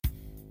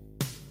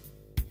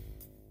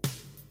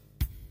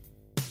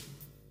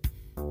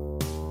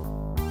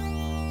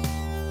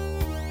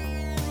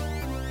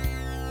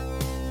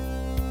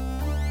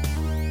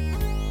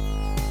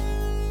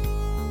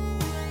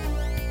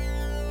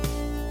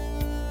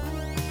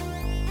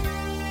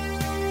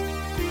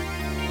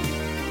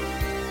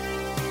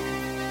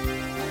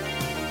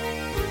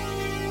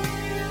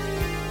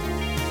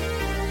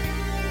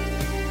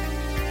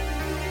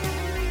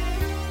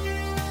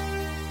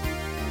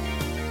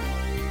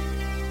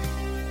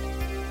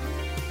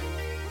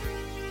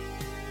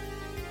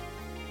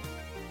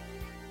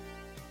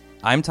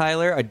I'm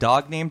Tyler, a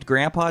dog named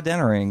Grandpa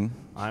Dennering.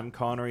 I'm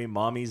Connery,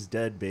 mommy's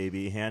dead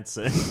baby,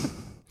 Hanson.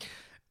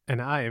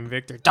 And I am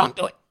Victor. Don't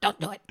do it. Don't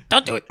do it.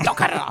 Don't do it. Don't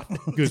cut it off.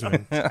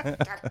 Guzman.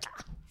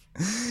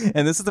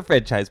 And this is the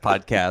Franchise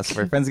Podcast,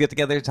 where friends get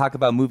together to talk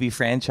about movie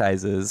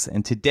franchises.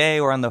 And today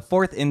we're on the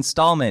 4th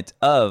installment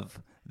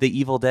of the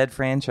Evil Dead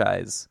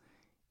franchise.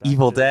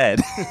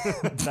 Dead.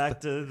 Back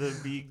to the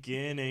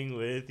beginning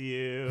with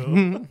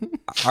you.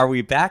 Are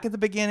we back at the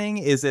beginning?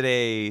 Is it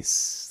a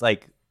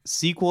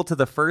sequel to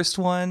the first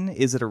one?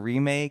 Is it a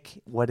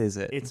remake? What is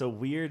it? It's a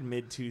weird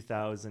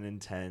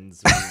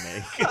mid-2010s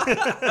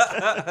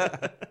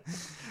remake.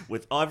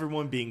 With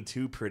everyone being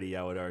too pretty,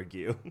 I would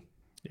argue.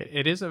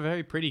 It is a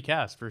very pretty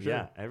cast, for sure.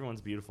 Yeah,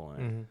 everyone's beautiful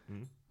in it.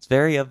 Mm-hmm. It's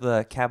very of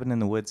the Cabin in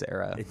the Woods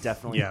era. It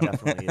definitely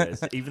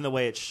is. Even the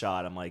way it's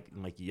shot, I'm like,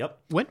 yep.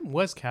 When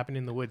was Cabin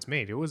in the Woods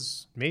made? It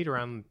was made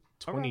around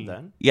 20...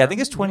 then. Yeah, I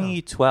think it's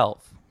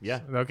 2012.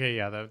 Yeah. Okay,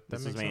 yeah, that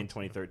This was makes made in sense.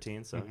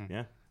 2013, so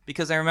yeah.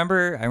 Because I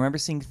remember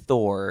seeing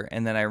Thor,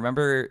 and then I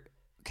remember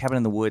Cabin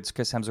in the Woods,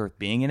 Chris Hemsworth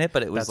being in it,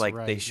 but it was That's like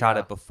they right, shot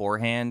yeah. it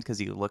beforehand because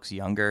he looks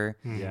younger.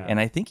 Yeah. And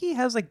I think he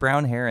has like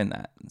brown hair in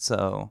that,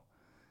 so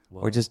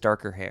or just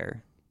darker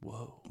hair.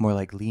 Whoa. More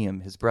like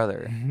Liam, his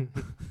brother.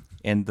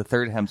 And the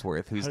third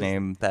Hemsworth, whose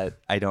name that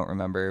I don't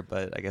remember,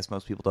 but I guess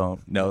most people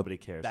don't know. Nobody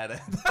cares.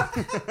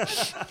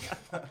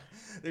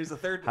 There's a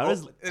third.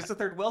 There's a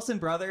third Wilson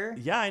brother.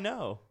 Yeah, I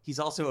know. He's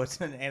also a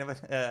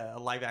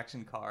live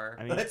action car.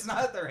 I mean, but it's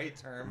not the right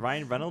term.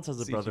 Ryan Reynolds has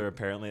a brother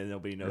apparently that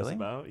nobody knows Really?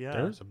 about. Yeah,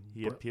 There's a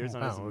he appears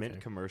on his Mint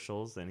okay.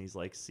 commercials, and he's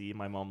like, "See,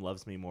 my mom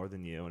loves me more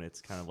than you," and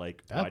it's kind of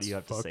like, why That's do you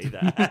have to fucked. say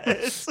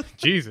that?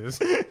 Jesus.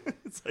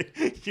 It's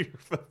like you're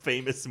a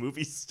famous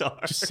movie star.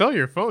 Just sell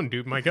your phone,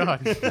 dude. My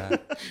God. Yeah.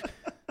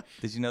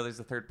 Did you know there's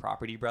a third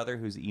Property brother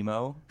who's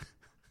emo?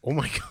 Oh,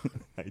 my God.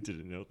 I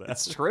didn't know that.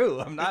 That's true.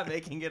 I'm not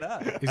making it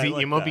up. Is I he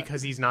like emo that.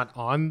 because he's not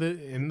on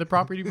in the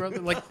Property Brother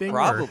like thing? or-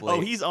 Probably.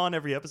 Oh, he's on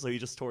every episode. He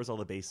just tours all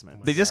the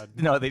basements. They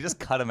just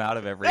cut him out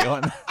of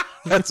everyone.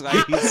 That's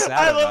why he's sad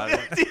I about love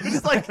it. it.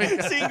 Just like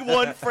seeing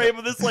one frame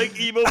of this like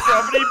emo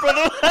Property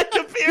brother like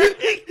appearing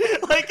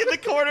like in the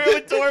corner of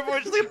a door before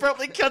it just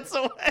abruptly cuts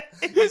away.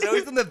 He's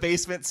always in the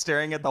basement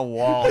staring at the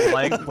wall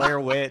like Blair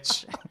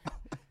Witch.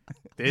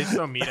 They just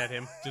throw meat at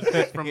him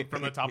just from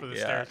the top of the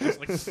Yeah. stairs.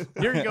 Just like,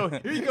 here you go.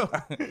 Here you go.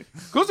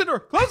 Close the door.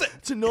 Close it.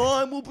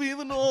 Tonight will be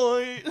the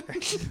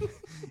night.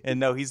 And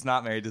no, he's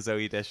not married to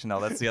Zoe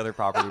Deschanel. That's the other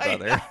Property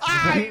brother.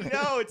 I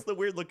know it's the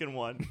weird looking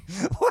one.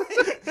 What?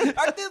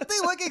 They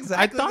look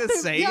exactly the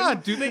same? Yeah,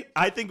 do they?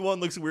 I think one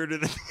looks weirder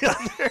than the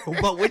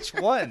other. But which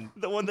one?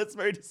 The one that's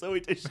married to Zoe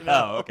Deschanel.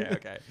 Oh,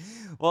 okay.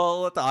 Well,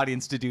 I'll let the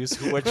audience deduce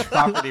which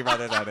Property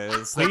brother that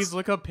is. Please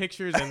look up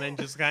pictures and then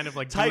just kind of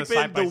like Type do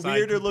a in the side-by-side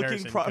weirder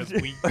looking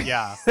comparison, 'cause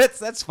yeah.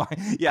 That's fine.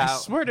 I Yeah.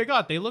 swear to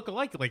God, they look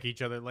alike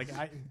each other. Like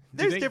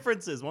There's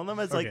differences. One of them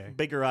has Okay. like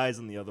bigger eyes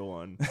than the other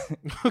one.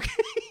 Okay.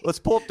 Let's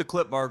pull up the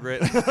clip,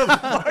 Margaret.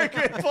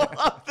 Margaret, pull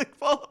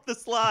up the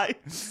slide.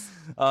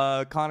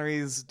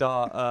 Connery's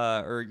dog,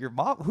 or your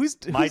mom? Whose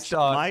My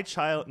dog?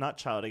 child, not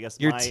child, I guess.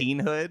 Your my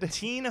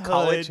teenhood,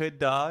 college collegehood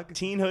dog.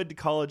 teenhood,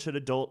 collegehood,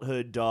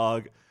 adulthood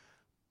dog.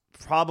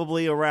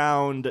 Probably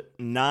around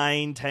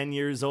 9-10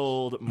 years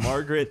old.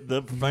 Margaret,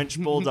 the French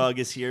bulldog,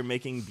 is here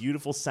making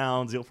beautiful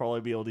sounds. You'll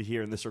probably be able to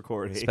hear in this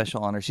recording.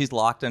 Special honor. She's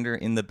locked under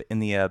in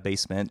the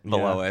basement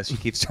below us. She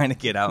keeps trying to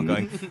get out and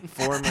going.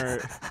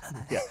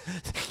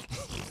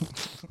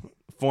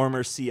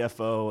 Former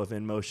CFO of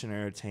In Motion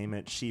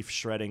Entertainment, chief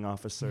shredding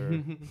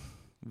officer,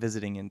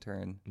 Visiting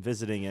intern.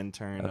 visiting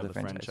intern of the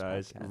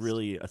franchise. Podcast.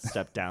 Really a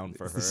step down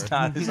for her. There's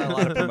not a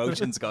lot of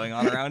promotions going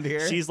on around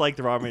here. She's like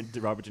the Robert De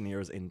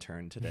Niro's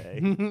intern today.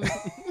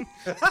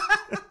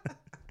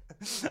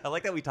 I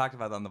like that we talked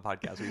about that on the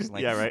podcast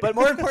recently. Yeah, right. But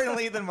more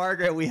importantly than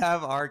Margaret, we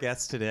have our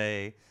guest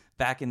today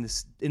back in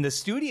the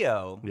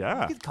studio.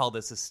 Yeah. You could call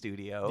this a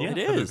studio. Yeah.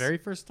 It For the is. very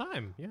first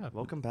time. Yeah.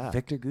 Welcome back.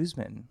 Victor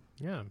Guzman.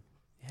 Yeah.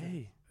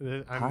 Hey.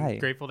 I'm Hi.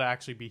 grateful to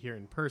actually be here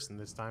in person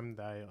this time.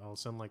 I'll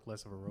sound like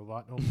less of a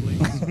robot, hopefully.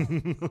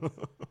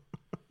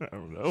 I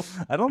don't know.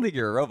 I don't think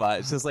you're a robot.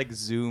 It's just like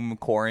Zoom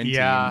quarantine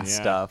Yeah.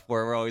 stuff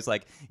where we're always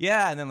like,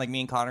 yeah, and then like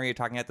me and Connery are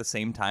talking at the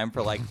same time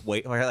for like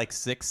for like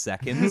 6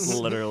 seconds.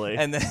 Literally.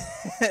 And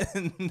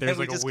then, There's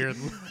like a weird...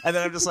 and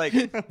then I'm just like,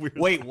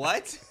 wait,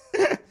 what?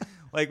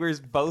 Like we're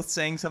both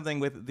saying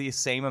something with the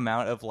same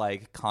amount of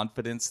like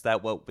confidence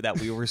that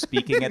we were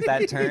speaking at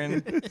that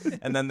turn,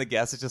 and then the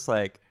guest is just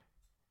like,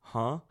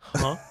 Huh?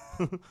 huh?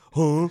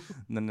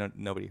 And then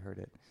nobody heard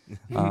it.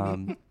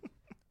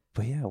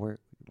 But yeah,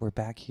 we're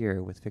back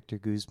here with Victor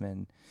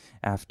Guzman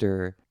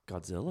after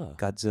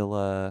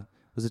Godzilla.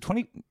 Was it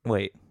 20?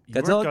 Wait, You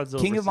were Godzilla,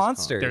 Godzilla King of versus Kong.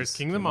 Monsters. There's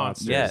King of the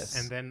Monsters. Yes.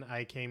 And then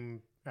I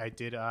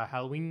did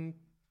Halloween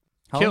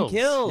Halloween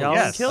Kills. Halloween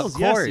Yes, Kills.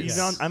 of Yes. course. You've been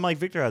on, I'm like,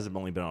 Victor hasn't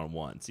only been on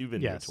once. You've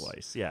been Yes. here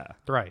twice. Yeah.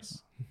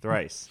 thrice.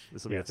 Thrice.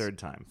 This will be a Yes. third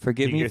time.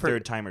 Forgive You get me your for-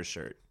 third timer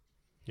shirt.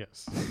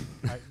 Yes.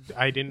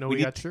 I didn't know we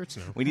got shirts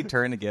now. We need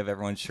Turin to give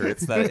everyone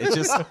shirts that it's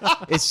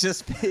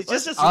just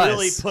Let's just us.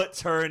 really put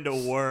Turin to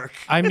work.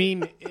 I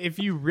mean, if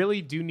you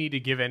really do need to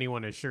give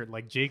anyone a shirt,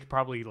 like Jake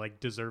probably like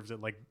deserves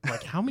it. Like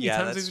how many Yeah,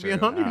 times that's has he been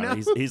true. on here now?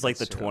 He's like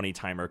the 20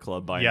 timer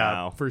club by yeah,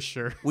 now. for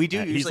sure. We do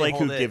Yeah, usually he's like, who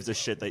hold it. gives a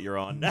shit that you're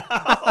on now?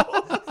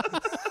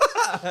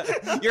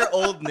 You're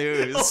old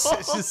news.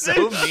 It's just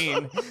so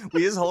mean.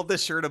 We just hold the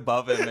shirt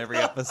above him every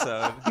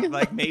episode.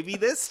 Like, maybe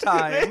this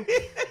time.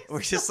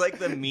 We're just like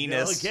the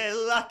meanest. You'll get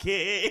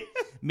lucky.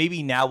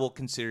 Maybe now we'll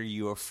consider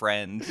you a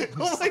friend.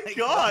 Oh my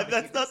god,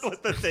 that's not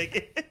what the thing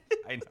is.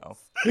 I know.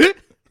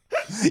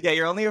 Yeah,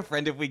 you're only a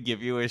friend if we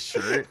give you a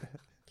shirt.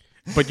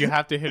 But you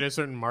have to hit a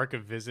certain mark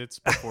of visits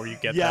before you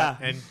get Yeah.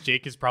 that. And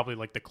Jake is probably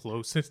like the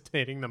closest to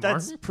hitting the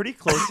That's mark. pretty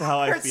close to how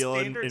I Our feel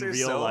in standards are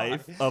real so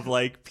life. high. Of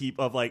like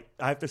people, of like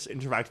I have to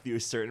interact with you a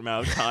certain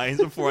amount of times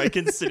before I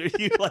consider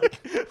you like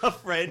a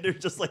friend or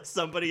just like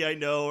somebody I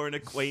know or an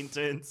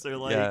acquaintance or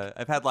like. Yeah,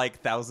 I've had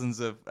like thousands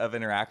of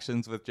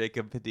interactions with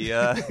Jacob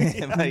Padilla.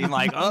 And I'm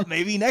like, oh,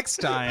 maybe next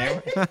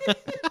time.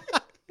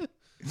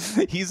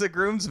 He's a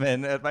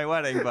groomsman at my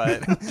wedding,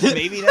 but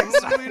maybe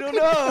next time. We don't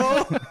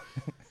know.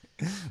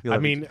 I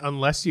mean,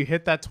 unless you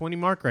hit that 20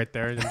 mark right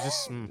there, then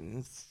just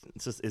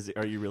It's just,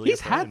 are you really? he's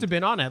a had friend? to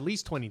been on at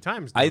least 20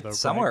 times. Though,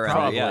 Somewhere around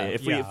Probably.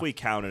 it, yeah. If we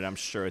counted, I'm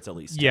sure it's at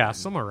least 10. Yeah,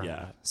 somewhere around Yeah.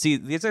 that. See,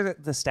 these are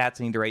the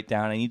stats I need to write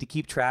down. I need to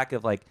keep track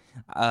of like.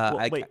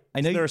 Well, wait,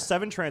 I know there are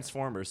 7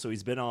 Transformers, so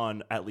he's been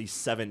on at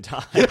least 7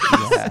 times.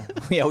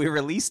 Yeah, we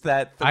released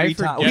that 3 I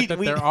times. forget that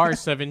there are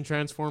 7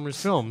 Transformers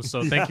films,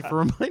 so thank you for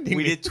reminding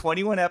We me. did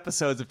 21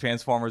 episodes of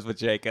Transformers with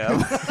Jacob.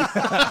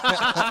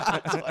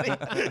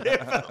 It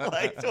felt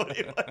like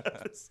 21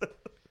 episodes.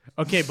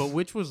 Okay, but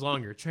which was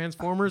longer,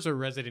 Transformers or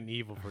Resident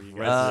Evil for you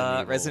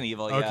guys? Resident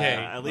Evil. Yeah. Okay,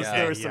 At least Yeah.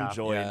 there was some Yeah.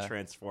 joy Yeah. in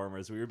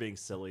Transformers. We were being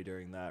silly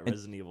during that.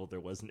 Resident Evil, there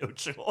was no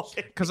joy.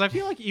 Because I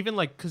feel like even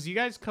like because you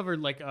guys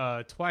covered like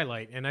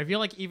Twilight, and I feel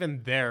like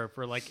even there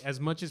for like as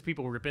much as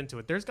people rip into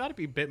it, there's got to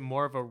be a bit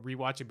more of a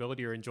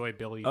rewatchability or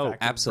enjoyability. Oh,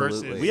 factor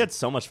absolutely. versus- We had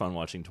so much fun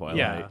watching Twilight.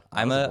 Yeah. That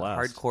I'm was a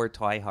blast. hardcore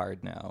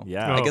Twihard now.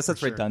 Yeah. I Oh, guess for that's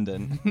sure.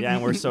 redundant. Yeah,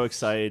 and we're so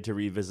excited to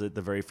revisit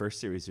the very first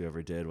series you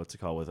ever did. What's it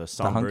called? With a Hunger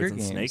Songbirds and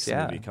Games, Snakes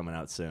yeah. movie coming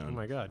out soon. Oh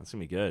my God. That's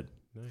going to be good.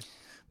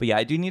 But yeah,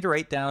 I do need to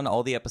write down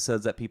all the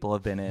episodes that people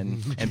have been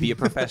in and be a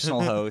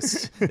professional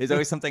host. There's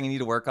always something I need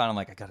to work on. I'm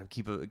like, I gotta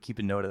keep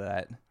a note of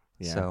that.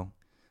 Yeah.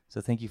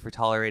 So thank you for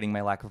tolerating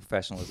my lack of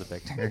professionalism,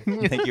 Victor.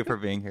 Thank you for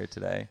being here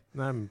today.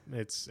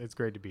 It's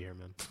great to be here,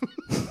 man.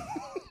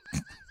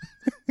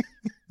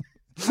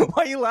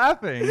 Why are you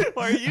laughing?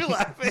 Why are you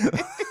laughing?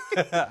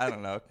 I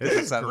don't know.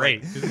 This sounds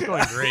Great, this is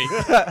going great.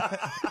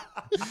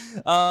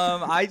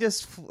 I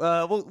just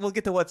we'll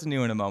get to what's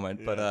new in a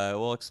moment, but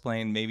we'll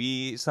explain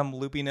maybe some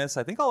loopiness.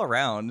 I think all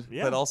around,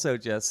 Yeah. but also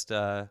just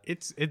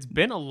It's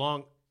been a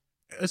long,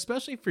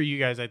 especially for you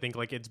guys. I think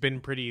like it's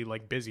been pretty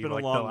like busy. Been a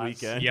like long the last,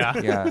 weekend.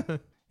 Yeah. yeah,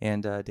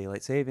 and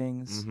daylight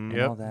savings and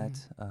Yep. all that.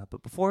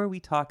 But before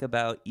we talk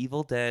about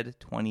Evil Dead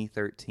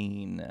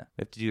 2013, we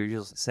have to do a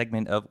usual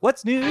segment of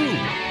what's new.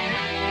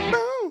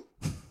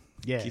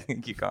 Yeah.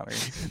 Thank you, Connor.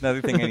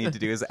 Another thing I need to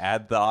do is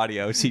add the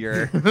audio to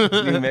your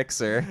new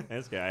mixer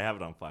That's okay. I have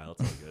it on file.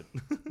 It's all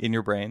good. in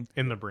your brain.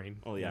 In the brain.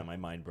 Oh yeah, my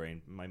mind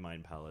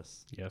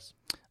palace. Yes.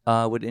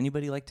 Would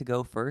anybody like to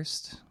go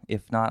first?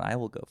 If not, I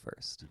will go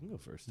first. You can go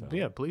first. Tyler.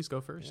 Yeah, please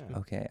go first. Yeah.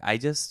 Okay, I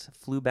just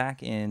flew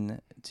back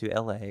in to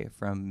LA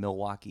from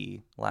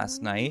Milwaukee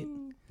last night.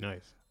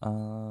 Nice.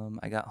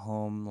 I got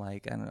home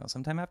like I don't know,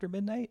 sometime after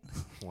midnight,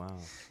 Wow.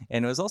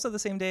 and it was also the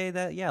same day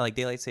that like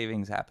daylight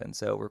savings happened.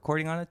 So we're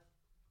recording on a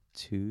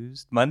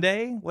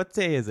Monday. What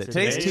day is it?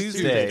 Today's Today's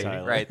Tuesday, Tuesday.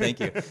 Tyler. Right. Thank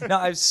you. No,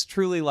 I was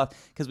truly loved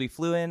because we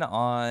flew in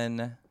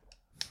on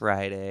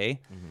Friday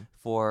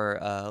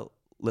for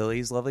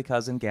Lily's lovely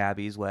cousin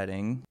Gabby's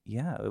wedding.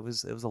 Yeah, it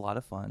was a lot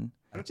of fun.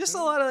 Just a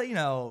lot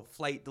of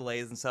flight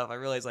delays and stuff. I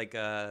realize like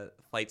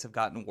flights have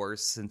gotten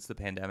worse since the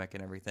pandemic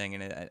and everything,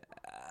 and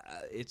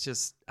it's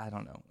just I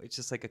don't know. It's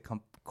just like a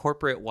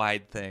corporate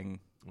wide thing.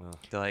 Well,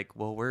 They're like,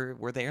 well,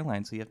 we're the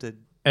airline, so you have to.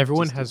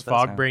 Everyone Just has do it that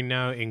fog time. brain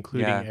now,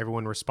 including Yeah.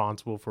 everyone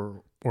responsible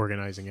for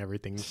organizing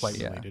everything flight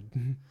Yeah. related.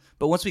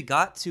 But once we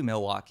got to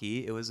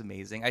Milwaukee, it was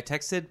amazing. I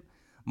texted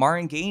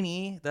Marin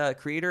Gainey, the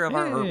creator of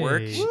our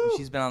artwork. Hey.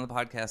 She's been on the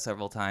podcast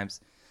several times.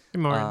 Hey,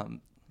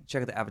 Martin.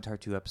 Check out the Avatar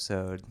 2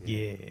 episode.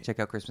 Yeah. Check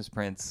out Christmas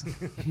Prince.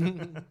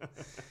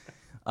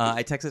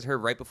 I texted her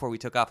right before we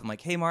took off. I'm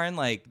like, hey, Marin,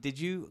 like, did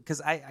you...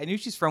 Because I knew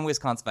she's from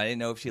Wisconsin, but I didn't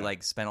know if she,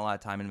 like, spent a lot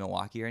of time in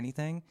Milwaukee or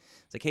anything.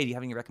 It's like, hey, do you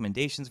have any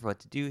recommendations for what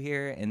to do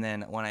here? And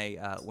then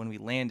when we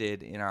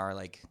landed in our,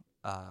 like,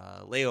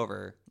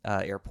 layover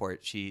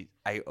airport,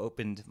 I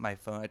opened my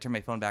phone. I turned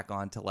my phone back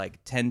on to, like,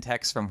 10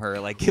 texts from her,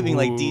 like, giving,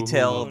 like,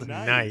 detailed...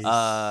 nice.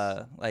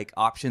 like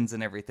options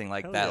and everything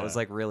like Hell that. yeah. It was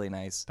like really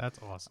nice. That's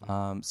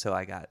awesome. So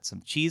I got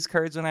some cheese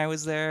curds when I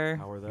was there.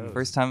 How were those?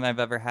 First time I've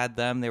ever had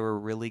them. They were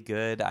really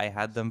good. I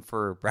had them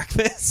for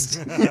breakfast,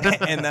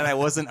 and then I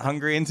wasn't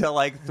hungry until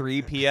like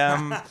 3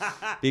 p.m.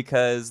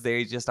 because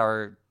they just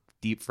are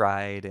deep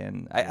fried,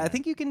 and I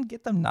think you can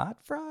get them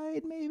not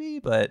fried maybe,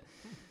 but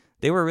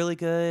They were really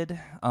good.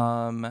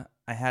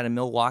 I had a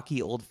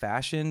Milwaukee Old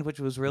Fashioned, which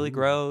was really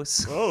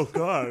gross. Oh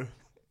God,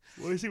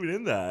 what is even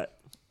in that?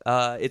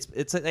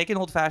 It's like an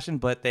Old Fashioned,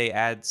 but they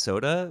add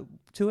soda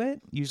to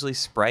it, usually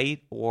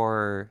Sprite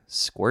or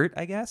Squirt,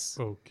 I guess.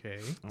 Okay.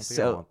 I don't think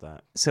I want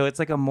that. So it's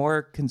like a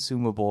more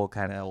consumable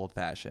kind of Old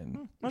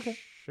Fashioned. Okay.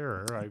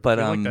 Sure. I But,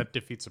 feel like that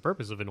defeats the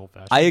purpose of an old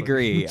fashioned. I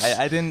agree.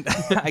 I didn't.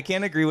 I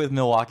can't agree with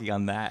Milwaukee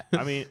on that.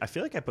 I mean, I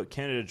feel like I put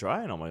Canada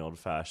Dry in all my old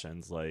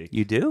fashions. Like,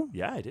 You do?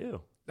 yeah, I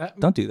do.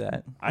 Don't do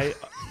that.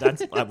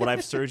 That's what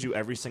I've served you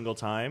every single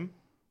time.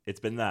 It's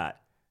been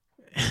that.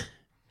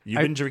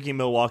 You've been drinking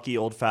Milwaukee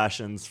Old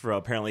Fashions for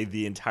apparently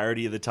the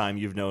entirety of the time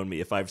you've known me.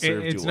 If I've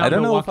served It's you, not I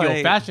don't know if Milwaukee I-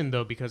 old fashioned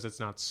though because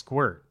it's not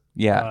Squirt.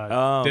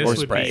 Yeah. This or would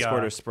Sprite, be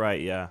Squirt or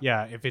Sprite. Yeah,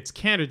 yeah. If it's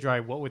Canada Dry,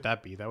 what would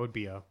that be? That would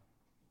be a.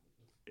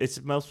 it's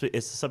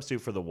a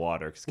substitute for the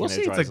water. We'll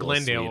see. It's a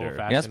Glendale old fashioned.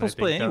 You're not supposed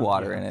to put any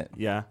water in it.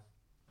 Yeah,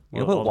 You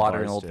don't Well, put all the water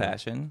in bars Old do.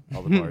 Fashioned.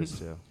 All the bars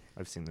do.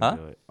 I've seen them Huh?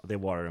 do it. They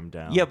water them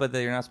down. Yeah, but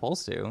you're not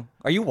supposed to.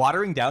 Are you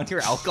watering down your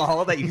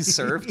alcohol that you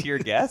serve to your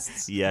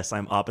guests? Yes,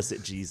 I'm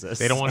opposite Jesus.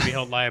 They don't want to be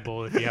held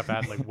liable if you have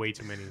had like way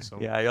too many. So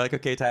Yeah, you're like,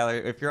 okay, Tyler,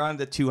 if you're on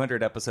the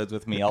 200 episodes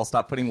with me, I'll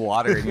stop putting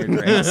water in your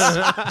drinks.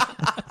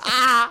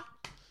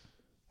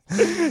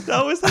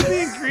 That was like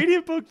the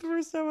ingredient book the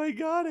first time I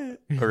got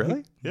it. Oh,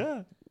 really?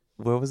 Yeah.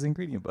 What was the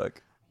ingredient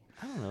book?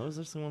 I don't know. Is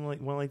there someone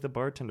like the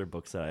bartender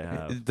books that I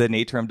have? The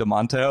Natrum de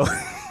Monto.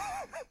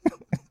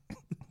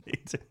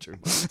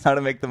 How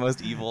to make the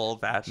most evil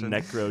old fashioned.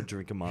 Necro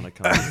drink a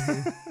Monaco.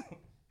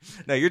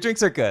 No, your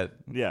drinks are good.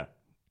 Yeah.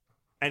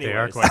 they Anyways.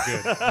 are quite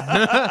good.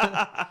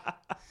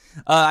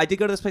 I did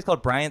go to this place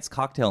called Bryant's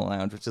Cocktail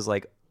Lounge, which is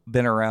like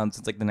been around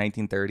since like the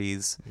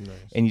 1930s. Nice.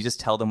 And you just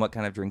tell them what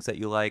kind of drinks that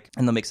you like,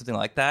 and they'll make something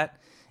like that.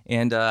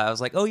 And I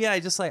was like, oh yeah,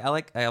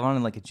 I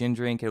wanted like a gin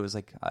drink. It was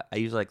like I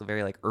usually like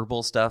very like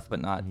herbal stuff,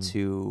 but not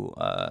too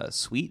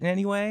sweet in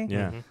any would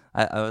Yeah.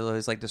 I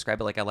always like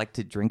describe it like I like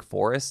to drink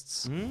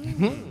forests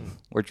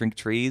or drink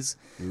trees.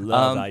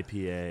 Love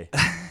IPA.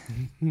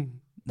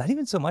 Not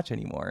even so much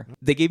anymore.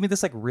 They gave me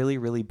this like really,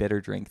 really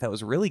bitter drink that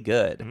was really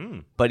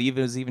good, but it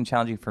was even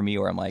challenging for me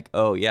where I'm like,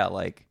 oh yeah,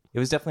 like it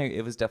was definitely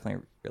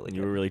really You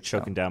good. were really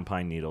choking down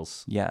pine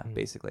needles. Yeah,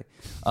 basically.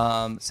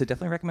 So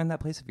definitely recommend that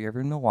place if you're ever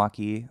in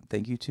Milwaukee.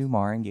 Thank you to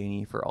Mara and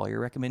Gainey for all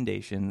your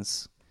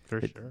recommendations. For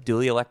The sure.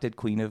 duly elected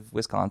Queen of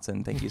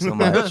Wisconsin. Thank you so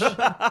much.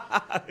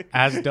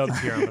 As dubbed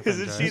here on the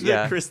Isn't she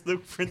franchise. the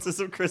Princess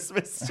of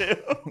Christmas too?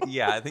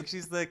 Yeah, I think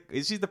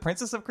is she the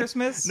Princess of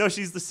Christmas? No,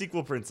 she's the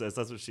sequel princess.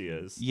 That's what she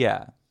is.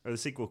 Yeah. Or the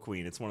sequel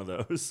queen. It's one of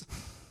those.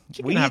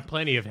 She can have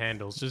plenty of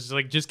handles.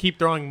 Just keep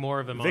throwing more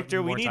of them. Victor,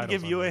 on, we more need to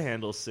titles give you on a there.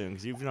 handle soon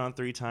because you've been on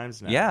 3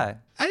 times now. Yeah.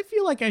 I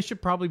feel like I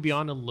should probably be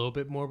on a little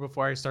bit more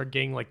before I start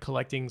getting like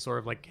collecting sort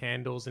of like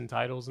handles and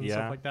titles and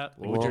stuff like that.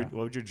 What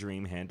would your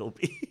dream handle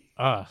be?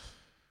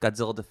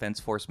 Godzilla Defense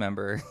Force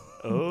member.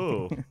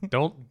 Oh.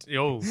 Don't.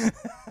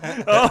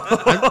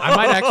 I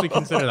might actually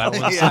consider that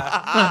one.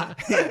 Yeah.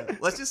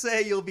 Let's just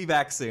say you'll be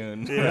back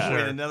soon Yeah.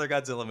 when another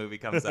Godzilla movie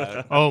comes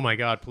out. Oh my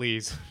god,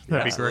 please.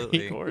 That'd be Absolutely.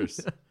 great. Of course.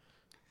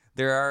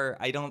 There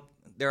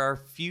are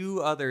few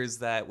others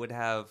that would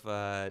have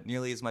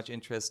nearly as much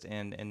interest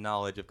and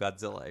knowledge of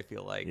Godzilla, I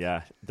feel like.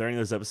 Yeah. During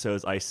those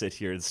episodes, I sit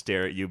here and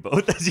stare at you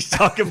both as you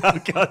talk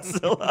about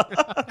Godzilla.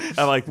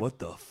 I'm like, what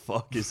the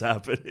fuck is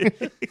happening?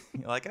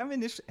 Like I'm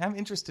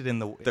interested in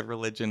the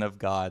religion of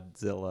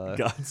Godzilla.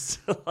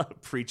 Godzilla.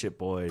 Preach it,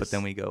 boys. But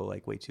then we go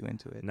like way too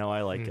into it. No,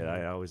 I like it.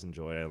 I always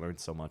enjoy it. I learn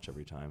so much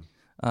every time.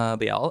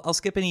 But yeah, I'll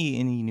skip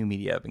any new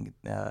media I've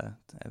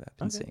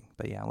been seeing.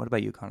 But yeah, what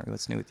about you, Connor?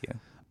 What's new with you?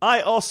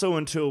 I also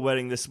went to a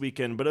wedding this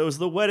weekend, but it was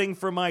the wedding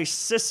for my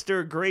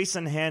sister,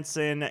 Grayson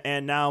Hansen,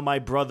 and now my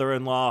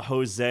brother-in-law,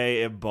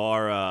 Jose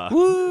Ibarra.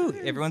 Woo!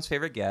 Everyone's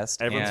favorite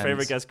guest. Everyone's and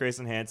favorite guest,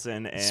 Grayson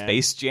Hansen. And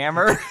Space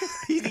Jammer.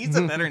 He needs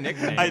a better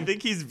nickname. I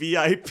think he's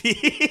VIP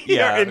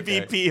Yeah, or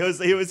okay. MVP.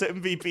 He was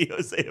MVP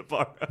Jose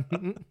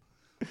Ibarra.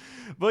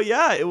 But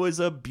yeah, it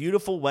was a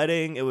beautiful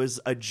wedding. It was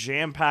a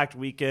jam-packed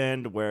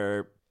weekend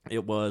where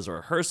it was a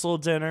rehearsal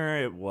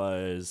dinner. It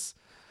was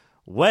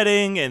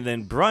wedding and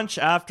then brunch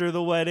after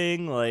the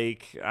wedding.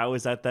 Like, I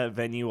was at that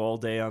venue all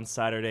day on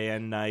Saturday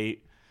and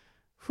night.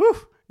 Whew.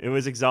 It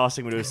was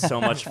exhausting, but it was so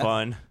much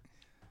fun.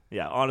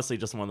 Yeah, honestly,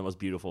 just one of the most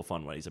beautiful,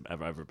 fun weddings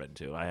I've ever been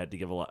to. I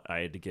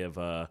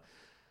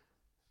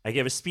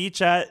gave a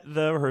speech at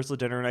the rehearsal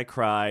dinner and I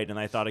cried and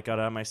I thought it got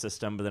out of my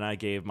system, but then I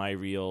gave my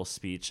real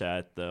speech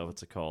at the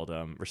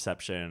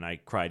reception and I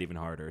cried even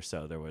harder.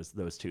 So there was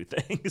those two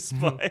things.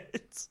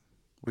 But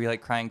Were you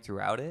like crying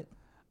throughout it?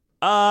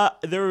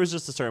 there was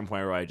just a certain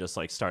point where I just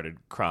like started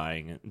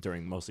crying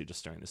mostly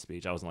just during the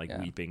speech. I wasn't like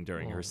weeping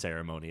during her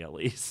ceremony at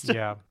least.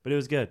 Yeah. But it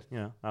was good.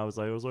 Yeah. I was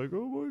like, oh my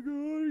god,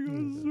 you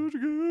guys are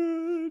such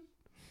good.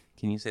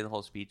 Can you say the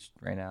whole speech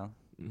right now?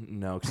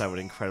 No, because I would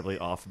incredibly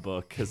off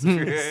book because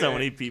so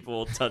many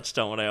people touched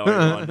on what I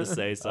already wanted to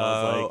say. So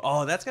I was like,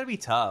 oh, that's gotta be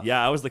tough.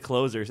 yeah, I was the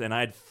closers, and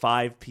I had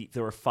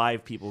there were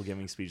 5 people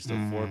giving speeches, so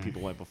 4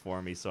 people went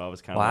before me. So I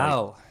was kind of like,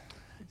 Wow.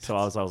 So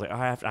I was like,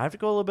 I have to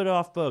go a little bit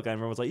off book. And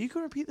everyone was like, you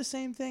can repeat the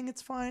same thing.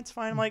 It's fine.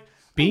 I'm like,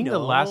 Being I the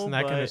know, last in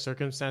that kind but- of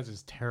circumstance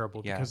is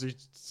terrible Yeah. because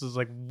it's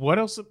like, what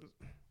else?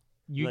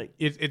 Like-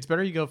 It's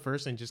better you go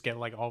first and just get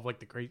like all of like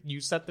the great. You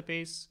set the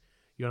pace.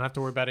 You don't have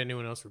to worry about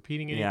anyone else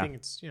repeating anything. Yeah.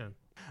 It's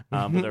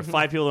but there were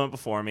 5 people that went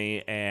before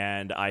me,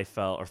 and I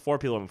felt, or 4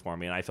 people went before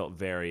me, and I felt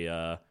very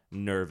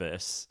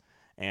nervous.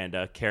 And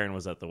Karen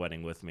was at the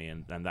wedding with me,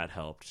 and that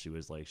helped. She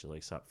was like,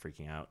 stop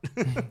freaking out.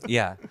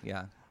 Yeah.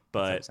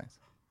 But That's nice.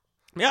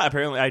 yeah,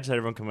 apparently I just had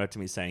everyone come up to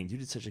me saying, you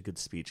did such a good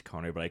speech,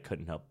 Connor, but I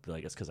couldn't help,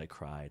 like, it's because I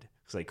cried.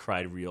 Because I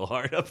cried real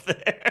hard up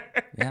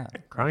there. Yeah.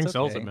 crying That's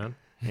sells okay. it, man.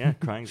 Yeah,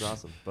 crying's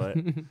awesome. But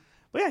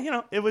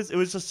yeah, it was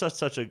just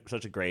such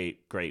a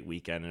great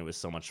weekend, and it was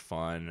so much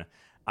fun.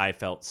 I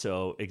felt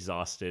so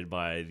exhausted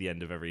by the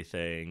end of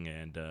everything,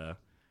 and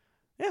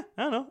yeah,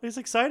 I don't know, it's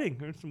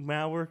exciting.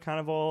 Now we're kind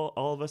of all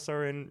of us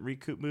are in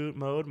recoup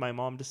mode. My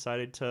mom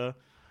decided to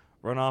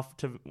run off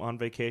on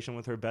vacation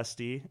with her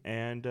bestie,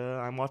 and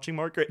I'm watching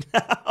Margaret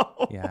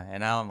now. Yeah,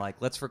 and now I'm like,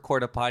 let's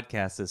record a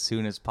podcast as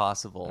soon as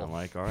possible. I'm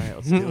like, all right,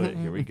 let's do it.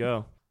 Here we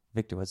go.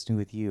 Victor, what's new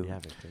with you? Yeah,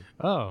 Victor.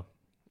 Oh,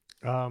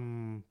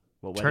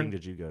 What Turn- wedding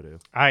did you go to?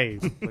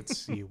 let's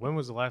see. When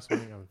was the last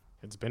wedding?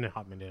 It's been a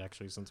hot minute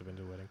actually since I've been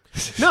to a wedding.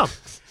 No,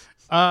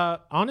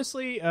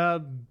 honestly,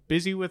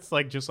 busy with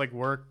like just like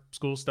work,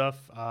 school stuff.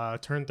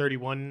 Turned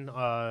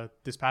 31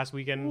 this past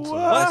weekend, so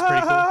that's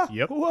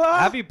pretty cool. Yep.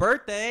 Happy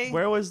birthday!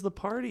 Where was the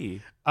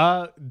party?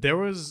 There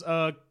was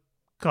a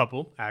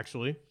couple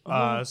actually.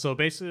 So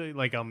basically,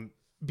 like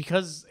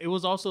because it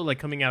was also like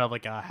coming out of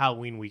like a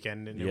Halloween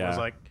weekend, and it Yeah. was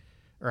like.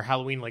 Or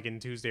Halloween, like in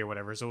Tuesday or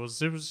whatever. So it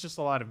was just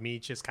a lot of me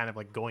just kind of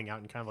like going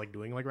out and kind of like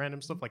doing like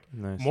random stuff, like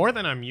Nice. more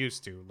than I'm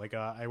used to. Like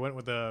I went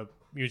with a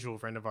mutual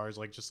friend of ours,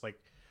 like just like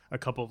a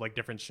couple of like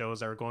different shows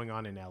that were going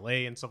on in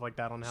LA and stuff like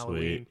that on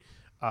Halloween.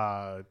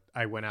 I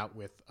went out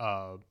with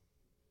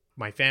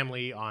my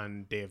family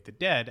on Day of the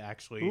Dead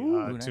actually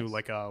Ooh, to nice.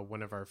 like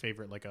one of our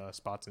favorite like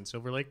spots in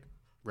Silver Lake,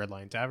 Red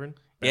Lion Tavern.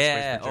 Best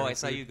Yeah. place for Oh, I German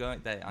saw food. you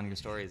going that on your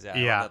stories. Yeah, I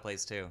Yeah. love that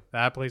place too.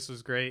 That place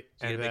was great.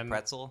 Did you And get a then big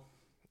pretzel?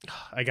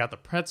 I got the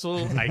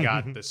pretzel, I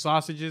got the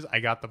sausages,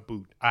 I got the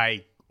boot.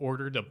 I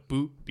ordered a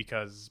boot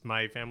because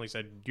my family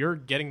said, you're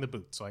getting the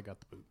boot, so I got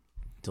the boot.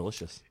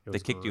 Delicious. It They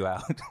was kicked great. you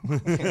out.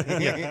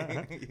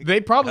 They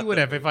probably would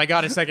have if I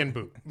got a second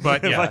boot.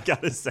 But If I yeah,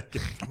 got a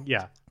second.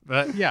 yeah.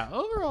 But yeah,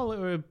 overall, it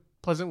was a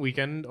pleasant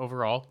weekend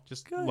overall.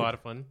 Just a lot of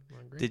fun.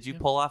 Great, Did you yeah.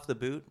 pull off the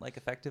boot like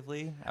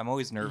effectively? I'm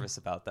always nervous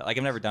about that. Like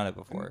I've never done it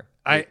before.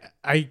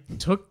 I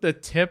took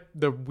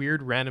the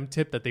weird random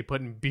tip that they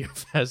put in Beer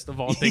Fest of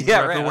all things. Yeah,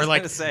 where right, I Where was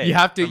like gonna say, you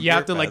have from to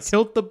Beer like Fest.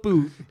 tilt the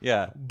boot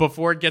Yeah.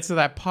 before it gets to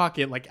that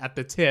pocket, like at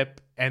the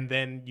tip, and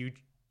then you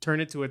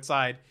turn it to its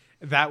side.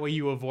 That way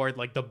you avoid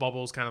like the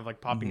bubbles kind of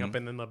like popping up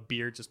and then the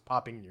beer just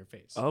popping in your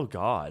face. Oh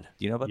God.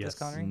 Do you know about Yes. this,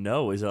 Connor?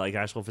 No, is it like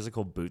actual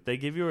physical boot they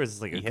give you, or is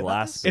it like a You hear about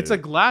glass this? boot? It's a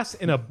glass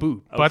in a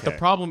boot, but the Okay.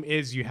 problem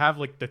is you have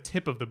like the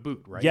tip of the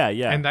boot, right? Yeah,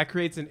 yeah. And that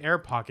creates an air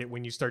pocket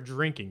when you start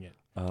drinking it.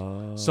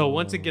 Oh. So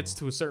once it gets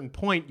to a certain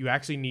point, you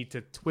actually need to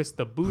twist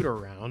the boot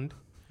around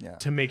Yeah.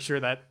 to make sure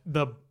that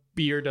the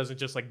beer doesn't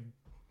just like.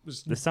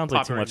 This sounds like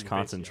pop too right in much your face,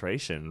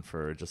 concentration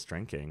for just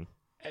drinking.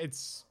 yeah.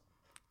 It's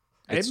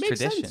It's it makes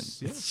tradition.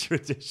 sense. Yeah. It's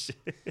tradition.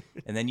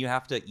 And then you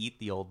have to eat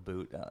the old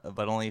boot,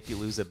 but only if you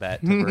lose a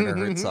bet to Werner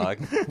Herzog.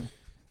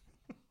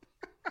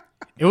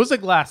 It was a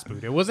glass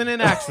boot. It wasn't an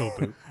actual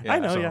boot. I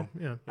know, So,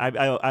 yeah.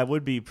 yeah. I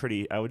would be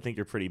pretty. I would think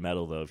you're pretty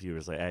metal though if you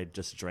was like, I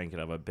just drank it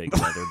out of a big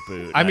leather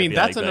boot. I I'd mean, be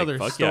that's like, another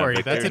fuck yeah, story.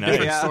 Victor, That's a nice.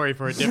 different Yeah. story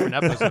for a different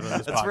episode of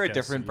this That's for a podcast,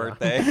 different yeah.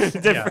 birthday.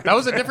 Yeah, that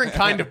was a different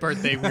kind of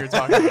birthday we were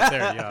talking about there.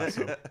 Yeah.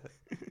 So.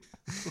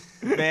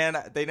 Man,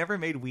 they never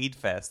made Weed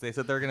Fest. They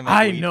said they were going to make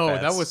I Weed know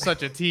Fest. that was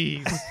such a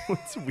tease.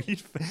 What's weed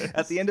fest?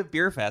 At the end of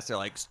Beer Fest, they're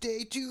like,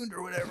 stay tuned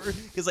or whatever.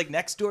 Because like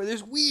next door,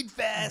 there's Weed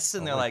Fest.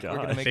 And they're my like, we're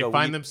going to God. make They a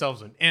find weed...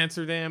 themselves in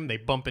Amsterdam. They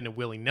bump into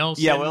Willie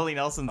Nelson. Yeah, Willie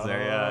Nelson's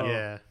there,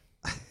 yeah.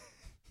 Yeah.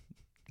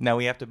 Now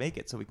we have to make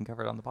it so we can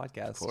cover it on the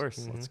podcast. Of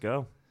course, let's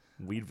go.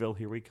 Weedville,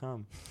 here we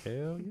come.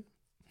 Hell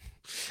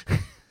yeah.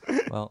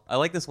 Well, I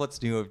like this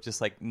what's new of just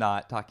like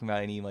not talking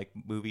about any like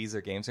movies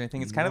or games or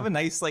anything. It's kind of a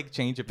nice like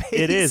change of pace.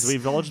 It is.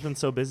 We've all just been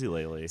so busy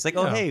lately. It's like,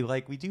 oh hey,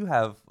 like we do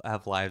have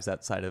lives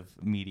outside of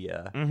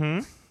media. Mm-hmm.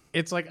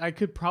 It's like I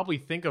could probably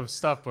think of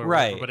stuff, but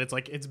Right. But it's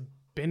like it's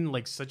been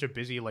like such a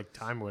busy like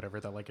time or whatever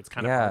that like it's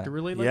kind of Yeah. hard to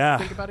really like Yeah.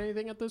 think about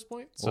anything at this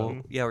point. So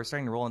Well, yeah, we're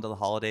starting to roll into the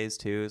holidays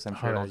too, so I'm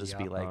sure it'll just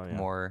yeah. be like Oh, yeah.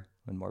 more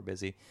and more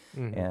busy.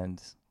 Mhm.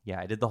 And yeah,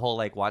 I did the whole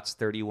like watch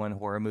 31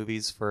 horror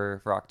movies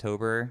for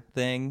October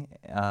thing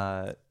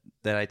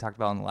that I talked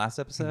about in the last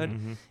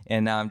episode.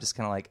 And now I'm just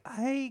kind of like,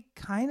 I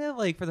kind of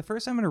like for the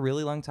first time in a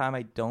really long time,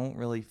 I don't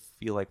really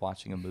feel like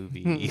watching a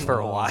movie for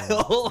a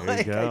while. There you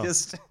Like I go.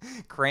 just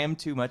crammed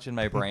too much in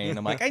my brain.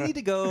 I'm like, I need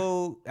to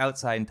go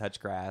outside and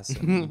touch grass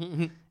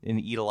and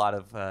eat a lot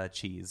of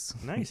cheese.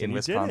 Nice, In and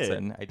you did it.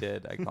 Wisconsin. I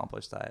did. I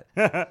accomplished that.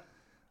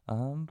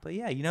 But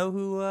yeah, you know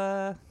who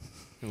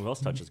Who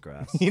else touches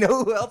grass? You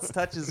know who else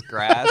touches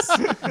grass?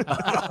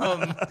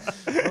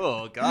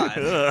 Oh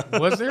God.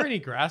 Was there any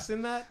grass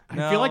in that?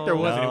 I feel like there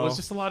wasn't. It was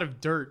just a lot of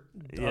dirt.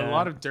 Yeah. A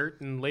lot of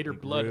dirt and later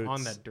Like blood roots.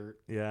 on that dirt.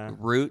 Yeah.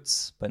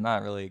 Roots, but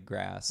not really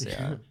grass.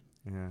 Yeah.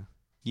 Yeah.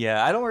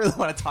 Yeah, I don't really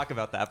want to talk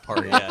about that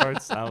part yet.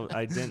 Parts,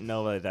 I didn't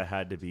know that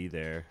had to be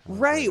there. I was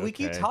Right, like, we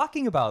keep okay.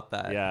 talking about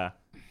that. Yeah.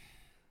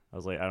 I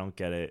was like, I don't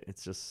get it.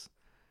 It's just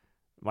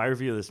my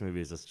review of this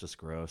movie is just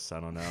gross. I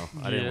don't know.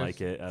 I didn't Yeah.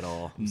 like it at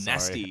all. I'm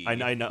Nasty.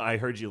 Sorry. I know. I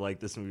heard you like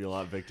this movie a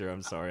lot, Victor.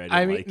 I'm sorry.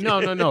 I I mean, didn't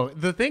like it. no.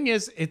 The thing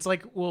is, it's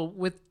like, well,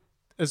 with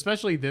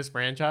especially this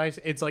franchise,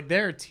 it's like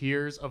there are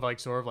tiers of like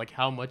sort of like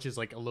how much is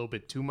like a little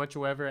bit too much or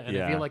whatever. And I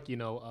Yeah. feel like,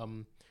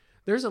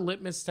 there's a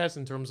litmus test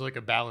in terms of like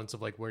a balance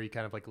of like where you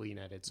kind of like lean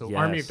at it. So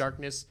Army of Yes.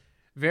 Darkness,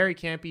 very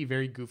campy,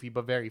 very goofy,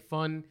 but very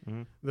fun.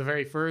 Mm-hmm. The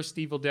very first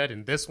Evil Dead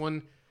and this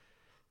one,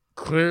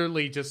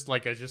 clearly just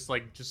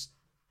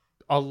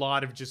a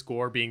lot of just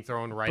gore being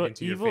thrown right But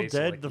into Evil your face. So,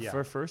 Dead, like, the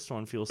yeah. first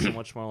one feels so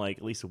much more like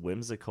at least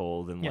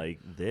whimsical than like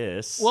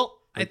this. Well,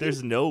 like,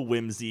 there's no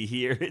whimsy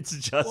here. It's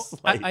just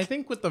Well, like I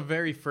think with the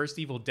very first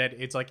Evil Dead,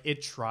 it's like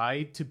it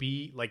tried to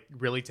be like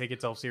really take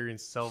itself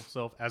serious self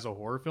as a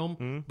horror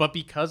film, but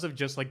because of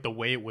just like the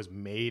way it was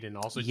made and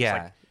also just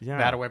like Yeah.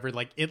 that, however,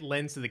 like it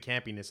lends to the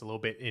campiness a little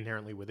bit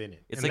inherently within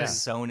it. It's And like then-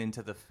 sewn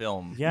into the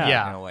film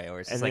Yeah. in a way,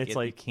 where it's And just like, it's you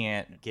like-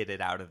 can't get it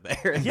out of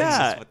there. And Yeah.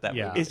 that's just what that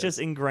Yeah. movie it's is. just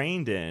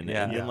ingrained in.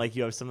 Yeah. And then Yeah. like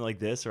you have something like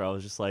this, where I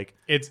was just like,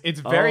 it's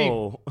very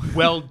Oh.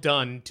 well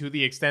done to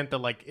the extent that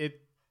like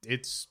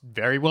it's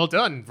very well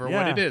done for what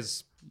Yeah. it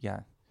is.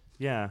 yeah.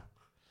 yeah.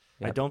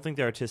 I Yep. don't think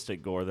the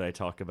artistic gore that I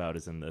talk about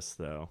is in this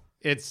though.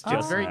 It's Just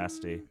just very.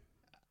 nasty.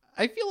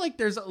 I feel like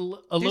there's a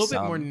little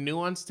bit more some.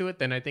 nuance to it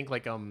than I think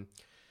like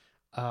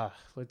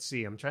let's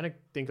see, I'm trying to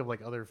think of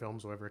like other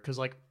films or whatever, because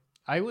like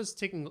I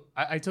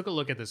took a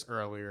look at this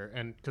earlier,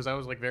 and because I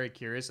was like very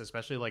curious,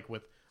 especially like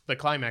with the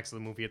climax of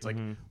the movie, it's like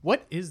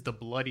what is the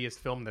bloodiest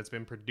film that's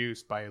been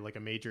produced by like a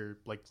major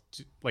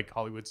like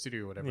Hollywood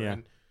studio or whatever. Yeah.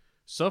 And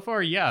so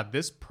far, yeah,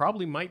 this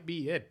probably might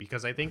be it,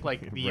 because I think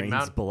like the Rain's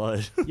amount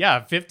blood.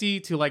 50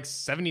 to like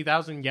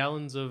 70,000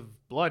 gallons of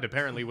blood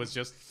apparently was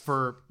just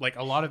for like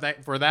a lot of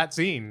that for that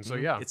scene. So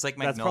yeah, It's like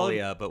That's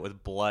Magnolia, but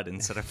with blood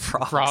instead of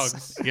frogs.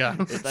 frogs. Yeah.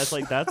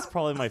 that's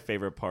probably my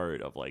favorite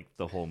part of like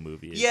the whole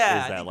movie. Is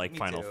Yeah, I that think like me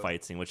final too.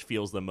 fight scene, which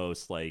feels the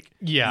most like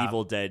Yeah.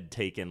 Evil Dead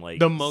taken like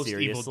The most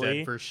seriously. Evil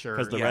Dead for sure.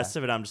 Because the Yeah. rest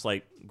of it, I'm just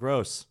like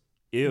gross.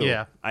 Ew.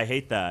 Yeah. I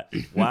hate that.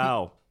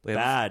 Wow. Wait,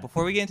 Bad.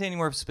 Before we get into any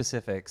more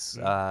specifics,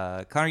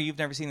 Connor, you've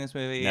never seen this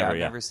movie. Never, I've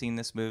yeah. never seen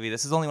this movie.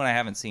 This is the only one I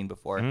haven't seen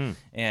before.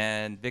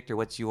 And Victor,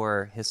 what's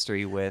your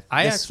history with?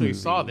 I this actually movie?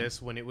 saw this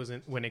when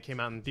it came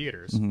out in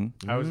theaters.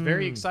 I was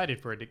very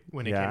excited for it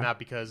when it Yeah. came out,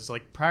 because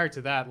like prior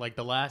to that, like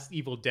the last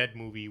Evil Dead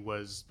movie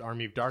was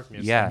Army of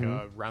Darkness, Yeah.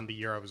 like, around the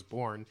year I was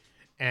born,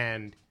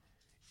 and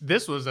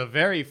this was a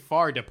very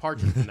far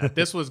departure from that.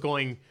 This was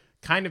going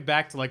kind of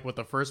back to like what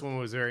the first one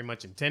was very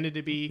much intended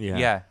to be.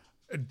 Yeah.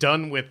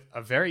 Done with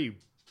a very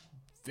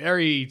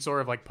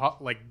sort of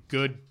like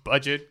good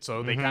budget,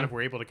 so they kind of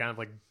were able to kind of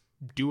like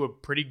do a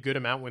pretty good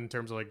amount in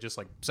terms of like just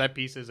like set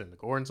pieces and the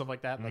gore and stuff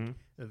like that. Like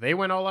they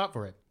went all out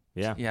for it.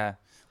 Yeah. Yeah.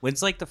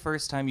 When's like the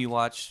first time you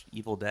watched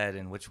Evil Dead,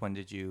 and which one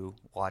did you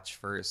watch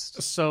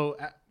first? So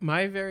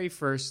my very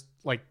first,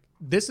 like,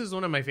 this is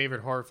one of my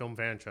favorite horror film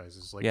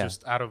franchises, like Yeah.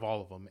 just out of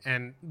all of them.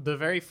 And the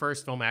very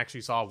first film I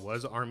actually saw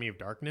was Army of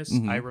Darkness.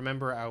 I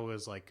remember I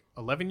was like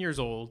 11 years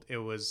old. It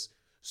was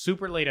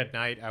super late at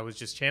night. I was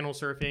just channel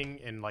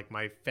surfing in like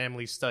my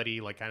family study,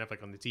 like kind of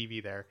like on the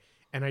TV there.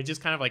 And I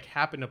just kind of like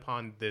happened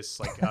upon this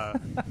like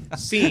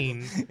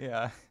scene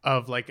Yeah.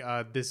 of like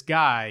this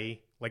guy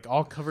like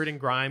all covered in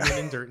grime and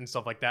in dirt and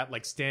stuff like that,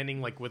 like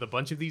standing like with a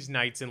bunch of these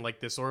knights in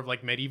like this sort of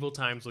like medieval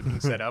times looking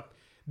setup.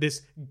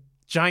 This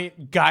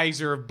giant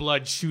geyser of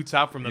blood shoots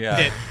out from the Yeah.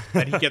 pit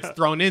that he gets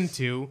thrown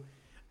into,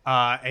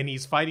 and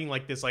he's fighting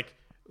like this like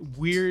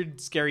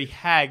weird scary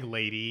hag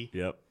lady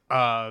Yep.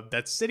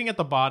 that's sitting at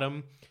the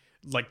bottom,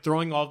 like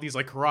throwing all these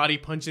like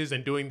karate punches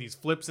and doing these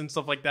flips and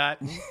stuff like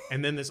that.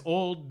 And then this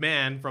old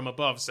man from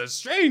above says,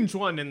 "Strange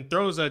one," and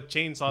throws a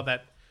chainsaw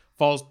that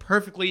falls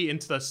perfectly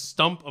into the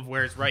stump of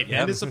where his right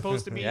hand is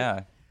supposed to be.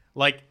 Yeah.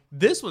 Like,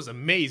 this was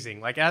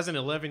amazing, like as an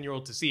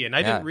 11-year-old to see. And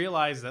I didn't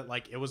realize that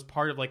like it was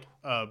part of like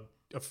a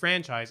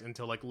franchise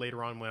until like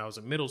later on when I was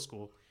in middle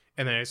school.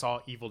 And then I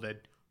saw Evil Dead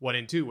 1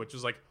 and 2, which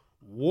was like,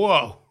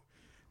 whoa,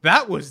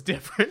 that was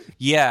different.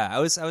 Yeah, I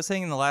was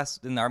saying in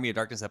the Army of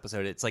Darkness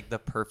episode, it's like the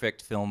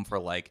perfect film for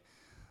like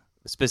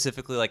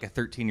specifically like a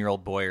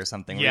 13-year-old boy or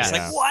something. Where it's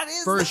Yeah. like, what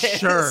is For this?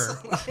 sure.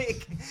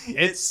 Like,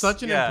 It's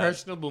such an yeah.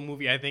 impressionable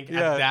movie, I think,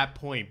 Yeah. at that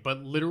point.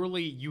 But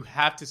literally, you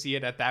have to see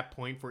it at that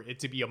point for it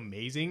to be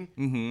amazing.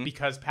 Mm-hmm.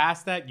 Because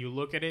past that, you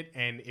look at it,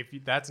 and if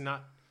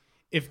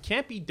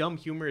campy dumb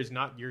humor is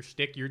not your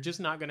shtick, you're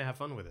just not gonna have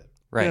fun with it.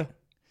 Right.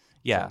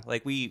 Yeah,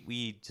 like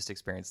we just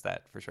experienced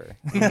that for sure.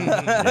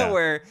 Yeah.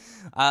 Where,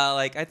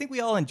 like, I think we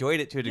all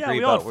enjoyed it to a Yeah, degree.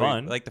 we all but had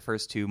fun. like the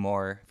first two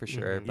more for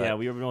sure. But Yeah,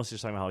 we were mostly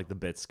just talking about how like the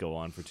bits go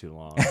on for too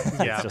long.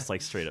 Yeah. It's just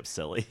like straight up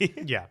silly.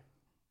 Yeah.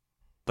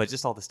 but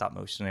just all the stop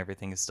motion and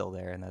everything is still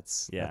there, and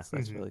that's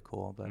really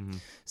cool. But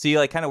so you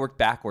like kind of work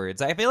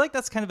backwards. I feel like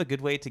that's kind of a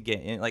good way to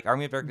get in. Like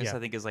Army of Darkness, I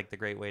think is like the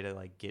great way to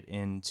like get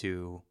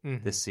into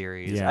this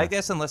series. I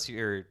guess unless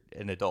you're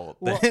an adult,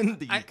 then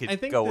you could I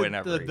think go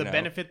whenever. The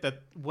benefit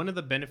that one of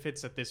the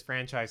benefits that this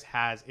franchise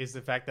has is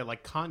the fact that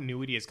like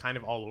continuity is kind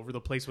of all over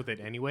the place with it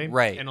anyway,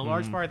 right? And a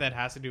large part of that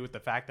has to do with the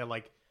fact that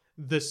like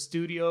the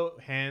studio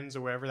hands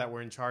or wherever that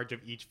were in charge of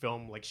each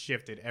film like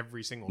shifted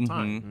every single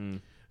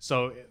time.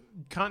 So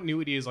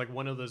continuity is like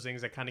one of those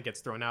things that kind of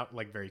gets thrown out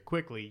like very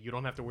quickly. You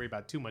don't have to worry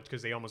about too much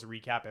because they almost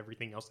recap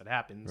everything else that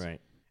happens.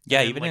 Right.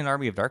 Yeah, even in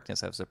Army of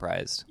Darkness, I was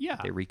surprised. Yeah.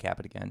 They recap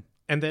it again.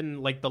 And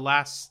then like the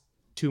last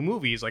two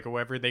movies, like or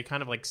whatever, they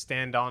kind of like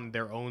stand on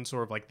their own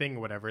sort of like thing or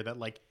whatever that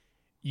like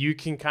you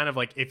can kind of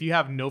like, if you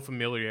have no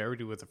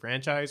familiarity with the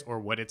franchise or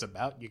what it's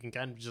about, you can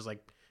kind of just like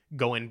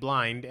go in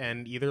blind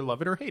and either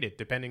love it or hate it,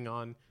 depending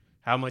on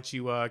how much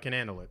you can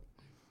handle it.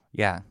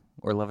 Yeah,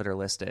 or love it or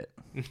list it.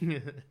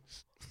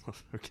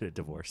 Or get a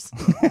divorce.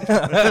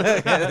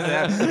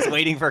 I was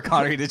waiting for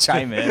Connery to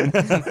chime in.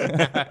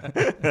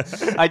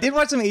 I did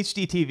watch some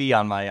HGTV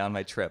on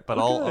my trip, but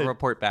I'll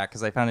report back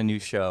because I found a new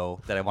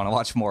show that I want to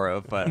watch more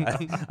of, but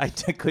I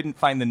couldn't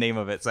find the name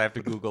of it, so I have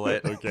to Google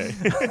it. Okay.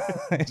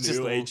 It's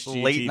just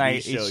HGTV late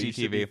night show. You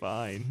should be HGTV.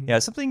 fine. Yeah,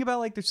 something about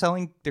like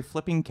they're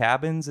flipping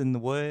cabins in the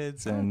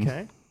woods and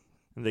Okay.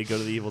 And they go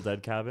to the Evil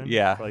Dead cabin?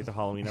 Yeah. For like the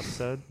Halloween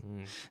episode?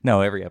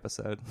 No, every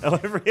episode. Oh,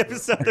 every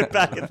episode they're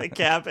back at the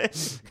cabin.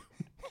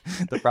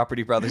 The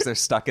Property Brothers are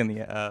stuck in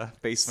the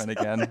basement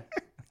again.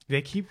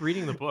 They keep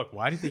reading the book.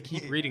 Why did they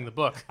keep reading the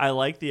book? I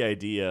like the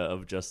idea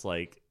of just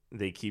like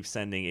they keep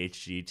sending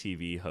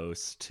HGTV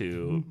hosts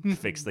to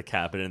fix the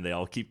cabin and they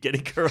all keep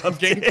getting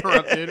corrupted.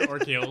 Or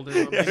killed or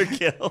something. Or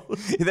killed.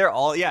 They're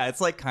all,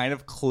 it's like kind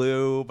of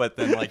Clue, but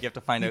then like you have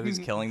to find out who's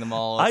killing them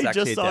all. It's I just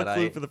actually a saw Deadite.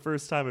 Clue for the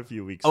first time a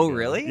few weeks ago. Oh,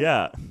 really?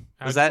 Yeah.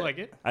 Was that- that like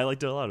it? I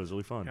liked it a lot. It was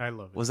really fun. I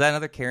love it. Was that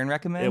another Karen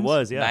recommend? It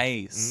was, yeah.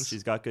 Nice.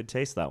 She's got good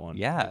taste, that one.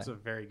 Yeah. It's a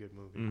very good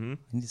movie.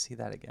 I need to see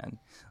that again.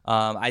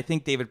 I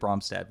think David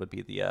Bromstead would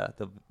be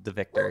the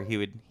victor.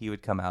 He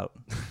would come out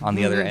on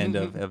the other end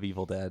of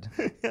Evil Dead.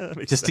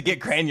 Just to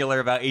get granular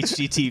about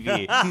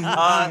HGTV.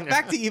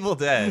 Back to Evil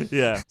Dead.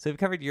 Yeah. So we've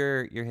covered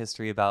your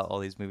history about all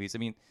these movies. I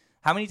mean,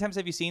 how many times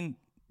have you seen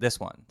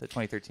this one, the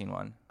 2013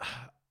 one?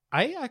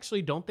 I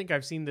actually don't think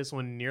I've seen this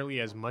one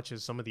nearly as much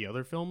as some of the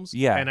other films.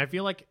 Yeah. And I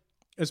feel like,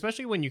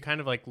 especially when you kind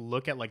of like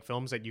look at like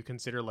films that you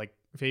consider like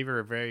favorite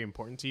or very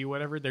important to you,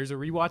 whatever, there's a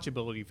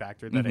rewatchability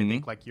factor that I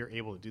think like you're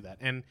able to do that.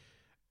 And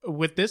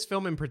with this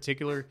film in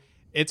particular,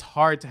 it's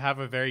hard to have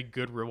a very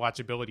good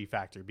rewatchability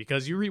factor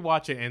because you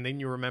rewatch it and then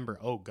you remember,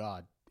 oh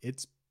God,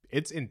 it's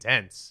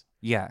intense.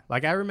 Yeah.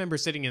 Like I remember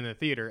sitting in the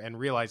theater and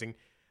realizing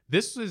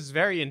this was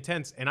very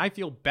intense and I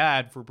feel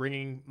bad for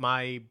bringing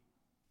my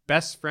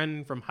best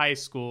friend from high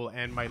school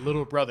and my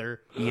little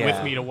brother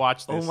with me to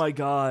watch this. Oh my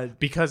God.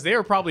 Because they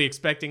were probably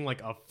expecting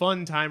like a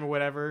fun time or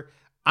whatever.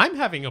 I'm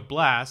having a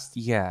blast.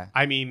 Yeah.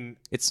 I mean,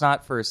 It's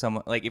not for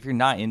someone, like if you're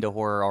not into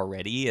horror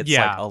already, it's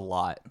Yeah. like a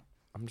lot.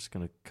 I'm just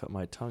going to cut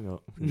my tongue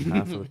out in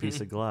half with a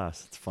piece of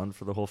glass. It's fun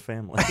for the whole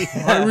family.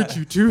 why would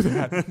you do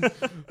that?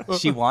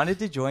 She wanted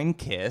to join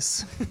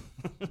Kiss.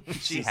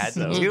 She had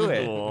to do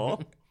it.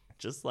 Cool.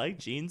 Just like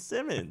Gene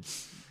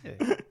Simmons.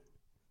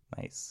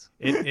 Nice.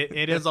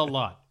 It is a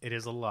lot. It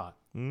is a lot.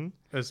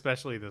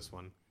 Especially this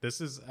one.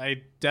 This is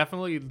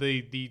definitely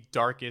the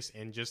darkest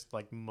and just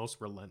like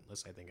most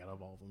relentless, I think, out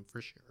of all of them for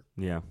sure.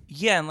 Yeah.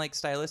 Yeah, and like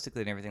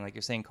stylistically and everything, like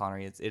you're saying,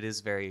 Connery, it is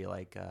very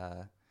like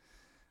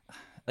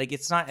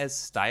it's not as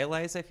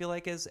stylized, I feel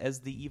like, as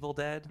the Evil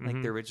Dead,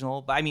 like the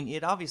original. But I mean,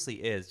 it obviously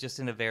is, just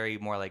in a very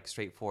more like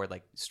straightforward,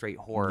 like straight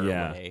horror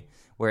way,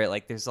 where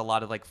like there's a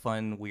lot of like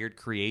fun, weird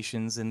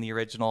creations in the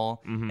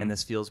original, and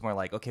this feels more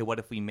like, okay, what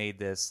if we made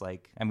this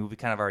like? I mean, we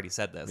kind of already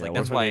said this, Yeah, like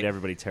that's that's why made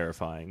everybody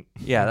terrifying.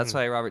 Yeah, that's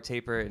why Robert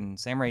Tapert and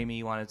Sam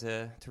Raimi wanted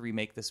to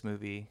remake this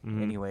movie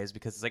anyways,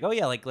 because it's like, oh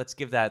yeah, like let's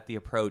give that the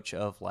approach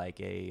of like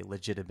a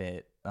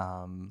legitimate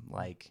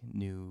like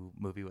new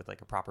movie with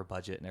like a proper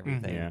budget and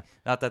everything. Yeah.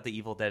 Not that the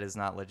Evil Dead is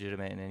not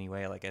legitimate in any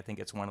way. Like I think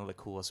it's one of the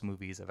coolest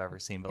movies I've ever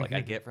seen, but like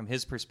I get from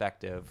his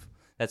perspective,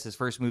 that's his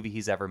first movie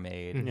he's ever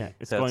made. Yeah,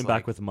 it's So going back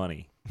like, with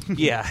money.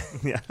 Yeah.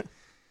 Yeah.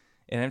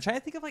 And I'm trying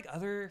to think of like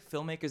other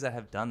filmmakers that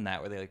have done that,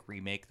 where they like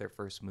remake their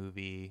first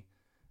movie.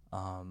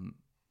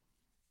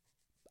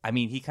 I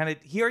mean, he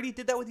already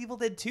did that with Evil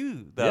Dead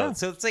 2, though. Yeah.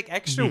 So it's like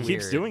extra He weird.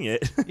 keeps doing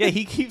it. Yeah,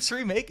 he keeps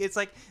remaking. It's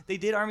like they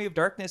did Army of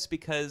Darkness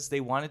because they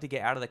wanted to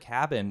get out of the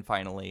cabin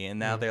finally, and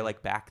now they're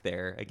like back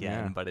there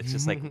again. Yeah. But it's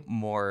just like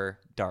more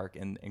dark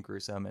and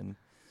gruesome. And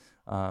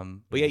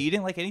but yeah, you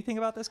didn't like anything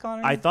about this,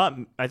 Connor? I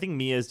think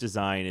Mia's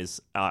design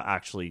is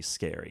actually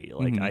scary.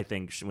 Like I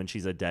think when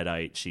she's a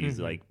deadite, she's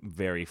like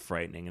very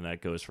frightening, and that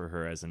goes for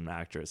her as an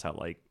actress. How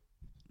like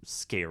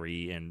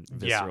scary and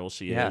visceral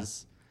she Yeah.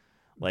 is.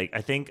 Like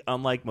I think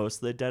unlike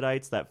most of the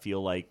deadites that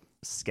feel like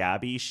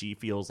scabby. She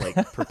feels like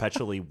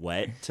perpetually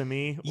wet to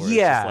me. Where Yeah.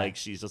 it's just like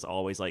she's just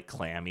always like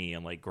clammy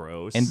and like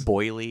gross And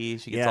boily.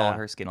 She gets Yeah. all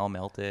her skin all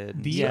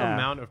melted. The Yeah.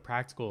 amount of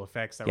practical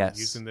effects that Yes. were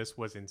used in this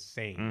was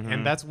insane. Mhm.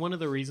 And that's one of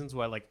the reasons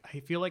why, like,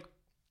 I feel like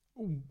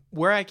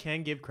where I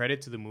can give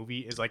credit to the movie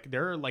is like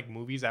there are like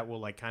movies that will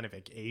like kind of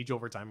like age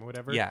over time or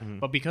whatever. Yeah.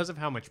 But because of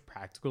how much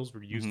practicals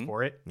were used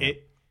for it, Yeah.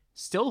 it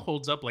still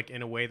holds up like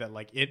in a way that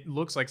like it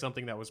looks like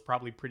something that was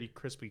probably pretty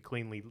crispy,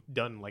 cleanly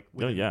done like Oh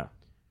within yeah.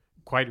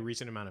 quite a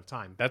recent amount of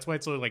time. That's why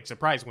it's so like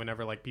surprised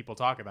whenever like people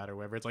talk about it or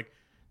whatever. It's like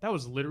that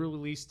was literally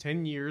released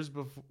 10 years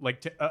before,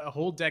 like a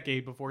whole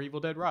decade before Evil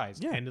Dead Rise.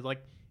 Yeah. And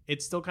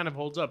it still kind of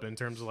holds up in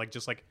terms of like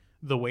just like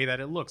the way that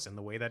it looks and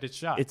the way that it's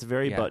shot. It's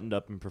very Yeah. buttoned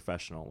up and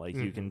professional. Like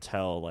you can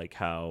tell like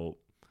how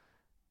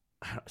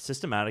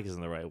systematic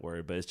isn't the right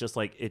word, but it's just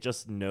like it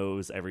just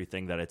knows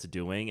everything that it's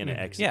doing and it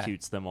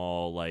executes them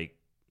all like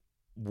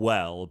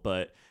well.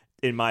 But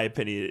in my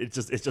opinion, it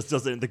just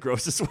does it in the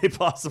grossest way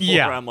possible.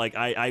 Yeah. Where I'm like,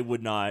 I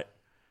would not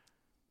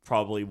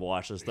probably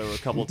watch this. There were a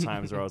couple of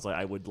times where I was like,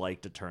 I would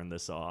like to turn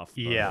this off.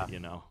 But, Yeah. you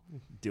know,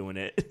 doing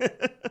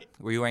it.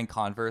 Were you wearing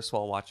Converse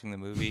while watching the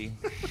movie?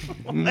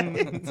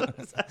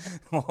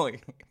 Well,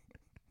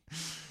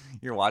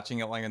 you're watching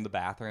it while you're in the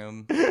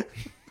bathroom.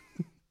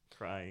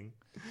 Crying.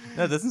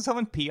 No, doesn't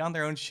someone pee on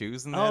their own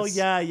shoes in this? Oh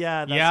yeah,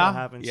 that's Yeah. what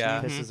happens.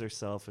 Yeah. She pisses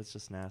herself. It's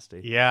just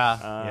nasty. yeah.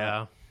 Uh,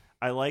 yeah.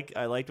 I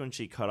liked when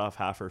she cut off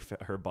half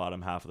her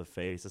bottom half of the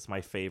face. It's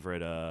my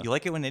favorite. You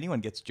like it when anyone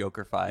gets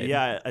Joker-fied.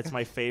 Yeah, it's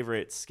my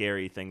favorite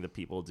scary thing that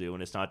people do,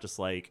 and it's not just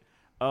like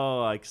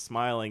like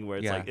smiling where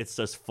it's Yeah. like it's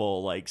just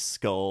full like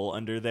skull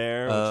under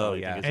there. Which Oh, I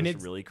yeah. think is And just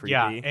it's really creepy.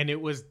 Yeah, and it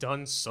was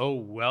done so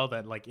well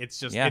that like it's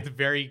just Yeah. it's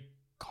very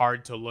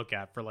hard to look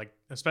at for like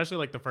especially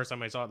like the first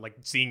time I saw it, like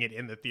seeing it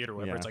in the theater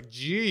where Yeah. it's like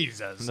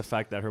Jesus. And the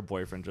fact that her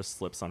boyfriend just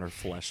slips on her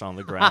flesh on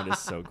the ground is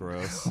so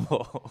gross.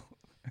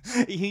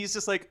 He's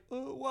just like,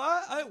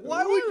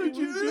 why would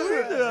you do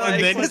that? And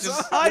Like, then what's- it's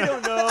just- I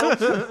don't know.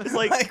 It's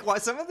like, why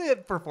some of the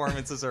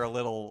performances are a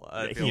little.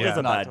 I feel he like does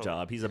a not bad totally-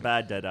 job. He's a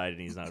bad Deadite, and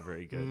he's not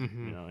very good,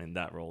 you know, in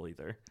that role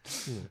either.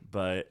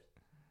 But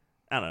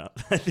I don't know.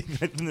 I think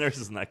that the nurse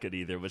isn't that good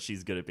either, but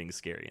she's good at being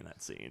scary in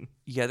that scene.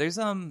 Yeah,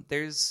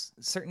 there's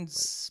certain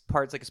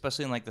parts, like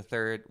especially in like the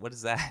third. What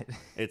is that?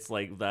 It's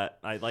like that.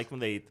 I like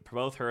when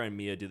both her and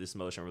Mia do this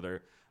motion where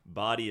their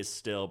body is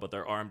still, but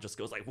their arm just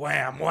goes like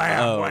wham,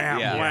 wham, wham,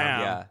 yeah,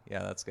 wham. yeah,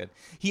 that's good.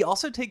 He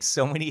also takes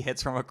so many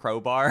hits from a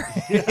crowbar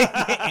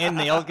and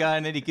nail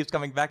gun, and he keeps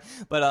coming back.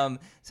 But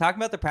talking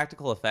about the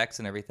practical effects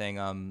and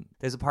everything,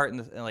 there's a part in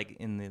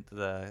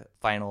the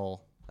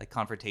final like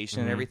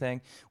confrontation and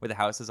everything where the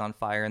house is on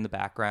fire in the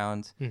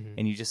background,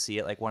 and you just see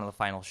it like one of the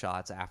final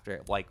shots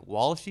after, like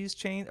while she's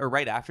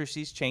right after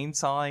she's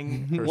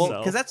chainsawing Herself.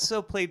 because that's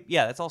so played.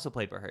 Yeah, that's also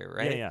played by her,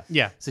 right? Yeah.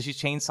 Yeah. So she's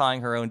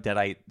chainsawing her own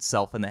deadite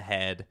self in the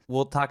head.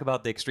 We'll talk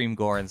about the extreme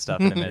gore and stuff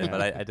in a minute,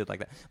 but I did like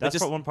that. But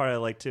That's one part I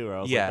like too. Where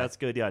I was Yeah. like, "That's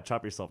good. Yeah,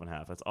 chop yourself in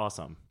half. That's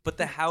awesome." But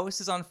the house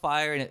is on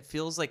fire, and it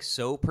feels like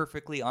so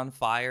perfectly on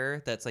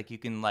fire that's like you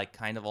can like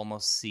kind of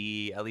almost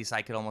see. At least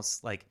I could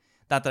almost like.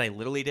 Not that I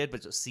literally did,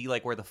 but just see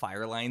like where the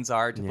fire lines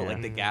are to put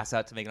like the gas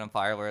out to make it on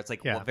fire. Where it's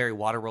like a very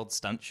Waterworld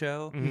stunt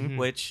show,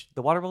 which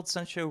the Waterworld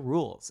stunt show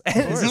rules. And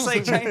it's just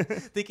like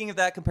thinking of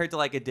that compared to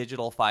like a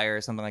digital fire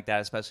or something like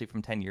that, especially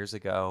from 10 years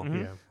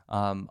ago.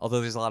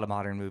 Although there's a lot of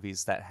modern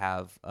movies that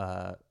have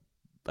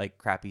like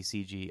crappy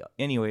CG,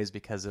 anyways,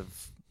 because of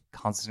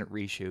constant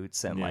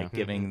reshoots and like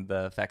giving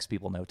the effects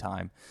people no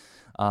time.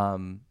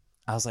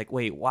 I was like,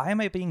 wait, why am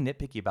I being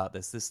nitpicky about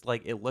this? This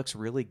like it looks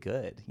really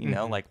good, you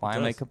know? Like why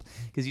am I?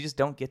 Because you just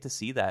don't get to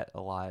see that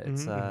a lot.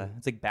 It's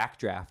it's like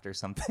Backdraft or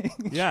something.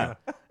 Yeah,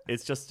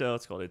 it's just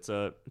what's called. It's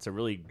a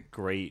really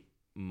great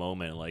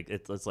moment. Like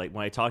it's like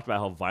when I talked about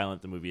how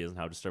violent the movie is and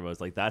how disturbing I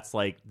was, like that's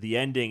like the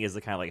ending is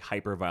the kind of like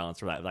hyper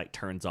violence where that like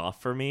turns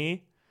off for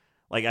me.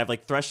 Like I have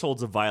like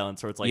thresholds of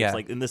violence where it's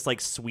like in this like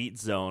sweet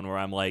zone where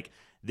I'm like,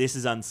 this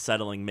is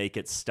unsettling, make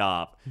it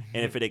stop.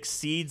 And if it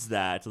exceeds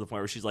that to the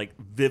point where she's like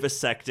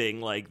vivisecting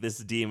like this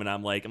demon,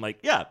 I'm like,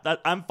 yeah,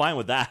 I'm fine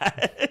with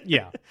that.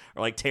 Yeah.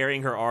 Or like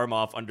tearing her arm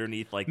off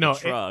underneath like the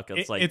truck.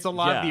 It's a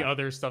lot of the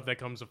other stuff that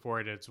comes before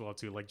it as well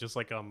too. Like just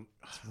like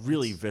it's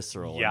really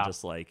visceral and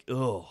just like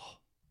ugh.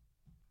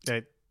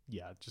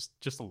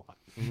 Just a lot.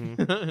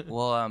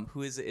 Well,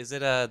 who is it? Is it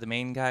the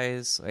main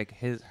guy's like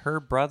her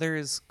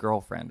brother's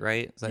girlfriend,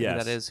 right? Is that who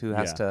that is? Who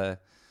has to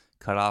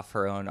cut off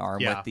her own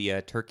arm with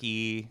the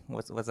turkey?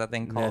 What's that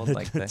thing called? The,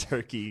 like the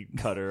turkey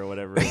cutter or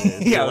whatever it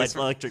is. Yeah, like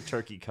electric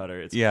turkey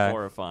cutter. It's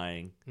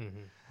horrifying.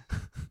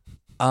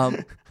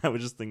 Um, I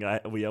would just think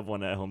we have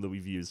one at home that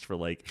we've used for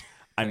like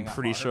I'm Cutting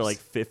pretty off sure arms. like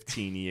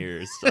 15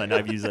 years, and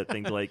I've used that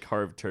thing to like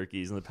carve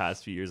turkeys in the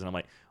past few years, and I'm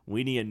like,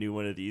 we need a new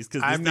one of these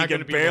because this I'm not thing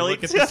gonna can be able barely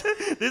to look at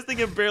this. this thing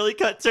can barely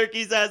cut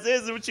turkeys as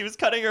is. And when she was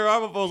cutting her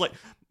arm off, I was like,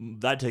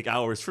 that'd take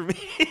hours for me.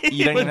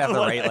 you don't even have the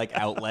With right like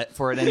outlet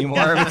for it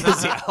anymore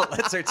because the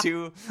outlets are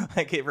too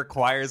like it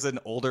requires an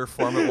older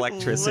form of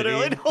electricity.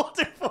 Literally an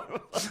older form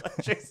of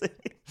electricity.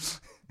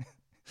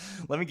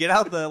 Let me get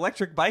out the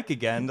electric bike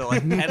again to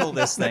like pedal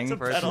this thing To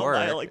for it to pedal work.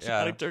 my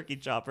electronic turkey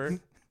chopper.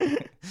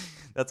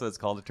 That's what it's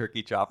called, a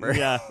turkey chopper.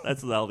 Yeah,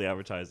 that's all the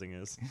advertising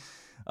is.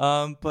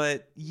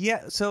 But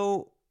yeah,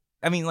 so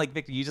I mean, like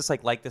Victor, you just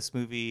like this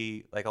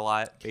movie like a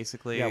lot,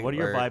 basically. Yeah, what are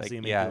your or, vibes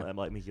like,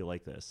 that make you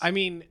like this? I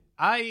mean,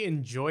 I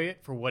enjoy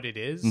it for what it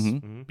is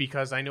Mhm.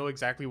 because I know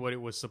exactly what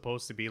it was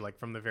supposed to be like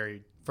from the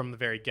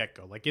very get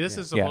go. Like this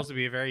is supposed to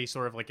be a very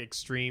sort of like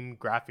extreme,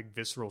 graphic,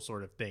 visceral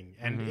sort of thing,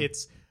 and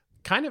it's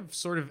kind of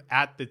sort of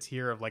at the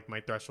tier of like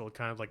my threshold,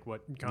 kind of like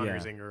what Connor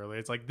was saying earlier.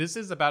 It's like this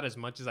is about as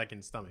much as I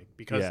can stomach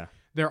because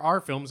there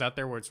are films out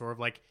there where it's sort of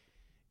like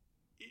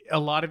a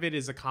lot of it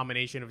is a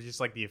combination of just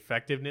like the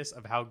effectiveness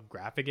of how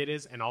graphic it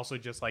is, and also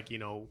just like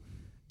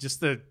just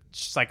the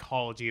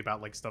psychology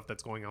about like stuff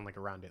that's going on like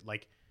around it.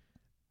 Like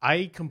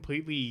I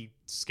completely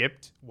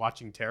skipped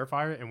watching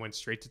Terrifier and went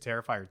straight to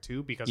Terrifier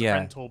 2 because a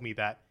friend told me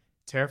that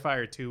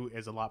Terrifier 2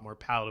 is a lot more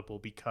palatable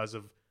because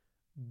of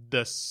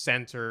the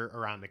center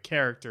around the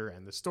character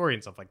and the story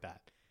and stuff like that.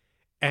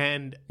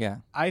 And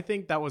I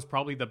think that was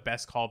probably the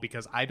best call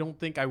because I don't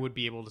think I would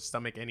be able to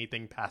stomach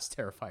anything past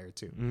Terrifier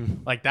 2.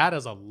 Like that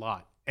is a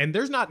lot. And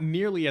there's not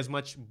nearly as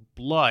much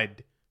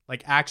blood,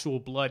 like actual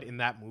blood in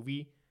that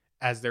movie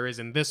as there is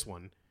in this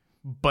one.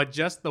 But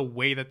just the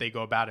way that they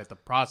go about it, the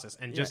process,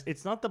 and just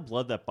it's not the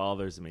blood that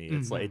bothers me.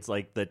 It's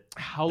like the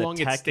how the long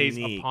it stays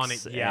upon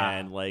it,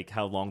 and like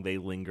how long they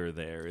linger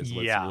there is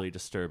what's really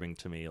disturbing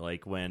to me.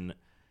 Like when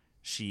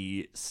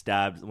she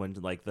stabs, when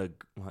like the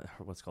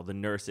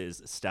nurse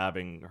is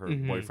stabbing her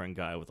boyfriend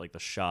guy with like the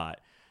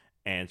shot,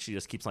 and she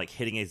just keeps like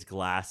hitting his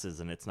glasses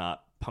and it's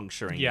not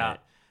puncturing it.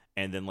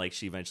 And then like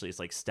she eventually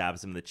just like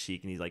stabs him in the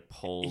cheek and he like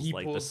pulls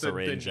the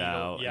syringe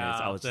out. Yeah,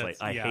 and I was just like,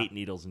 I hate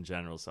needles in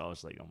general. So I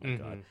was like, oh my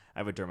God, I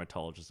have a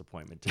dermatologist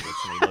appointment to get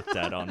something looked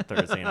at on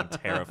Thursday and I'm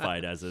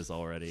terrified as is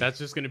already. That's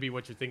just going to be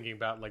what you're thinking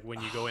about. Like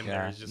when you go in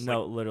there, it's just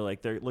literally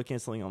like they're looking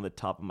at something on the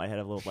top of my head,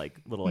 a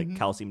little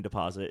calcium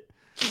deposit.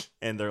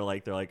 And they're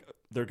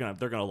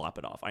gonna lop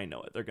it off. I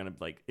know it. They're gonna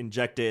like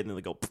inject it and then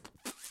they go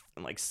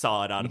and like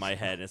saw it out of my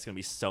head and it's gonna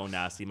be so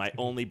nasty. My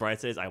only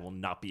bright side is I will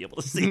not be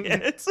able to see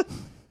it.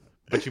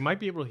 But you might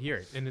be able to hear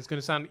it, and it's going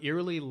to sound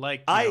eerily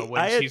like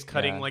she's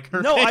cutting like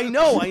her. No, face. I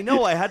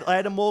know. I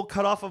had a mole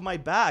cut off of my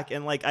back,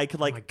 and like I could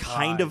like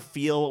kind of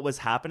feel what was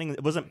happening.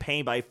 It wasn't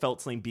pain, but I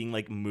felt something being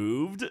like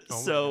moved.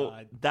 So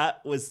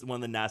that was one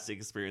of the nasty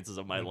experiences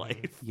of my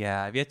life.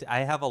 Yeah, I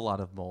have a lot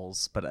of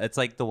moles, but it's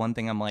like the one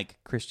thing I'm like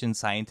Christian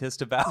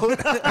Scientist about or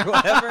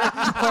whatever.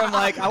 Where I'm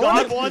like,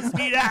 God wants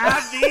me to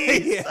have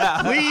these.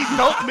 Please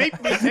don't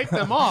make me take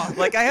them off.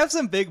 Like I have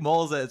some big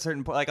moles at a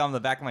certain point, like on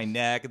the back of my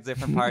neck and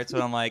different parts,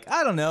 but I'm like,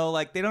 I don't know,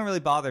 like they don't really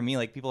bother me.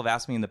 Like people have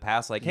asked me in the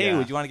past, like, hey,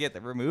 would you want to get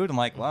that removed? I'm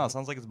like, wow,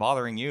 sounds like it's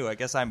bothering you. I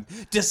guess I'm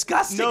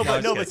disgusting.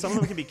 But some of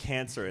them can be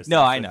cancerous.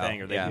 No, I know.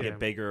 Or they can get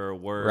bigger or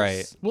worse.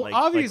 Right. Well, like,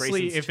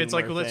 obviously, if it's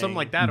like something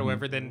like that, or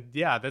whatever, then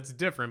that's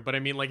different. But I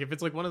mean, like if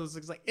it's like one of those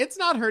things, like it's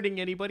not hurting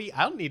anybody,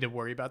 I don't need to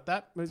worry about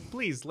that.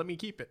 Please let me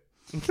keep it.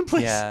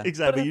 Please. Yeah,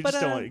 exactly. You just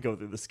don't want to go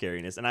through the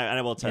scariness. And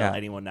I will tell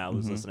anyone now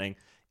who's listening,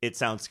 it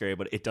sounds scary,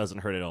 but it doesn't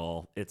hurt at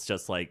all. It's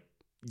just like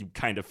you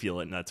kind of feel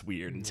it, and that's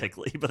weird and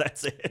tickly, but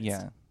that's it.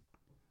 Yeah.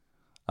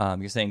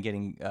 You're saying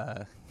getting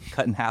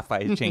cut in half by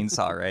a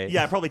chainsaw, right?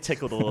 Yeah, I probably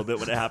tickled a little bit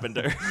when it happened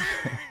to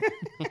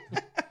her.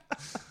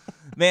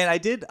 Man, I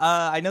did.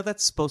 I know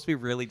that's supposed to be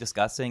really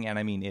disgusting, and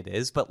I mean it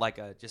is, but like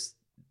just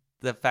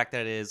the fact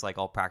that it is like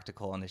all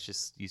practical and it's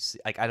just you see,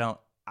 like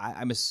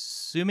I'm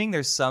assuming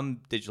there's some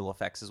digital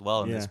effects as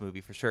well in this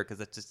movie for sure because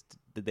it's just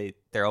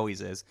there always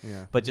is.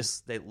 Yeah. But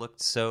just they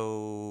looked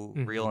so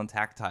real and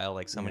tactile,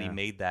 like somebody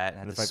made that.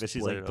 And the fact that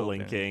she's like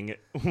blinking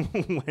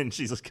when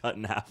she's just cut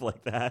in half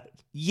like that.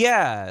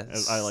 Yeah,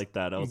 I like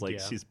that. I was like,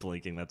 she's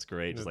blinking. That's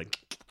great. Just like.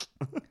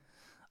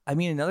 I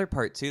mean, another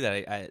part too that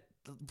I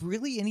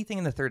really anything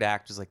in the third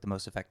act is like the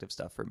most effective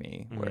stuff for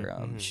me, where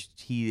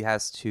he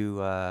has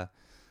to.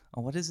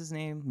 What is his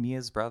name?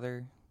 Mia's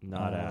brother.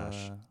 Not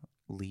Ash.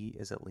 Lee,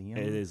 is it Liam?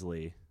 It is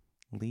Lee.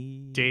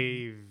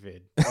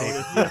 David.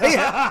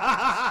 I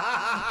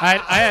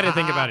had to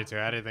think about it too.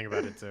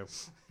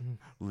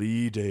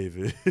 Lee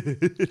David.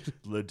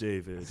 Le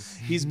David.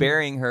 He's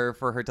burying her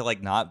for her to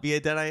like not be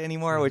a Deadite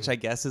anymore, which I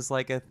guess is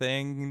like a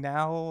thing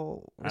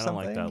now. I don't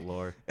like that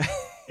lore.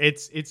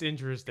 It's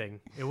interesting.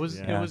 It was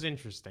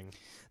interesting.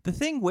 The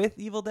thing with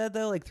Evil Dead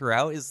though, like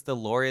throughout, is the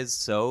lore is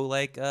so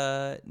like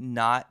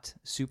not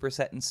super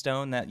set in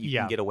stone that you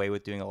can get away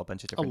with doing a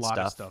bunch of different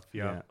stuff.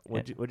 Yeah.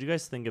 What'd you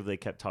guys think if they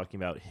kept talking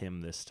about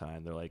him this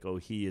time? They're like, oh,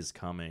 he is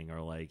coming,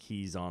 or like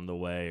he's on the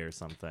way, or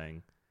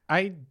something.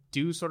 I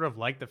do sort of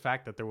like the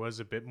fact that there was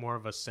a bit more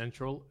of a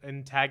central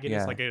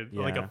antagonist, like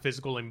a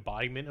physical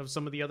embodiment of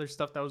some of the other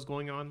stuff that was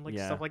going on, like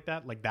stuff like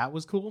that. Like that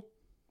was cool.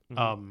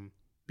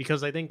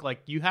 Because I think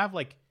like you have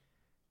like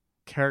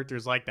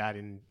characters like that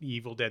in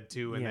Evil Dead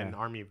 2 and then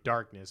Army of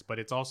Darkness, but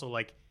it's also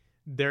like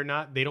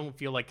they don't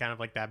feel like kind of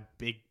like that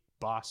big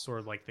boss sort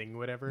of like thing,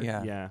 whatever.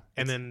 Yeah.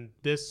 And then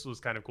this was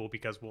kind of cool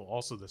because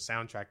also the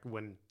soundtrack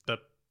when the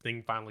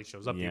thing finally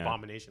shows up, the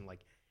Abomination,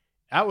 like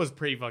that was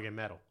pretty fucking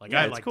metal. Like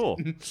it's cool.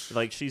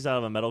 Like she's out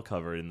of a metal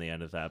cover in the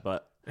end of that,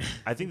 but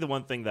I think the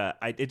one thing that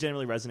it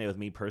generally resonated with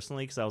me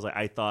personally, because I was like,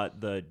 I thought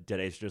the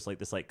Deadites were just like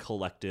this like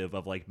collective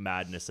of like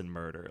madness and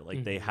murder.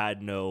 Like they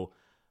had no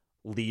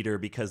leader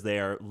because they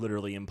are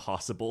literally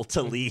impossible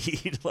to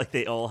lead. Like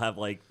they all have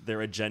like their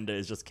agenda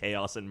is just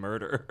chaos and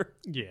murder.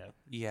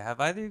 Yeah.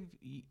 Have either?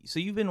 So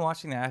you've been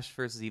watching the Ash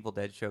versus Evil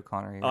Dead show,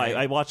 Connery? Oh, Right?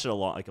 I watched it a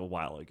while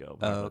ago.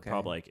 Okay.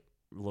 Probably like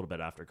a little bit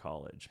after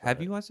college.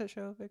 Have you watched that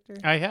show, Victor?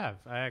 I have.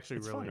 I actually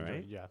It's really fun, enjoyed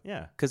right? it. Yeah.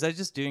 Yeah. Because I was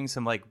just doing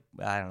some like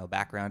I don't know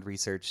background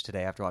research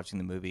today after watching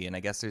the movie, and I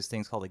guess there's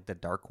things called like the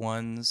Dark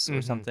Ones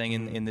or something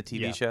in the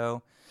TV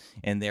show,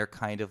 and they're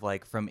kind of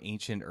like from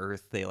ancient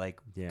Earth. They like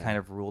kind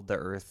of ruled the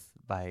Earth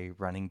by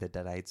running the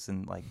Deadites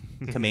and like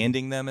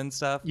commanding them and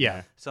stuff.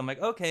 Yeah. So I'm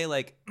like, okay,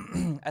 like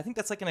I think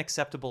that's like an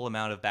acceptable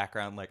amount of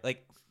background.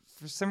 Like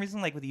for some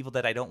reason, like with Evil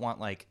Dead, I don't want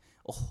like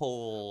a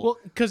whole Well,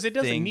 because it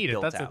doesn't thing need it.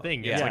 built That's the out.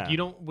 thing. Yeah. It's like you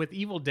don't with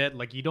Evil Dead.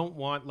 Like you don't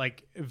want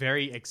like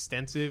very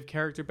extensive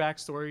character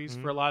backstories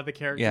for a lot of the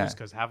characters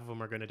because half of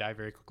them are going to die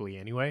very quickly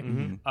anyway.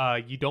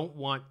 You don't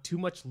want too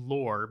much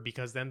lore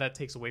because then that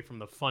takes away from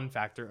the fun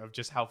factor of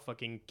just how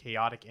fucking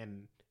chaotic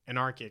and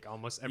anarchic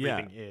almost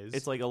everything is.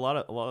 It's like a lot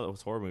of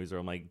those horror movies where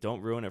I'm like,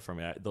 don't ruin it for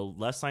me. The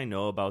less I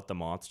know about the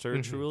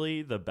monster,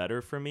 truly, the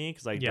better for me,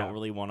 because I don't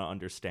really want to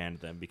understand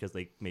them because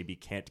they maybe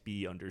can't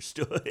be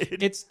understood.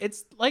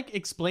 It's like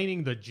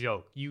explaining the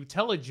joke. You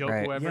tell a joke,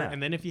 Right. whoever, Yeah.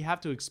 and then if you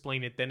have to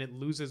explain it, then it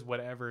loses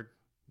whatever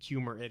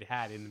humor it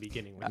had in the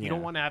beginning. Like, you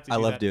don't want to have to. I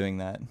do love that. doing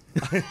that.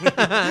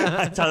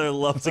 Tyler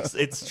loves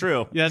it's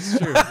true. Yeah, that's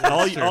true.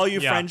 All you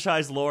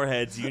franchise lore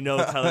heads, you know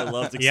Tyler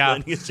loves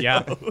explaining his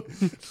joke.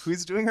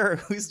 Who's doing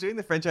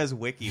the franchise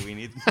wiki? We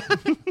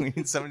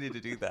need somebody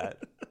to do that.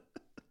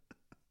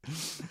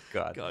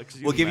 God,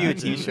 could we'll give you a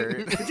imagine?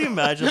 T-shirt. Could you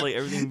imagine like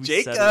everything we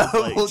Jacob, said was,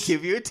 like, we'll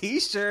give you a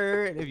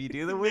T-shirt if you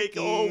do the make wiki.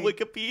 all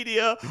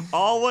Wikipedia,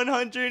 all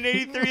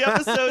 183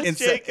 episodes,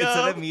 Jacob.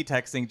 Instead of me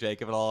texting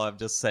Jacob at all, I'm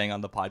just saying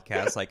on the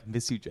podcast, like,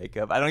 miss you,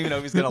 Jacob. I don't even know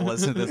if he's going to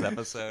listen to this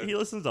episode. He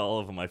listens to all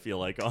of them, I feel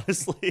like,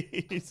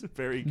 honestly. He's a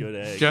very good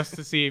egg. Just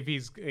to see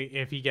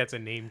if he gets a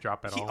name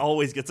drop at He all.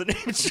 always gets a name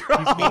He's drop.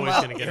 always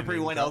Meanwhile, gonna get a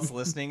everyone name else drop.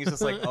 listening is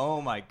just like, oh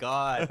my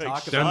God,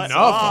 talk Shut about Enough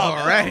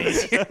up.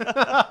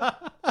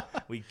 already.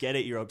 We get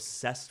it. You're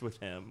obsessed with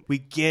him. We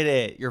get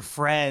it. You're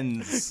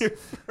friends.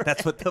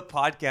 That's what the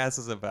podcast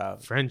is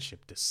about.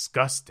 Friendship,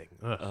 disgusting.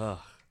 Ugh. Ugh.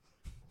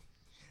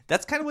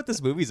 That's kind of what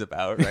this movie's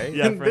about, right?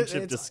 Yeah,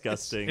 friendship, It's-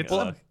 disgusting. It's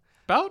Ugh.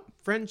 about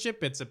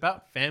friendship. It's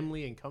about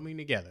family and coming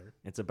together.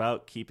 It's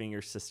about keeping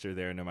your sister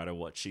there no matter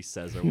what she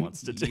says or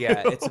wants to do.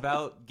 Yeah, it's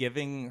about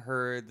giving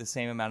her the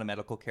same amount of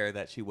medical care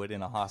that she would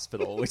in a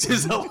hospital, which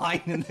is a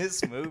line in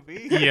this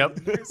movie. Yep.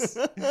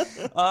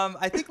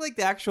 I think like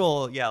the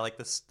actual, like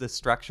the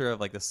structure of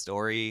like the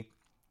story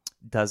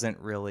doesn't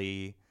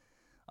really,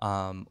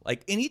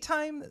 like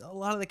anytime a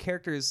lot of the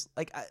characters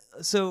like,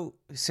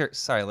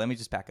 sorry, let me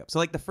just back up. So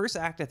like the first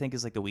act I think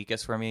is like the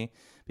weakest for me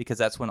because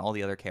that's when all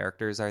the other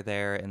characters are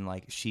there and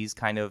like she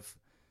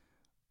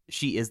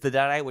is the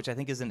Deadite, which I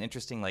think is an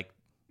interesting like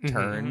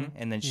turn,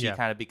 and then she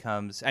kind of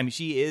becomes. I mean,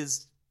 she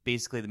is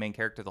basically the main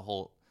character. The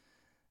whole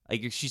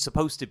like she's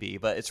supposed to be,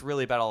 but it's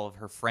really about all of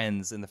her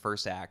friends in the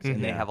first act,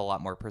 and they have a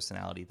lot more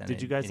personality than.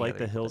 Did you guys like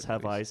the Hills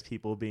Have Eyes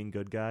people being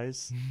good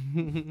guys?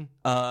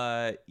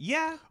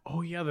 Yeah.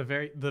 Oh yeah, the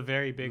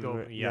very big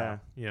open. Yeah.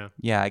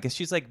 I guess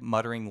she's like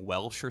muttering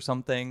Welsh or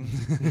something.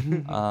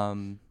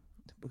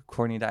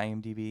 According to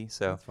IMDb,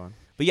 so That's fun.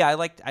 But yeah, I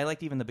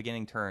liked even the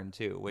beginning turn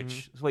too.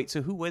 Which wait,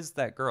 so who was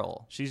that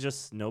girl? She's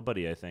just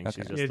nobody, I think.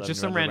 Okay. She's It's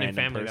just some another random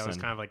family that was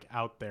person. kind of like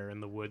out there in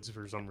the woods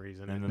for some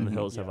reason. And then the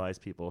Hills Have Eyes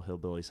people,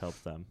 hillbillies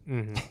help them.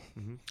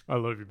 I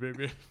love you,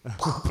 baby.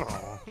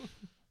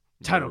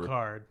 Title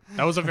card.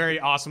 That was a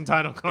very awesome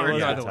title card, It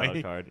was by a the title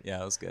way. card.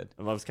 Yeah, it was good.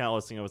 And I was kind of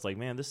listening. I was like,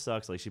 man, this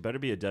sucks. Like, she better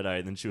be a Deadite.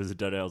 And then she was a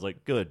Deadite. I was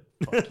like, good.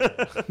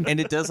 And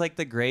it does like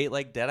the great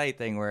like Deadite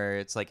thing where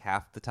it's like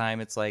half the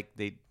time it's like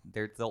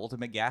they're the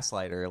ultimate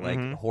gaslighter,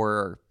 like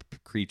horror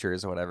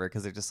creatures or whatever,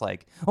 because they're just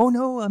like, oh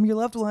no, I'm your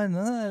loved one,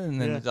 and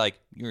then it's like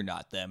you're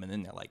not them, and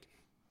then they're like,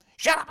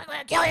 Shut up, I'm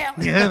gonna kill you.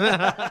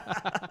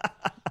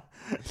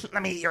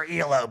 Let me eat your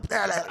earlobe.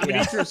 I mean,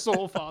 it's your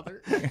soul,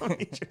 father.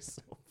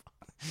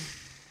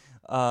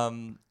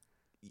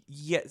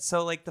 yeah.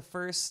 So like the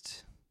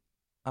first,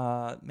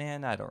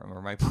 man, I don't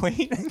remember my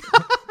point.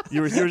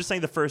 You were just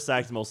saying the first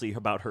act is mostly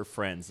about her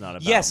friends, not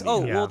about Yes. me.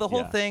 Oh, Yeah. well, the whole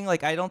Yeah. thing,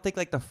 like, I don't think,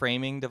 like, the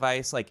framing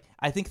device, like,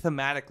 I think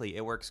thematically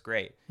it works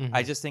great.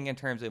 I just think in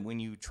terms of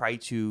when you try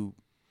to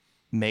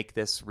make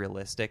this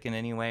realistic in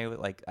any way,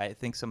 like, I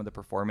think some of the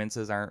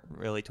performances aren't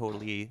really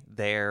totally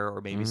there, or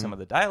maybe some of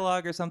the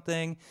dialogue or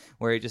something,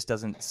 where it just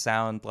doesn't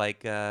sound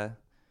like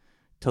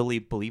totally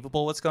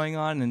believable what's going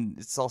on. And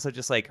it's also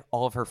just, like,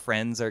 all of her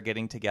friends are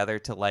getting together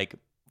to, like,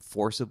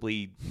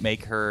 forcibly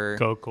make her...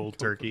 Go cold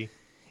turkey.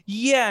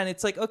 Yeah, and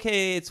it's like,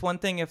 okay, it's one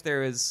thing if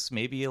there is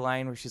maybe a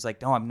line where she's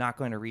like, no, I'm not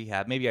going to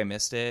rehab. Maybe I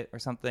missed it or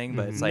something,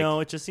 but it's like...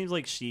 No, it just seems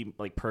like she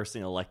like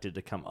personally elected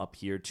to come up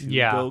here to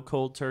Yeah. go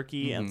cold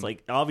turkey. And it's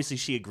like, obviously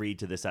she agreed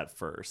to this at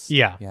first.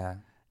 Yeah. Yeah.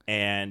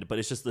 but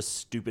it's just the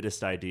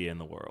stupidest idea in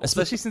the world.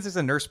 Especially since there's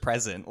a nurse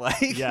present.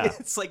 Like, Yeah.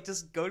 it's like,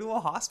 just go to a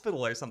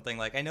hospital or something.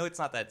 Like, I know it's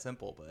not that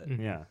simple, but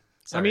Yeah.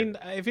 sorry. I mean,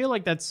 I feel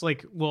like that's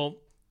like, well,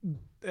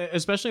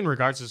 especially in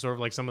regards to sort of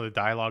like some of the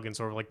dialogue and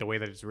sort of like the way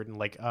that it's written.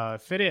 Like,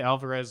 Fede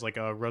Alvarez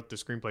wrote the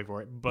screenplay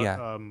for it,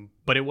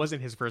 but it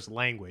wasn't his first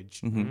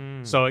language,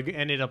 so it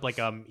ended up like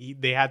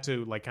they had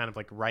to like kind of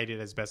like write it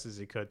as best as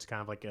they could to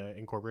kind of like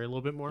incorporate a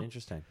little bit more.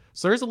 Interesting.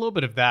 So there's a little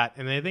bit of that,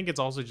 and I think it's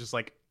also just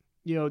like,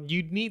 you know,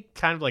 you need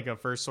kind of like a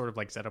first sort of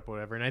like setup or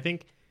whatever, and I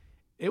think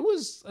it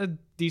was a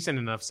decent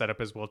enough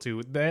setup as well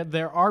too.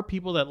 There are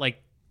people that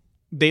like,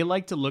 they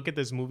like to look at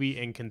this movie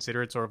and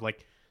consider it sort of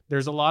like,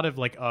 there's a lot of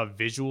like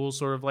visual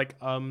sort of like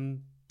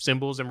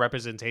symbols and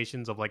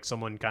representations of like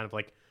someone kind of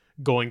like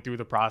going through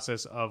the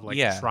process of like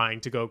trying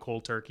to go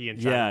cold turkey and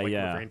trying to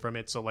like refrain from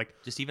it. So like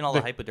just even all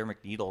the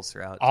hypodermic needles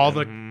throughout. All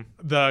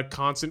the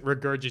constant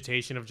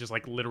regurgitation of just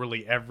like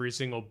literally every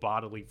single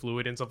bodily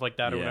fluid and stuff like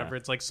that or whatever.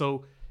 It's like,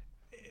 so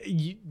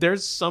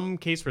there's some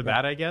case for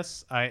that, I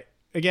guess.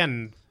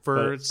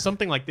 For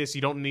something like this,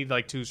 you don't need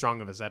like too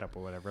strong of a setup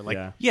or whatever.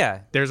 Like,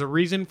 there's a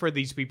reason for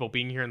these people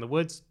being here in the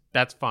woods.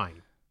 That's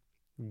fine.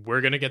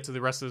 We're gonna get to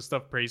the rest of the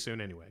stuff pretty soon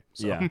anyway.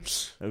 So. Yeah,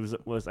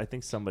 it was I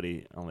think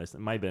somebody on this, it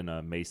might have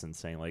been Mason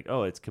saying like,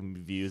 oh, it's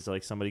confused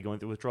like somebody going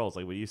through withdrawals,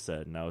 like what you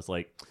said, and I was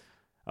like,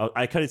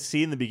 I could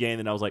see in the beginning,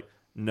 and I was like,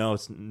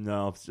 it's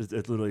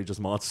literally just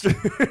monsters.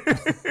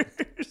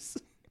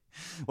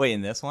 Wait,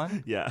 in this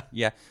one? Yeah.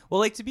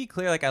 Well, like, to be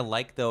clear, like, I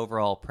like the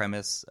overall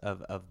premise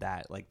of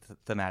that, like,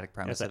 thematic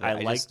premise of it. I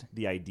liked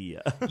the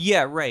idea.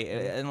 Yeah, right.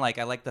 And like,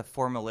 I like the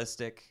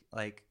formalistic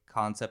like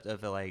concept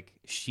of like,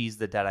 she's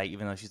the Deadite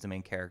even though she's the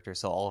main character,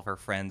 so all of her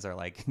friends are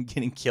like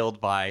getting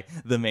killed by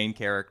the main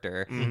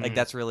character. Like,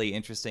 that's really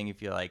interesting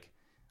if you like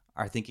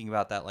are thinking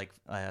about that like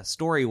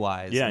story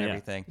wise and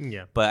everything.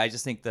 Yeah. But I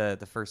just think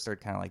the first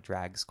third kind of like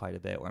drags quite a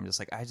bit, where I'm just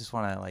like, I just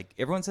want to like,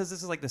 everyone says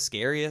this is like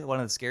one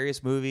of the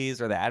scariest movies,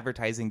 or the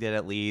advertising did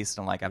at least.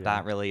 I'm like, I'm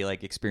not really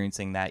like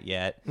experiencing that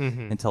yet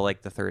until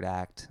like the third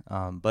act.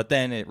 But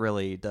then it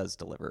really does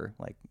deliver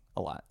like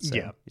a lot. So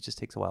it just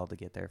takes a while to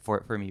get there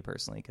for me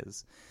personally,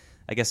 because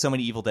I guess so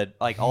many Evil Dead,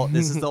 like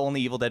this is the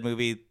only Evil Dead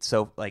movie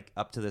so like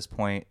up to this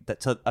point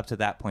up to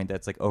that point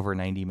that's like over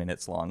 90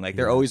 minutes long. Like,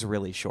 they're always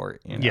really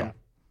short, you know?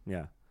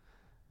 Yeah,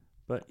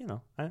 but you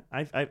know,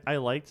 I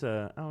liked.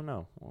 I don't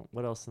know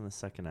what else in the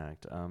second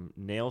act.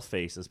 Nail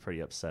Face is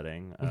pretty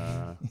upsetting.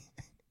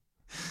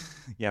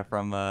 Yeah,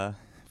 from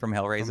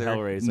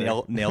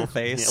Hellraiser. Nail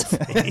Face.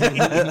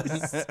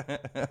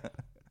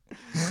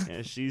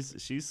 Yeah,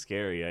 she's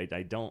scary. I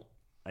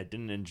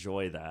didn't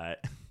enjoy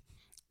that.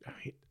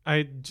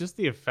 I just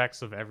the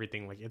effects of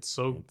everything, like it's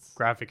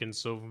graphic and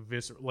so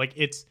visceral. Like,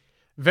 it's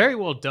very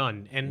well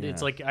done, and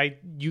it's like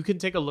you can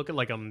take a look at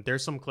like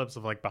there's some clips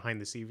of like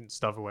behind the scenes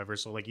stuff or whatever,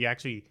 so like you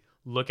actually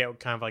look at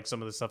kind of like some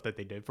of the stuff that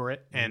they did for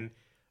it, and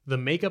the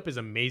makeup is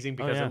amazing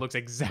because it looks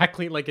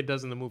exactly like it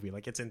does in the movie.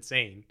 Like, it's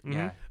insane.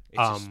 Yeah,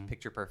 it's just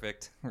picture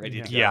perfect,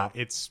 ready to go. Yeah,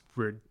 it's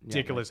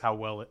ridiculous how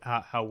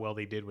well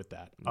they did with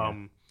that.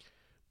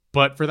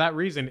 But for that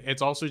reason,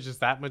 it's also just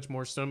that much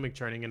more stomach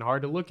churning and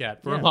hard to look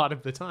at for a lot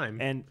of the time.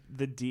 And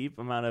the deep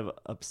amount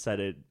of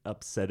sad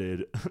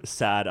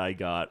I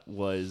got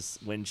was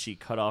when she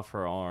cut off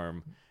her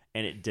arm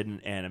and it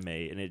didn't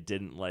animate and it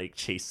didn't like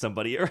chase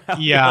somebody around.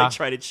 Yeah. Like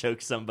try to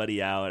choke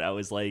somebody out. I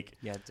was like,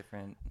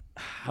 different.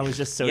 I was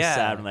just so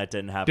sad when that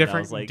didn't happen. I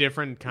was like,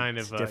 different kind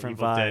of different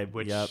Evil vibe. Dead,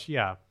 which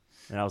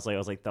And I was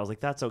like,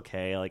 that's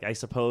okay. Like, I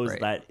suppose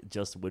that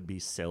just would be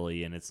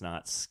silly and it's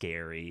not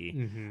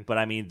scary. But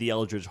I mean, the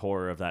eldritch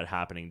horror of that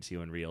happening to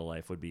you in real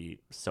life would be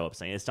so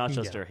upsetting. It's not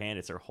just her hand;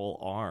 it's her whole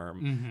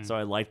arm. So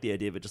I like the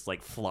idea of it just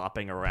like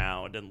flopping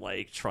around and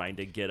like trying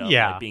to get up,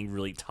 like being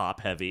really top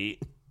heavy.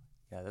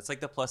 Yeah, that's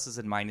like the pluses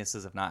and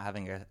minuses of not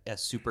having a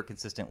super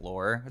consistent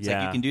lore. It's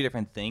like you can do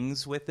different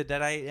things with the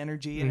Deadite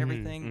energy and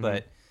everything,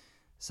 but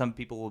some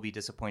people will be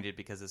disappointed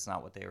because it's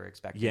not what they were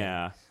expecting.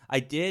 Yeah. I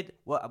did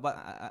what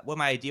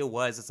my idea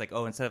was. It's like,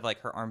 instead of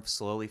like her arm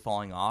slowly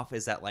falling off,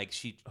 is that like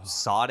she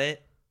sawed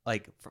it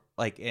like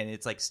and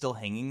it's like still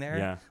hanging there.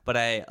 Yeah. But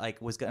I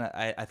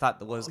thought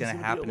what was gonna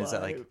happen is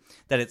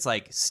that it's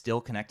like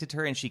still connected to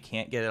her and she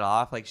can't get it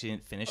off. Like, she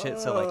didn't finish it,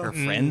 so like her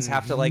friends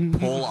have to like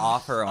pull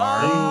off her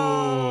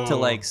arm to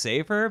like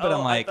save her. But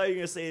I'm like, I thought you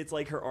were gonna say it's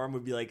like her arm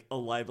would be like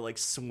alive, but like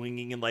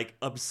swinging in like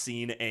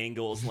obscene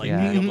angles, like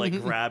being able to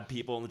like grab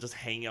people and just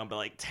hanging on by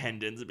like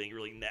tendons and being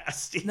really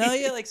nasty. No,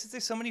 like since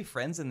there's so many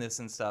friends in this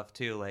and stuff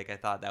too, like I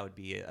thought that would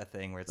be a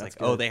thing where it's That's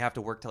like, good. they have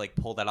to work to like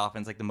pull that off,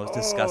 and it's like the most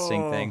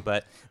disgusting thing.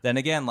 But then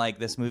again, like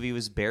this movie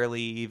was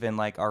barely even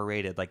like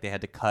R-rated. Like, they had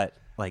to cut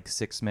like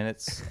 6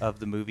 minutes of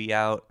the movie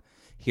out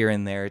here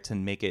and there to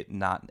make it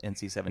not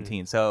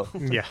NC-17. So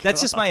that's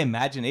just my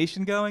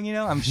imagination going, you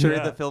know? I'm sure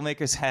the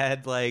filmmakers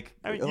had like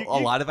a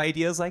lot of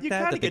ideas like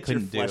that they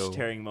couldn't do. You flesh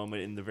tearing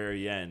moment in the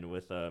very end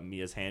with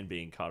Mia's hand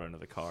being caught under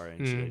the car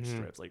and she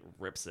like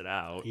rips it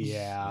out.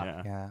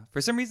 Yeah.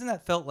 For some reason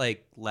that felt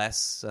like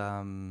less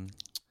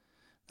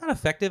not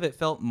effective. It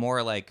felt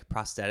more like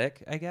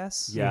prosthetic, I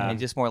guess. Yeah. And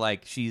just more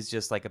like she's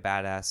just like a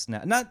badass.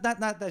 Not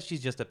that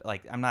she's just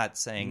like, I'm not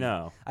saying.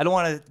 No. I don't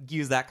want to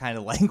use that kind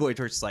of language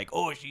where it's like,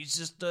 oh, she's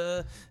just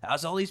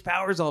has all these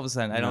powers all of a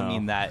sudden. I don't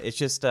mean that. It's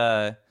just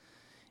I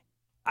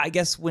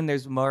guess when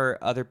there's more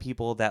other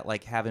people that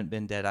like haven't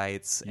been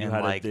Deadites You and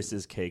had like a this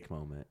is cake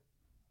moment.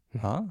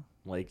 huh?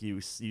 Like you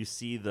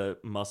see the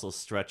muscles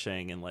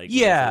stretching and like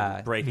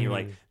Yeah. breaking. You're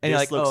like, this And you're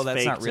like, looks oh, that's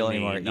fake not to real me,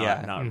 anymore. Not,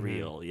 Yeah. not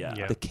real. Yeah.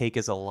 Yeah. The cake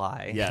is a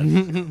lie. Yeah.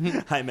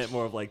 I meant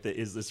more of like the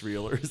is this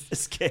real or is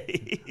this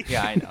cake?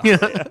 Yeah, I know.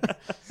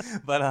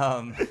 But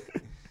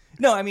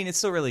no, I mean it's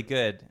still really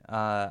good.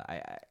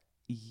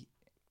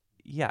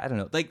 Yeah, I don't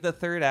know. Like the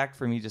third act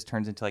for me just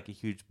turns into like a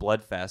huge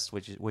blood fest,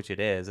 which it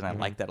is, and I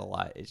like that a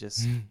lot. It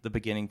just the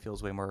beginning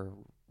feels way more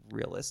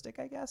realistic,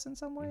 I guess, in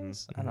some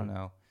ways. I don't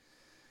know.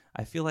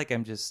 I feel like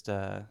I'm just.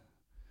 I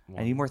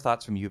need more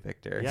thoughts from you,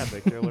 Victor. Yeah,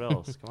 Victor. What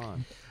else? Come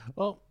on.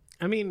 Well,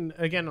 I mean,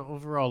 again,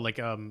 overall, like,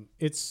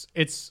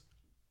 it's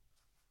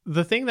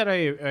the thing that I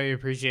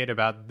appreciate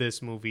about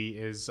this movie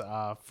is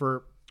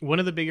for one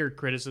of the bigger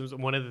criticisms,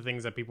 one of the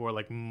things that people were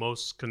like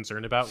most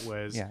concerned about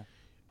was,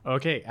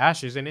 okay,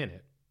 Ash isn't in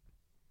it.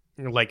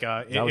 Like,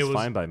 That was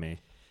fine by me.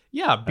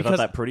 Yeah, I because thought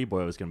that pretty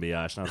boy was going to be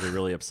Ash, and I was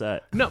really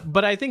upset. no,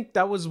 but I think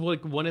that was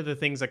like one of the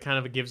things that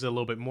kind of gives it a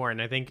little bit more.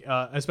 And I think,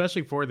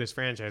 especially for this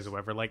franchise,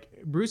 however,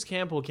 like Bruce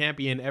Campbell can't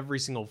be in every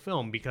single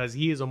film because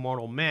he is a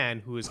mortal man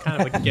who is kind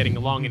of like getting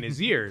along in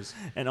his years.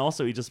 And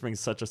also, he just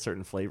brings such a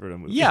certain flavor to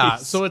movies. Yeah,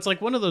 so it's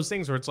like one of those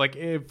things where it's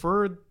like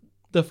for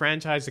the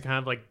franchise to kind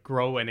of like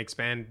grow and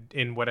expand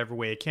in whatever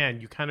way it can,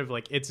 you kind of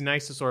like, it's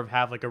nice to sort of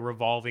have like a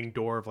revolving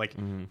door of like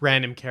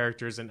random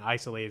characters and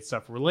isolated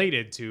stuff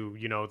related to,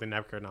 you know, the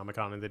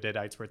Necronomicon and the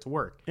Deadites for it to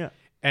work. Yeah.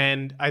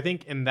 And I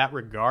think in that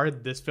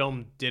regard, this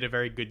film did a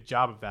very good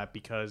job of that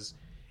because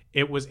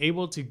it was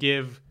able to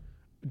give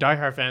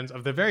diehard fans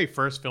of the very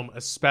first film,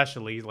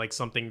 especially, like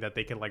something that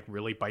they could like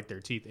really bite their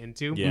teeth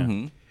into.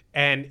 Yeah.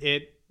 And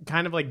it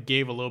kind of like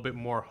gave a little bit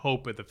more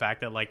hope with the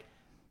fact that like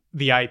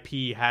the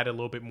IP had a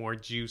little bit more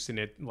juice in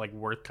it, like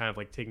worth kind of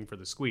like taking for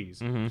the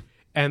squeeze.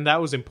 And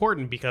that was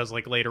important because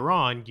like later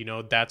on, you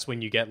know, that's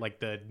when you get like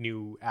the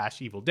new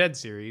Ash Evil Dead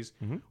series,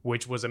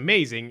 which was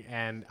amazing.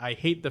 And I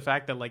hate the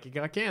fact that like it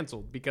got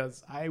canceled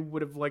because I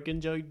would have like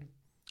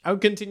I would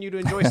continue to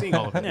enjoy seeing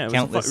all of it. Yeah, it was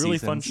Countless a really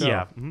fun seasons.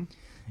 show. Yeah.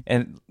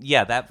 And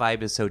yeah, that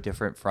vibe is so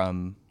different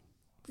from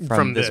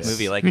From this this.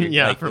 movie. Like,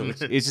 Yeah, like, from it's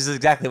just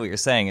exactly what you're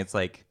saying. It's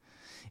like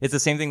it's the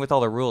same thing with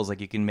all the rules.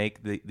 Like you can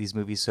make these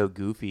movies so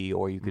goofy,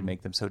 or you could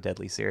make them so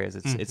deadly serious.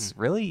 It's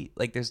really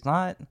like there's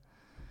not.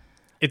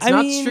 It's I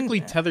not mean-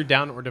 strictly tethered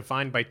down or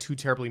defined by too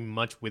terribly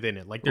much within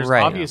it. Like there's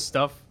Right. obvious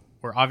stuff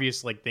or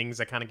obvious like things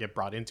that kind of get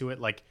brought into it.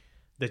 Like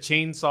the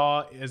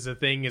chainsaw is a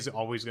thing is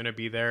always going to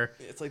be there.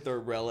 It's like the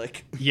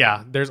relic.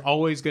 Yeah, there's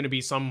always going to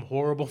be some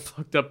horrible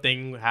fucked up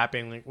thing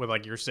happening with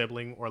like your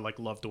sibling or like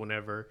loved one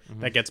ever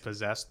that gets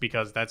possessed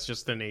because that's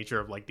just the nature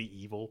of like the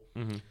evil.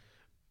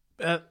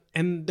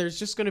 And there's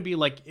just going to be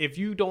like if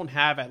you don't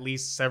have at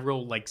least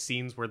several like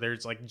scenes where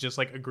there's like just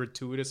like a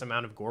gratuitous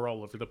amount of gore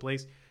all over the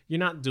place, you're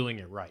not doing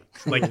it right.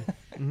 Like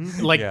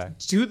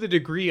to the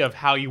degree of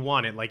how you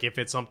want it. Like if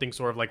it's something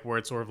sort of like where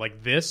it's sort of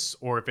like this,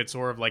 or if it's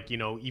sort of like, you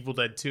know, Evil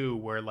Dead 2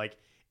 where like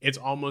it's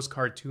almost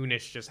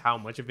cartoonish just how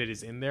much of it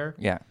is in there.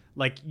 Yeah.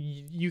 Like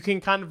you can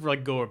kind of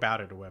like go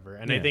about it or whatever.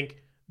 And I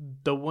think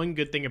the one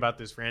good thing about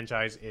this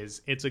franchise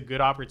is it's a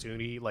good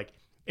opportunity. Like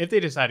if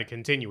they decide to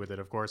continue with it,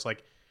 of course,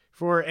 like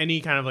for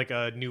any kind of like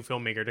a new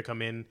filmmaker to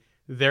come in,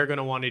 they're going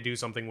to want to do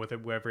something with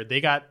it, wherever they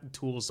got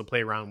tools to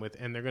play around with,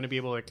 and they're going to be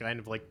able to kind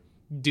of like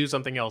do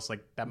something else like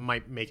that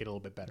might make it a little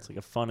bit better. It's like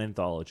a fun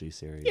anthology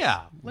series.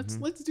 Yeah, let's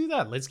do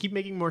that. Let's keep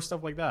making more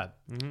stuff like that.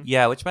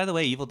 Yeah, which by the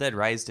way, Evil Dead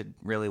Rise did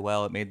really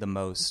well. It made the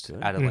most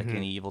out of like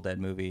any Evil Dead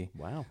movie.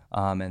 Wow.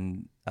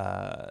 And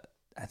I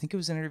think it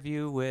was an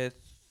interview with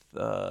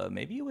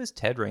maybe it was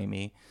Ted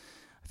Raimi.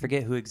 I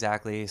forget who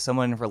exactly.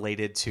 Someone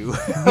related to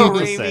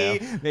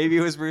Raimi. Maybe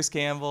it was Bruce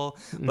Campbell.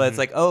 But it's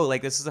like, oh,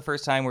 like this is the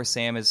first time where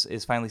Sam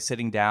is finally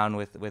sitting down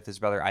with his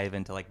brother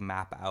Ivan to like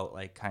map out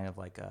like kind of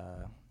like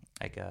a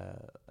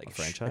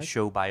franchise? a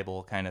show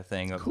Bible kind of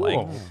thing of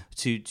Cool. like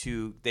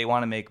to they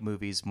want to make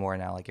movies more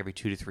now, like every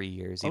 2 to 3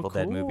 years, Evil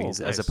Dead cool. movies,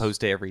 as Nice.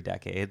 opposed to every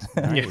decade.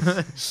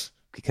 Yeah.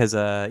 Because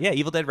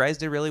Evil Dead Rise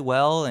did really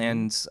well,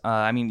 and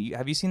I mean,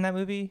 have you seen that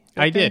movie?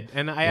 I did,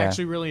 and I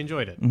actually really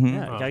enjoyed it.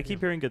 Yeah, I keep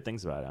hearing good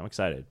things about it. I'm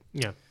excited.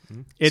 Yeah,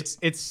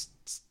 it's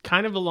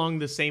kind of along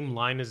the same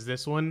line as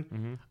this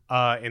one,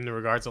 in the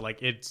regards of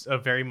like it's a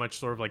very much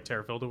sort of like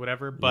terror filled or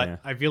whatever. But Yeah.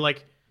 I feel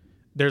like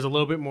there's a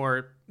little bit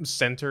more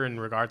center in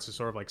regards to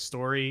sort of like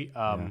story.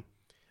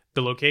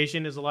 The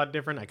location is a lot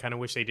different. I kind of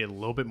wish they did a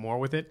little bit more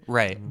with it.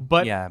 Right.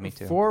 But yeah, me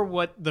too. for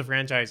what the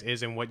franchise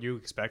is and what you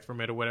expect from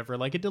it or whatever,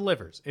 like it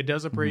delivers. It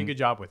does a pretty good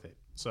job with it.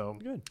 So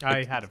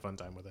I had a fun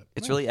time with it.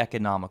 It's really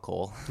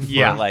economical.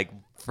 Yeah.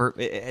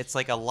 It's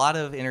like a lot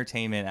of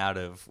entertainment out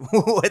of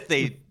what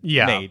they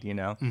Yeah. made, you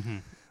know?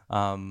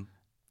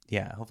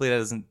 Yeah, hopefully that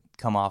doesn't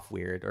come off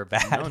weird or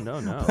bad.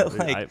 No. But,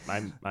 like,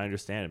 I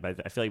understand it,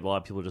 but I feel like a lot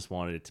of people just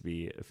wanted it to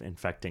be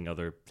infecting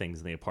other things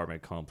in the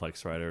apartment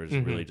complex, right? Or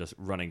just really just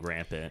running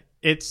rampant.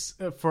 It's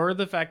for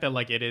the fact that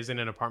like it is in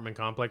an apartment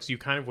complex, you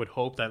kind of would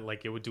hope that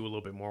like it would do a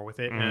little bit more with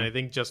it. And I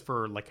think just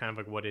for like kind of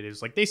like what it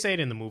is, like they say it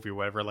in the movie or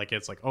whatever, like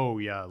it's like, oh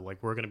yeah, like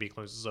we're gonna be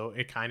close. So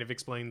it kind of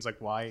explains like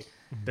why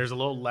there's a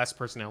little less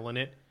personnel in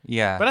it.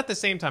 Yeah. But at the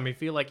same time, I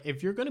feel like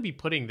if you're gonna be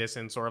putting this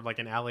in sort of like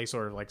an alley,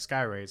 sort of like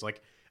Skyrays,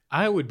 like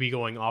I would be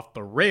going off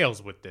the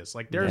rails with this.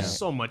 Like there's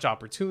so much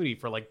opportunity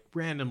for like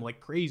random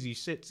like crazy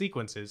shit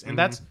sequences, and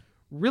that's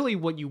really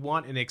what you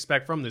want and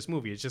expect from this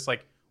movie. It's just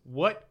like,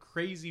 what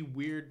crazy,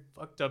 weird,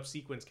 fucked up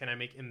sequence can I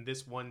make in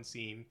this one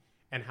scene,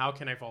 and how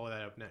can I follow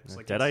that up next?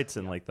 Like Deadites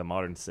in like the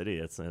modern city,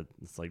 it's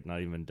like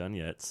not even done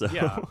yet. So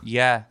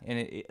Yeah, and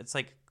it's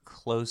like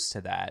close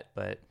to that,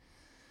 but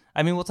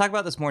I mean, we'll talk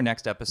about this more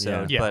next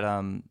episode. Yeah.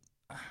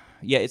 But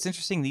yeah, it's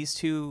interesting. These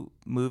two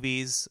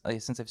movies,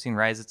 since I've seen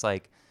Rise, it's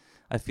like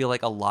I feel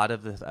like a lot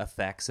of the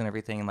effects and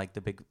everything, and like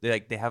the big,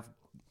 like they have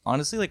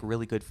honestly like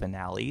really good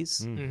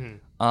finales.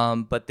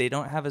 But they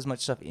don't have as much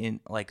stuff in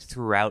like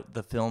throughout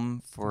the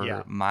film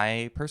for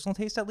my personal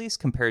taste, at least,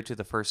 compared to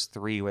the first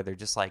three, where they're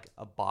just like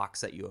a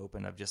box that you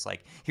open of just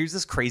like, here's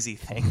this crazy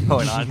thing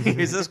going on.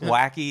 Here's this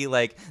wacky,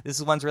 like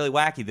this one's really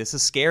wacky. This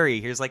is scary.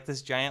 Here's like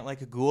this giant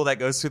like a ghoul that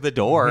goes through the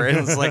door, and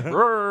it's like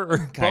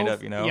kind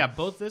of, you know. Yeah,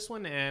 both this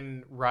one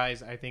and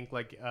Rise, I think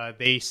like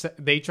they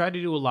try to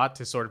do a lot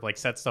to sort of like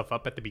set stuff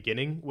up at the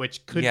beginning,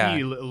 which could be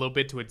a little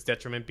bit to its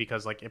detriment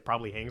because like it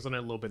probably hangs on it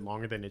a little bit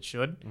longer than it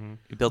should.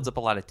 It builds up a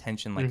lot of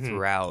tension like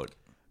throughout.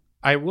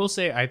 I will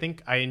say I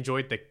think I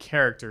enjoyed the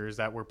characters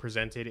that were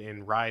presented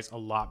in Rise a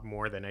lot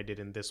more than I did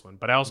in this one,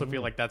 but I also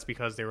feel like that's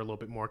because they were a little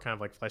bit more kind of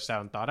like fleshed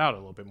out and thought out a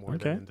little bit more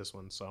than in this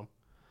one. So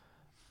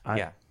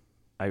I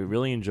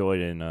really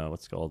enjoyed in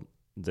what's called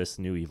this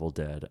new Evil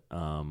Dead,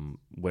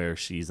 where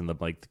she's in the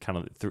like kind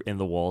of in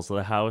the walls of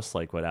the house,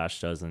 like what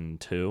Ash does in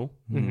 2.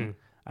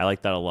 I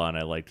liked that a lot. And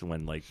I liked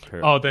when like her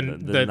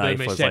the knife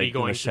machete was like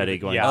going through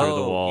the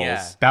Oh, walls.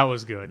 yeah. that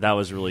was good. That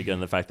was really good.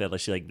 And the fact that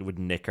like she like would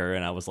nick her,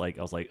 and I was like,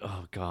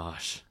 oh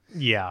gosh.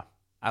 Yeah.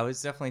 I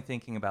was definitely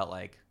thinking about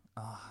like,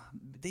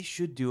 they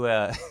should do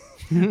a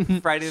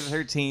Friday the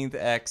 13th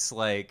X,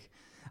 like,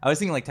 I was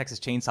thinking like Texas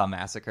Chainsaw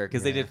Massacre,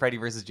 because they did Freddy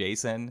versus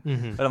Jason,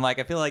 but I'm like,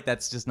 I feel like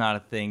that's just not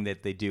a thing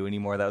that they do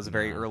anymore. That was a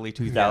very early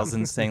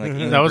 2000s thing.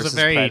 Like That was a versus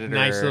very Predator.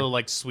 nice little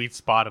like sweet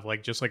spot of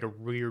like just like a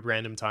weird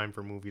random time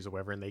for movies or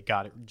whatever, and they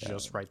got it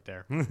just right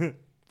there.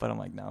 But I'm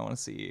like, no, I want to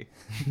see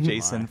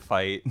Jason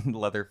fight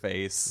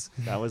Leatherface.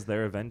 That was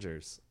their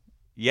Avengers.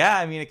 Yeah,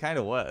 I mean, it kind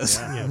of was.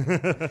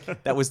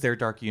 That was their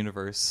dark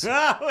universe.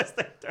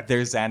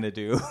 Their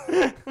Xanadu.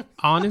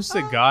 Honest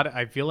to God,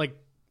 I feel like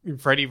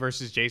Freddy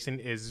vs. Jason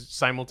is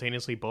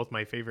simultaneously both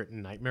my favorite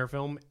nightmare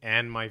film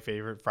and my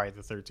favorite Friday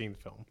the 13th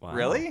film. Wow.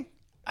 Really?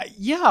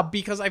 Yeah,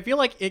 because I feel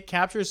like it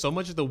captures so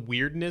much of the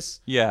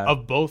weirdness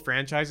of both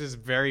franchises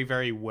very,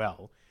 very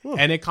well.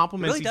 And it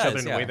complements It really each other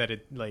does, in a way that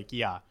it, like,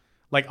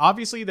 Like,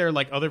 obviously, there are,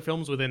 like, other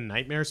films within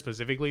Nightmare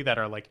specifically that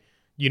are, like,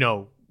 you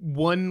know,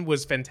 1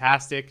 was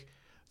fantastic.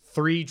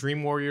 3,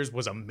 Dream Warriors,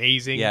 was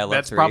amazing. Yeah,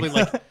 that's 3. probably,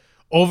 like...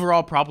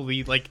 Overall,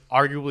 probably like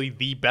arguably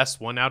the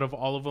best one out of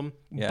all of them.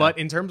 Yeah. But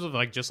in terms of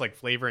like just like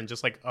flavor and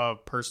just like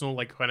personal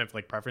like kind of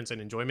like preference and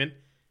enjoyment,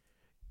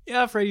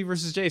 yeah, Freddy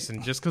versus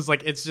Jason. Just because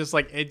like it's just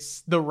like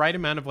it's the right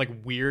amount of like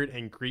weird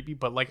and creepy,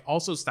 but like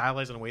also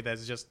stylized in a way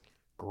that's just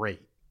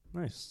great.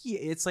 Nice. Yeah,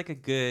 it's like a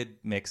good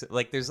mix.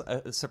 Like, there's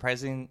a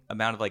surprising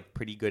amount of like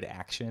pretty good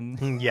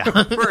action. Yeah,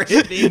 for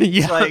it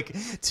being like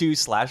 2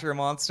 slasher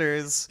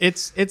monsters.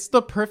 It's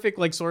the perfect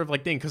like sort of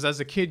like thing, because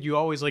as a kid you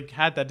always like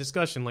had that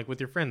discussion like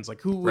with your friends,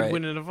 like who would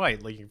win in a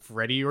fight, like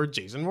Freddy or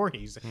Jason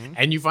Voorhees,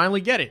 and you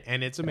finally get it,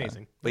 and it's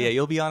amazing. But yeah,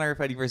 you'll be on our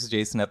Freddy vs.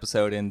 Jason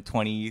episode in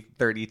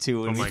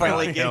 2032 when we my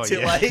finally God. get Hell to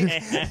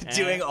yeah. like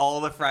doing all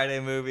the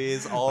Friday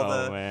movies, all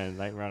Oh the man,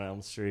 Nightmare on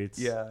Elm Street.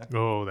 yeah.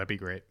 Oh, that'd be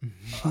great.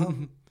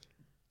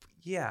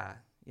 Yeah.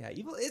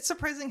 Evil. It's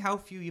surprising how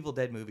few Evil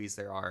Dead movies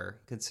there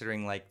are,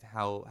 considering like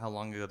how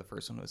long ago the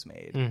first one was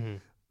made.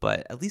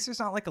 But at least there's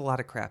not like a lot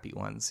of crappy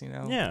ones, you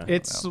know. Yeah.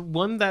 It's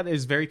one that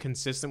is very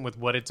consistent with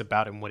what it's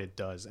about and what it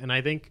does. And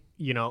I think,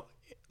 you know,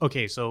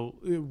 okay, so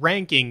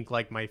ranking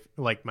like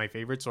my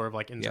favorites, sort of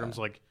like in terms of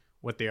like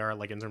what they are,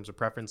 like in terms of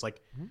preference,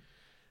 like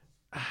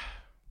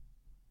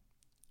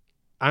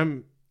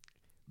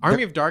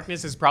Army of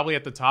Darkness is probably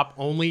at the top,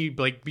 only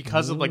like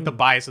because of like the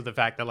bias of the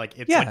fact that like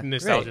it's like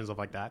nostalgia and stuff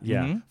like that.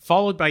 Yeah.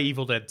 Followed by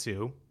Evil Dead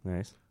 2.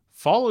 Nice.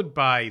 Followed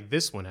by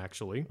this one,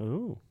 actually.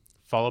 Ooh.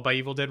 Followed by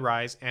Evil Dead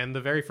Rise, and the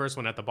very first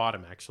one at the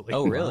bottom, actually.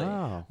 Oh, really?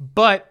 Wow.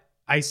 But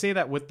I say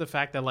that with the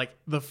fact that like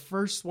the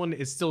first one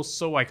is still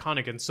so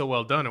iconic and so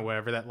well done or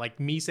whatever, that like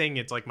me saying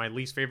it's like my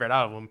least favorite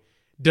out of them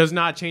does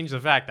not change the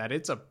fact that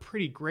it's a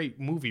pretty great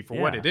movie for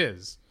what it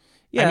is.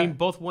 Yeah. I mean,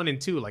 both 1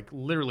 and 2 like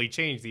literally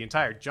changed the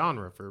entire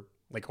genre for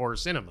like horror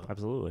cinema.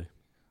 Absolutely.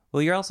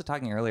 Well, you're also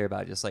talking earlier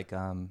about just like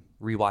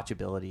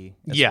rewatchability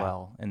as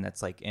well, and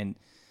that's like and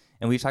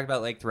we've talked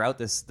about like throughout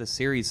this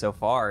series so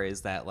far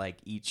is that like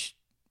each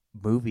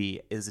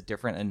movie is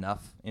different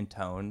enough in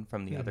tone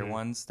from the other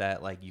ones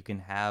that like you can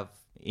have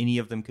any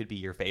of them could be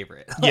your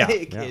favorite. Yeah.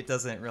 Like, it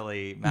doesn't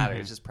really matter.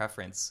 It's just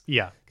preference.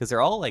 Yeah. Because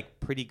they're all like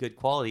pretty good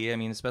quality. I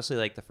mean, especially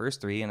like the first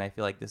three, and I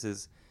feel like this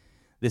is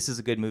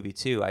a good movie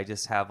too. I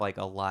just have like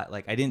a lot.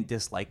 Like I didn't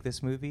dislike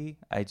this movie.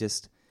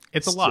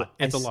 It's a lot.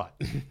 It's a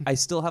lot. I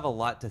still have a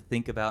lot to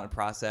think about and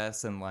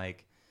process, and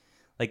like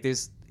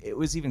it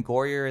was even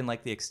gorier in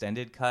like the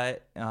extended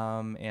cut,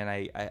 and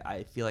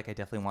I feel like I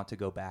definitely want to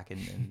go back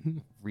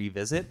and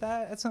revisit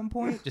that at some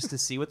point just to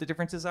see what the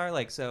differences are.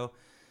 Like so,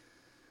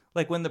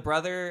 like when the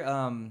brother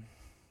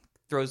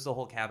throws the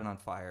whole cabin on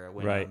fire,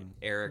 when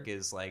Eric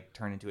is like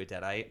turned into a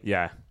deadite.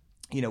 Yeah,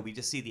 we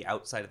just see the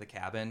outside of the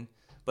cabin.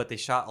 But they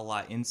shot a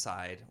lot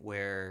inside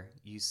where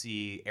you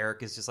see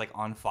Eric is just like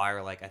on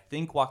fire, like I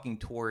think walking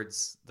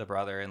towards the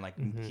brother, and like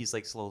he's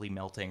like slowly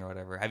melting or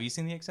whatever. Have you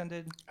seen the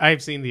extended?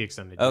 I've seen the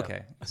extended. Yeah.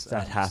 Okay. So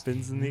that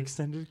happens in the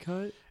extended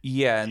cut?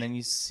 Yeah, and then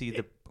you see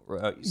the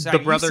brother.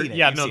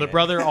 The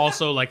brother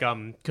also like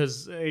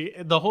because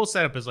the whole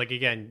setup is like,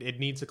 again, it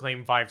needs to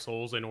claim 5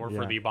 souls in order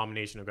for the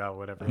abomination to go out,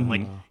 whatever. And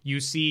like you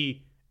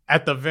see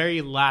at the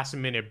very last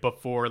minute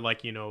before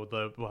like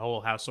the whole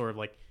house sort of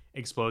like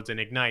explodes and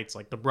ignites,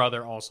 like the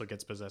brother also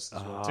gets possessed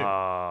as well too.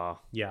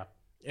 Yeah,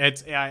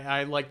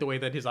 I like the way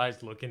that his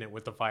eyes look in it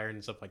with the fire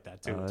and stuff like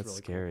that too. It's that's really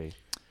scary.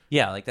 Cool.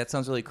 Yeah, like that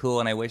sounds really cool,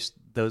 and I wish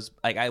those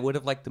like I would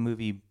have liked the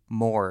movie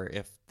more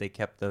if they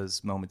kept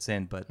those moments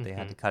in, but they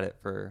had to cut it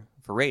for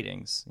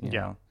ratings. You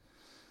know?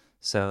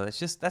 So it's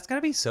just that's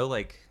gotta be so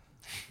like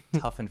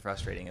tough and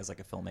frustrating as like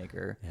a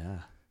filmmaker. Yeah,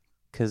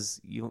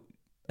 because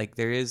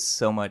there is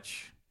so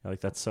much. Like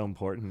that's so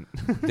important.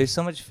 There's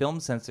so much film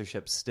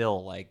censorship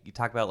still. Like you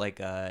talk about like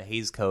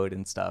Hays Code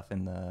and stuff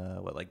in the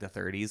the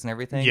 30s and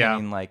everything. Yeah. I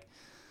mean, like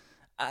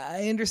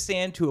I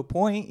understand to a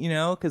point,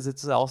 because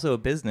it's also a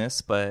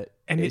business, but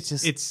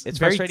it's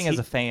very frustrating as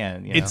a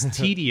fan. It's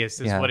tedious,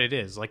 is what it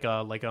is. Like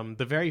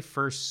the very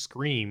first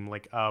Scream,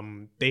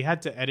 they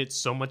had to edit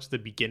so much at the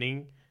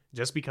beginning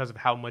just because of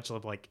how much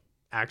of like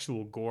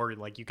actual gore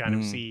like you kind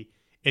of see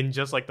in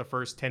just like the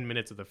first 10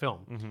 minutes of the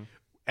film.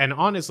 And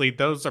honestly,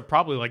 those are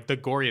probably like the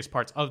goriest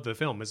parts of the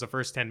film is the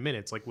first 10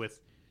 minutes, like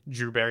with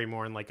Drew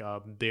Barrymore and like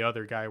the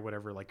other guy,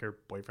 whatever, like her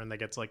boyfriend that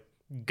gets like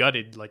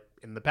gutted like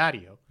in the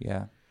patio.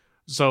 Yeah.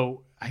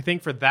 So I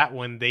think for that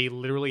one, they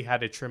literally had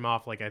to trim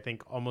off like I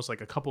think almost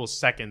like a couple of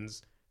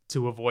seconds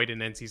to avoid an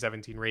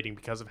NC-17 rating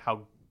because of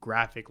how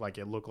graphic like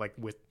it looked like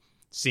with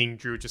seeing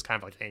Drew just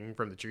kind of like hanging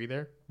from the tree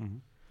there.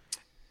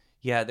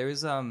 Yeah, there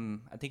was I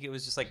think it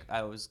was just like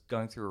I was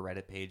going through a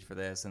Reddit page for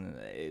this, and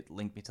it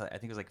linked me to I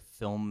think it was like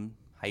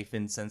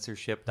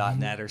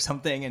film-censorship.net or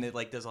something, and it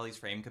like does all these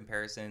frame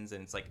comparisons,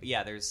 and it's like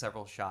there's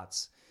several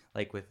shots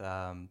like with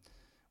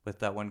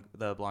that one,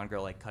 the blonde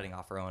girl like cutting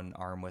off her own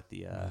arm with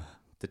the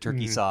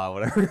turkey saw,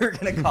 whatever we're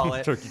gonna call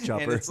it, turkey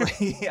chopper. And it's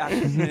like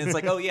and it's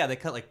like they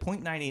cut like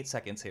 0.98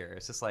 seconds here.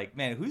 It's just like,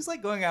 man, who's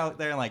like going out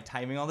there and like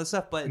timing all this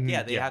stuff? But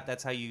have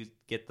that's how you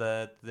get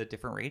the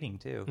different rating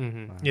too.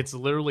 Wow. It's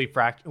literally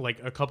like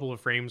a couple of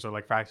frames or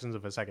like fractions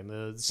of a second.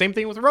 The same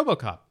thing with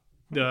RoboCop.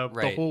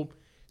 The whole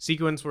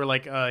sequence where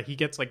like he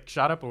gets like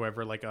shot up or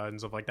whatever, like and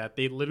stuff like that.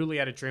 They literally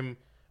had to trim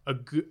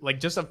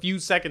just a few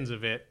seconds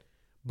of it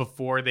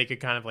before they could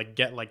kind of like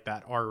get like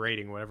that R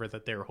rating, whatever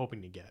that they were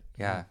hoping to get.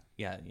 Yeah.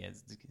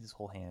 It's his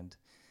whole hand.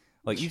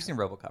 Like you've seen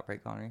RoboCop,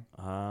 right, Connery?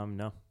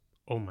 No.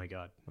 Oh my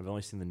god, I've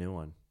only seen the new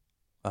one.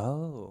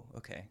 Oh,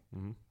 okay.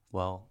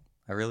 Well,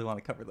 I really want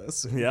to cover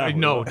this. Yeah.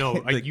 No,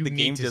 the you need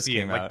game to just see it.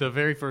 came Like out. the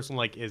very first one,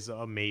 like is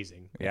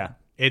amazing. Yeah.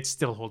 It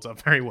still holds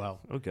up very well.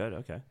 Oh, good.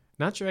 Okay.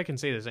 Not sure I can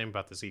say the same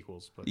about the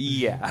sequels, but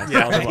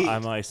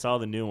I saw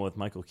the new one with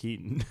Michael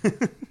Keaton.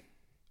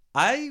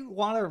 I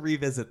want to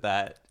revisit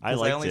that I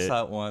because I only liked it.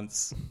 saw it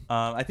once.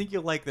 I think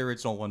you'll like the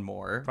original one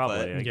more. Probably,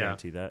 I but,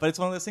 guarantee that. but it's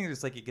one of those things.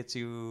 It's like it gets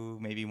you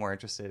maybe more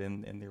interested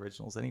in the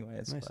originals,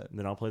 anyways. Nice. But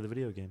Then I'll play the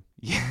video game.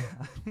 yeah,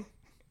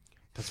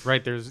 that's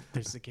right. There's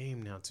a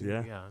game now too.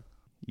 Yeah. Yeah.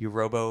 you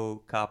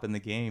RoboCop in the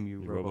game.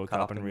 You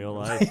RoboCop in real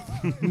life.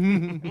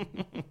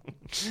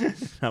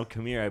 Now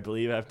come here. I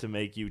believe I have to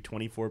make you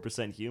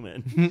 24%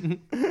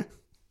 human.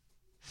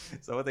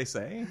 Is that what they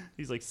say?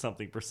 He's like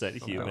something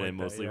percent human like and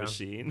that, mostly yeah.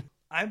 machine.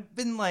 I've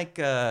been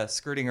like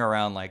skirting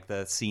around like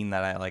the scene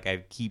that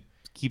I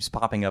keeps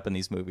popping up in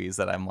these movies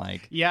that I'm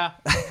like, Yeah.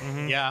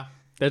 Yeah.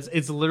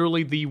 It's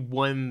literally the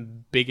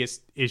one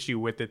biggest issue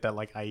with it that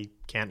like I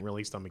can't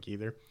really stomach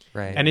either.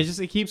 right. And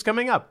it keeps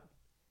coming up.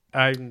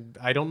 I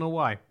don't know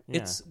why.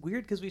 Yeah. It's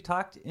weird because we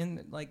talked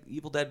in like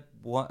Evil Dead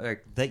 1,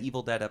 like the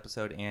Evil Dead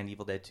episode and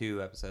Evil Dead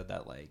 2 episode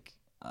that like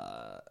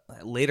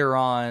later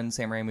on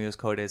Sam Raimi was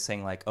quoted as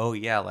saying like, oh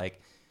yeah,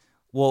 like,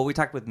 well, we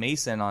talked with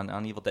Mason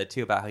on Evil Dead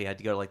 2 about how he had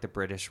to go to like the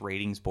British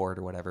ratings board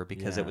or whatever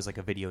because it was like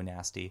a video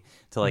nasty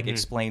to like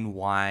explain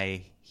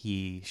why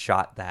he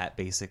shot that,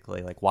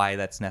 basically like why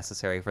that's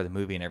necessary for the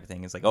movie and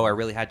everything. It's like, oh, I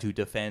really had to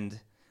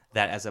defend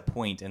that as a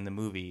point in the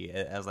movie,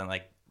 as I'm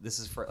like, this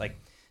is for like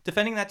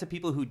defending that to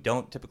people who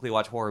don't typically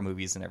watch horror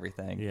movies and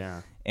everything.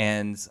 Yeah.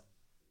 And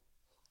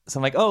So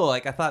I'm like, oh,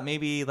 like I thought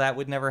maybe that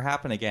would never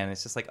happen again.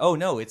 It's just like, oh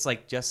no, it's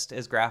like just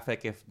as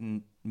graphic, if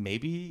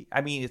maybe.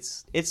 I mean,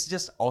 it's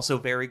just also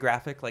very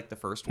graphic, like the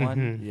first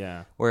one.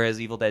 Yeah. Whereas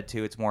Evil Dead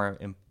 2, it's more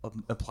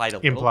implied a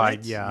little Implied,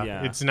 bit.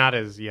 yeah. It's not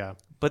as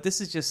But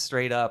this is just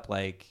straight up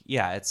like,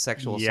 yeah, it's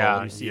sexual assault.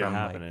 Yeah, You see it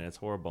happen, and it's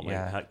horrible. Like,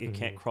 Yeah. it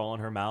can't crawl in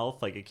her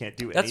mouth. Like, it can't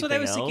do anything That's what I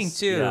was thinking else.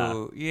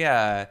 too.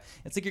 Yeah.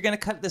 It's like you're gonna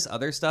cut this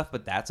other stuff,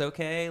 but that's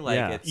okay.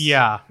 Like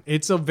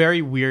it's a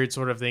very weird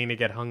sort of thing to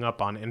get hung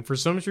up on. And for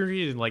some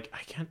reason, like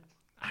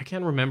I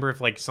can't remember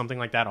if like something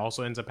like that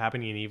also ends up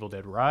happening in Evil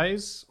Dead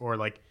Rise, or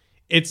like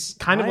it's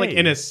kind of like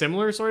in a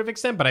similar sort of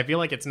extent, but I feel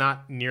like it's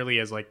not nearly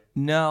as like.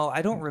 No,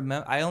 I don't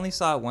remember. I only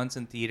saw it once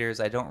in theaters.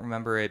 I don't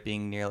remember it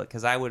being nearly,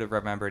 because I would have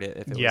remembered it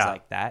if it was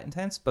like that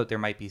intense. But there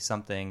might be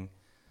something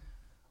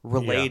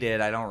related.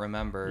 I don't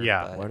remember.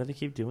 Yeah. But Why do they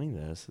keep doing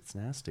this? It's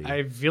nasty.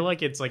 I feel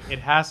like it's like it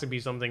has to be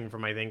something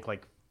from, I think,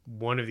 like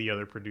one of the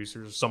other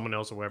producers or someone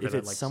else or whatever. If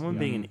it's someone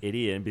being an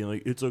idiot and being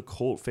like, it's a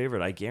cult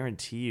favorite, I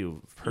guarantee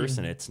you,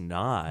 it's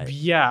not.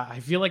 Yeah, I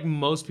feel like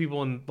most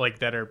people in like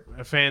that are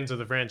fans of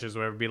the franchise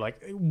would be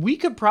like, we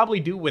could probably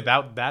do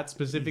without that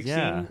specific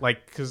scene.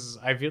 Like, because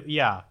I feel,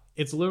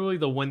 it's literally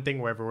the one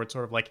thing where it's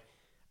sort of like,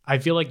 I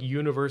feel like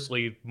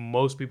universally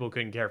most people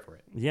couldn't care for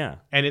it. Yeah.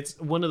 And it's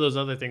one of those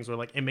other things where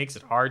like it makes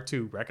it hard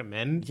to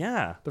recommend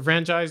the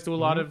franchise to a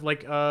lot of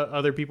like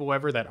other people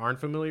whatever that aren't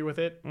familiar with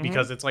it,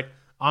 because it's like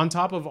on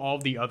top of all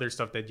the other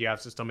stuff that you have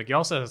to stomach, you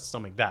also have to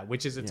stomach that,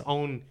 which is its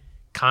own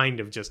kind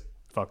of just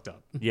fucked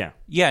up. Yeah.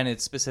 Yeah, and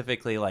it's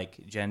specifically like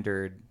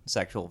gendered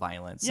sexual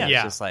violence. Yeah.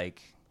 It's just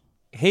like,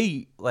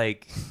 hey,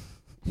 like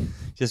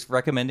just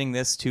recommending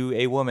this to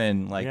a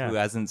woman like who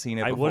hasn't seen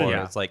it before.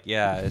 It's like,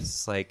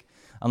 it's like,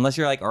 unless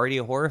you're like already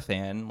a horror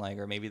fan, like,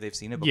 or maybe they've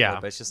seen it before,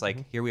 but it's just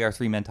like, here we are,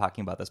 three men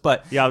talking about this.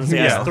 But I was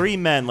saying, as three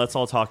men, let's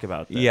all talk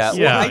about this.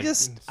 Well, I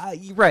just,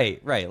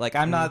 right. Like,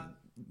 I'm not,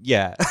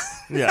 Yeah.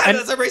 I'm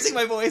just erasing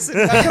my voice and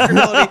my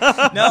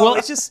comfortability. No,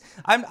 it's just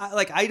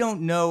I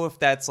don't know if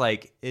that's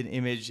like an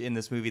image in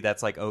this movie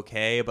that's like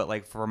okay, but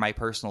like for my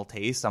personal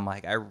taste, I'm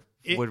like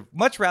would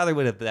much rather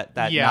would have that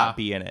not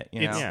be in it.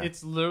 You know?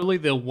 It's literally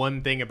the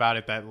one thing about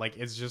it that like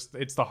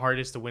it's the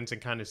hardest to wince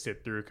and kind of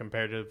sit through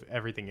compared to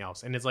everything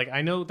else. And it's like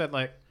I know that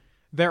like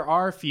there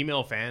are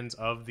female fans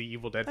of the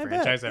Evil Dead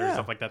franchise that are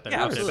stuff like that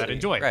that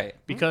enjoy it. Right.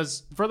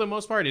 Because for the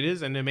most part, it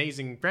is an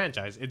amazing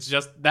franchise. It's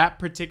just that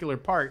particular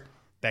part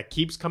that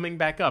keeps coming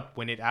back up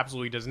when it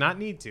absolutely does not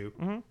need to.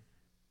 Mm-hmm.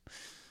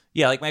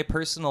 Yeah, like my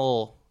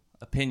personal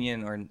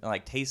opinion or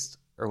like taste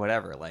or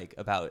whatever, like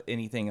about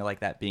anything like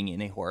that being in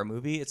a horror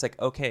movie, it's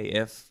like, okay,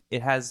 if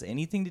it has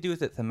anything to do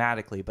with it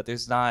thematically, but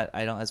there's not,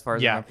 I don't, as far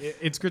as I know,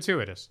 it's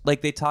gratuitous.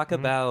 Like they talk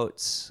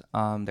about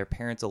their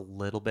parents a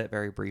little bit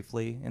very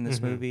briefly in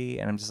this movie,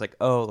 and I'm just like,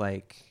 oh,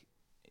 like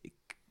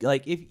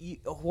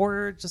if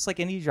horror, just like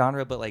any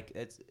genre, but like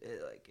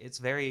it's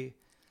very,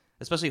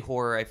 especially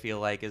horror, I feel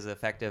like is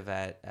effective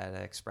at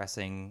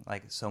expressing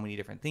like so many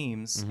different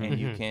themes, and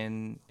you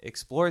can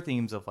explore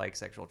themes of like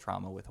sexual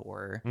trauma with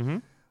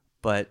horror,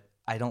 but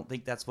I don't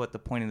think that's what the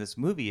point of this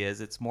movie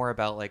is. It's more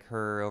about like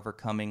her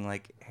overcoming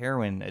like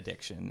heroin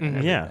addiction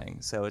and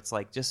everything. So it's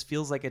like just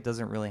feels like it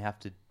doesn't really have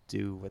to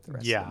do with the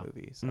rest of the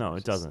movie. So no,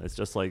 it doesn't. It's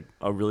just like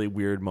a really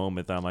weird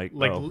moment that I'm like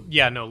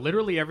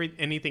literally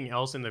anything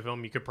else in the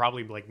film you could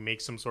probably like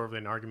make some sort of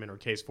an argument or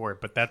case for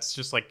it, but that's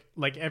just like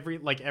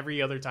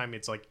every other time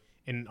it's like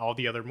in all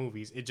the other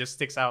movies it just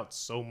sticks out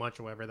so much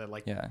or whatever that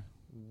like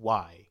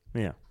why.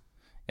 And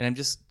I'm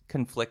just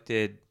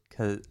conflicted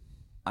because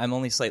I'm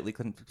only slightly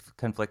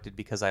conflicted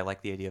because I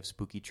like the idea of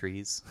spooky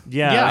trees.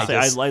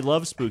 I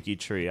love spooky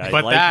tree. I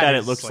like that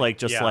it looks like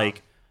just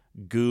like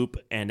goop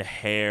and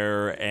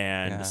hair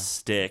and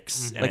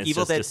sticks. And like it's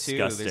Evil Dead just 2,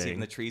 disgusting. there's even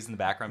the trees in the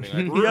background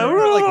being like,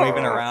 like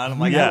waving around. I'm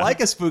like, I like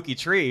a spooky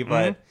tree,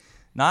 but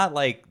not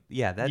like,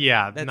 that's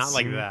not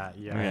like that.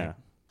 Right.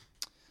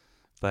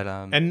 But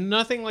and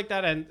nothing like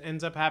that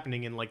ends up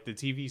happening in like the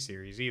TV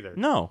series either.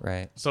 No,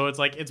 right. So it's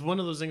like it's one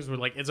of those things where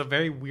like it's a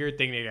very weird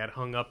thing to get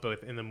hung up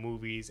with in the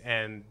movies,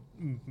 and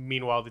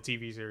meanwhile the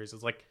TV series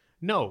is like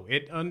no,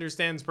 it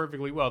understands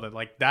perfectly well that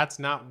like that's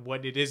not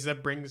what it is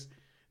that brings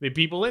the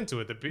people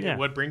into it.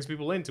 What brings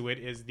people into it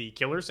is the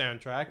killer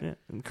soundtrack.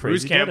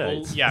 Bruce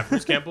Campbell,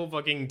 Bruce Campbell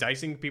fucking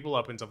dicing people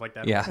up and stuff like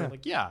that.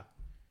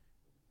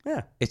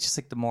 It's just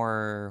like the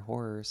more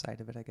horror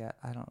side of it.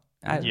 I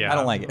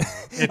don't like it.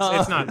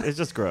 It's not. It's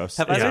just gross.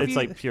 It's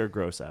like pure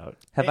gross out.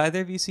 Have either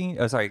of you seen?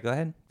 Oh, sorry. Go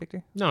ahead,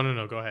 Victor.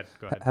 No. Go ahead.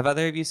 Have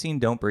either of you seen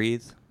Don't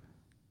Breathe?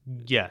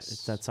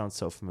 Yes. That sounds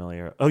so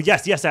familiar. Oh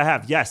yes, I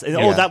have. Yes.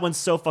 Oh, that one's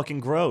so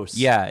fucking gross.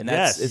 Yeah, and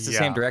it's the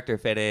same director,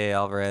 Fede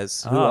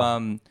Alvarez,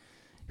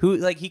 who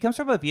like he comes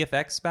from a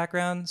VFX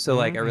background, so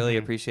like I really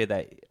appreciate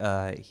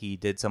that he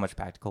did so much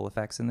practical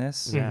effects in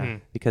this,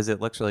 because it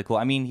looks really cool.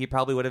 I mean, he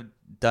probably would have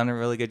done a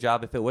really good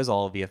job if it was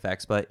all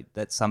VFX, but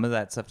that some of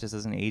that stuff just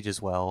doesn't age as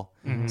well,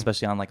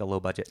 especially on like a low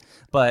budget.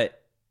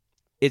 But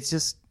it's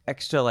just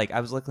extra. Like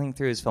I was looking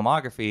through his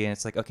filmography, and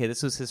it's like, okay,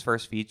 this was his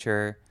first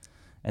feature,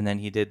 and then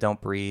he did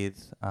Don't Breathe,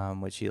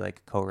 which he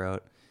like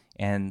co-wrote.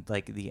 And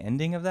like the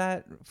ending of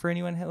that, for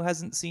anyone who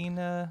hasn't seen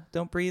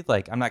Don't Breathe,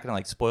 like I'm not gonna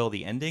like spoil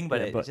the ending,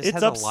 but it just it's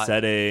has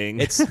upsetting. a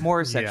lot. It's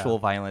more sexual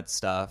violence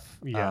stuff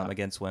Yeah.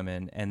 against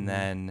women, and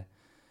then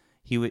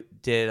he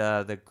did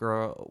the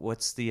girl.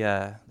 What's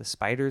the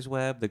spider's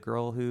web? The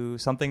girl who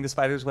something the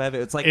spider's web.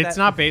 It's like It's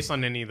that. not based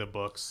on any of the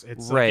books.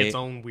 It's Right. like its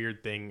own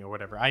weird thing or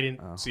whatever. I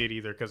didn't see it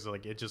either because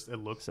like it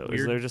looks So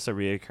weird. is there just a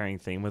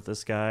reoccurring theme with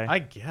this guy? I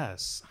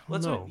guess. I Well,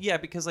 don't that's know. yeah,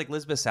 because like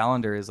Lisbeth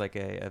Salander is like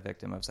a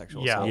victim of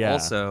sexual Yeah. assault Yeah.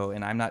 also,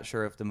 and I'm not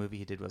sure if the movie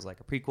he did was like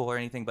a prequel or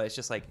anything, but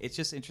it's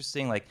just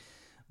interesting. Like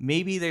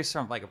maybe there's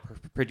some like a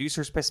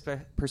producer's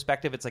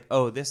perspective. It's like,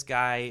 oh, this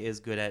guy is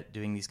good at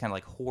doing these kind of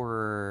like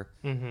horror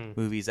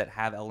movies that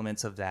have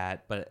elements of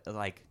that, but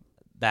like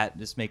that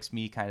just makes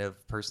me kind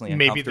of personally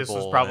Maybe this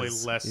was probably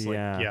as- less like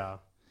yeah.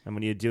 And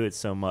when you do it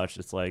so much,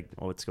 it's like,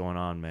 oh, what's going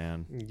on,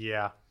 man?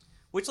 Yeah.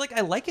 Which like I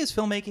like his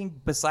filmmaking.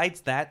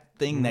 Besides that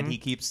thing that he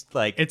keeps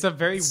like, It's a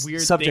very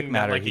weird subject thing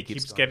matter that like he he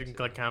keeps keeps going getting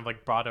like kind of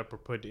like brought up or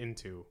put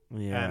into.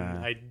 Yeah.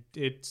 And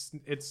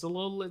it's a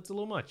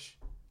little much.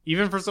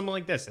 Even for something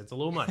like this, it's a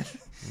little much.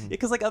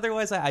 because like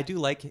otherwise I do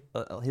like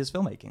his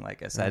filmmaking,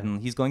 like I said,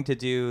 and he's going to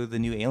do the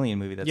new Alien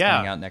movie that's Yeah,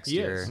 coming out next he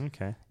year. is.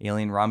 Okay.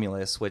 Alien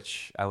Romulus,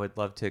 which I would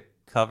love to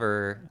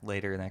cover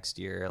later next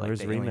year, like Where's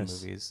the Alien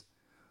Remus? movies.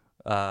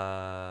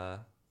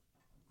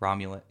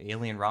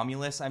 Alien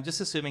Romulus. I'm just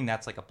assuming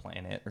that's like a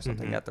planet or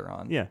something that they're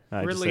on. Yeah. I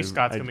just Ridley said-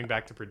 Scott's I- coming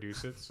back to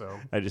produce it, so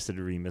I just said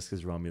Remus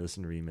because Romulus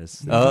and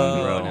Remus.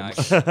 Oh, Rome.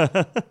 nice.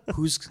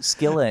 Who's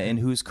Scylla and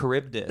who's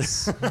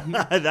Charybdis?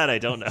 That I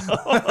don't know.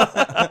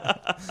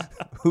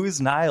 Who's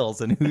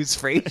Niles and who's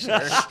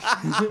Frasier?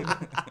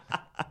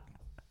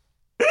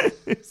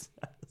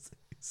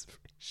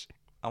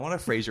 I want a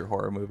Frasier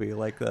horror movie,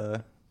 like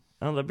the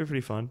Oh, that'd be pretty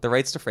fun.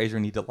 rights to Frasier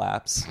need to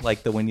lapse,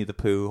 like the Winnie the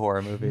Pooh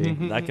horror movie.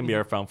 That can be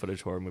our found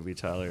footage horror movie,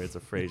 Tyler. It's a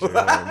Frasier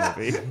horror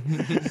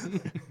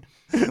movie.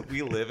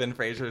 We live in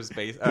Frasier's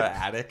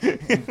attic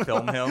and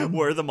film him.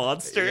 We're the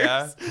monsters.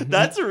 Yeah.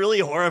 That's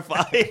really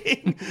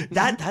horrifying.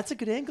 That's a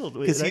good angle.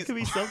 That he's- could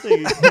be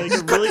something. Like a really,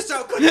 cut this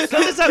out. No,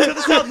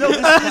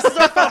 this is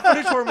our found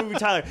footage horror movie,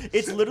 Tyler.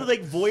 It's literally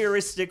like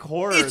voyeuristic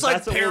horror. It's like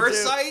That's what we'll do.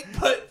 Parasite,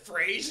 but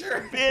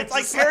Frasier. It's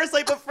like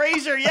Parasite, but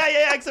Frasier.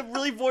 Yeah, except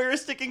really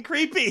voyeuristic and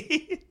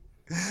creepy.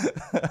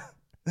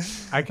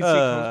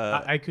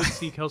 I could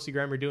see Kelsey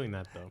Grammer doing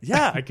that though.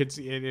 Yeah. I could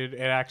see it. It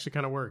actually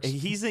kind of works.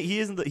 He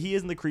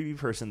isn't the creepy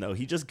person though.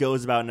 He just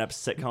goes about an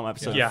sitcom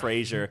episode Yeah. of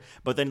Frasier,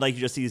 but then like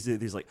you just see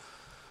these like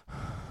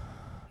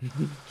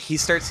He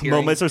starts hearing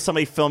moments of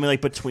somebody filming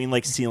like between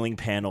like ceiling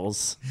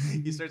panels.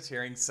 He starts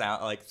hearing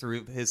sound like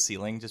through his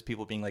ceiling, just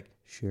people being like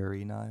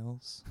Sherry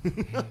Niles,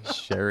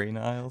 Sherry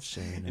Niles,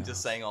 and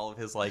just saying all of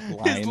his like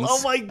lines. Oh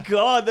my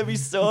god, that'd be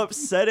so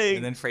upsetting.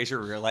 And then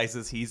Frasier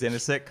realizes he's in a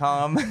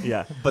sitcom.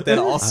 Yeah. But then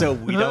also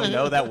we don't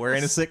know that we're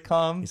in a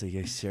sitcom. He's like,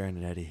 "Yeah, staring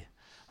at Eddie.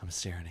 I'm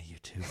staring at you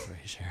too,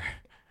 Frasier."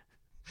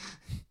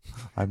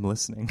 I'm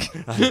listening.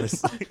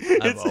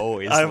 I'm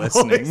always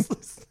listening.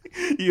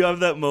 You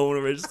have that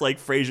moment where it's just like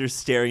Frasier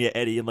staring at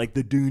Eddie and like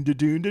the doon da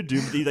doon da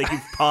doon. Like you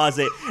pause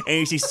it and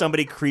you see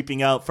somebody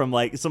creeping out from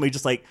like somebody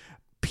just like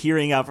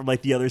peering out from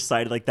like the other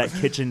side of like that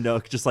kitchen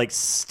nook, just like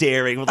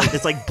staring with like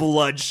this like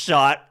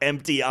bloodshot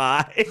empty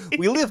eye.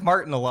 We leave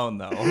Martin alone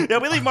though. Yeah,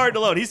 we leave Martin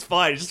alone. He's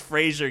fine. It's just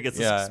Frasier gets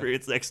to Yeah.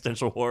 experience the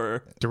existential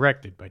horror,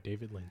 Directed by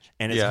David Lynch.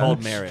 and it's Yeah.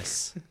 called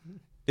Maris.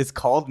 It's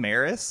called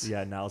Maris.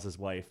 Yeah, Niles' his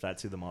wife.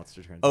 That's who the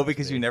monster turns. Oh, out to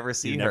because be. you never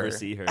see You her. never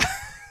see her.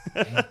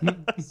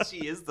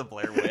 She is the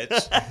Blair Witch.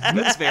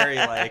 That's very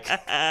like.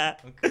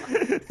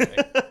 Okay.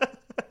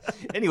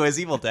 Anyways,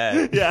 Evil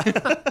Dead. Yeah.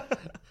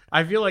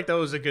 I feel like that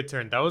was a good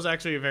turn. That was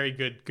actually a very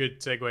good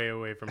segue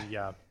away from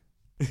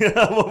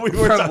What we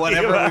were From talking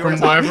whatever about. we were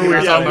From whatever we were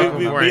Yeah, talking we, about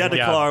we, before. we had to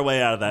Yeah. claw our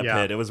way out of that Yeah.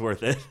 pit. It was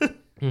worth it.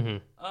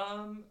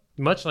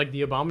 Much like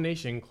the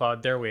Abomination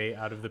clawed their way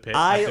out of the pit.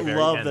 I at the very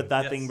love end.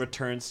 that Yes. thing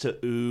returns to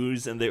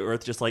ooze and the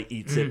earth just like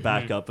eats it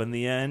back up in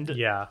the end.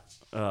 Yeah.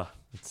 Ugh,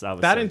 that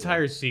was That so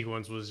entire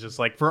sequence was just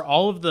like for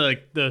all of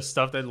the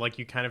stuff that like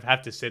you kind of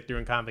have to sit through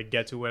and kind of like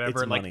get to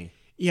whatever. It's like money.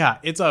 yeah,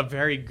 it's a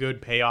very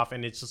good payoff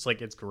and it's just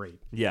like it's great.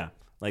 good. Yeah.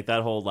 Like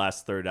that whole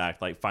last third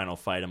act, like final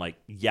fight, I'm like,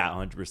 yeah,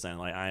 100%.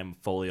 Like I am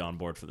fully on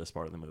board for this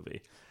part of the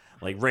movie.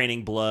 Like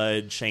raining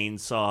blood,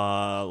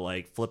 chainsaw,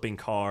 like flipping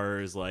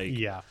cars, like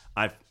Yeah.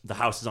 the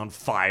house is on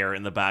fire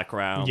in the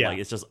background. Yeah. Like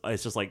it's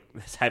just like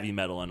it's heavy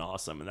metal and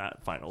awesome. And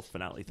that final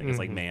finale thing is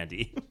like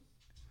Mandy.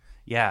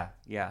 Yeah.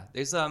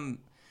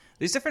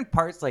 There's different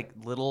parts, like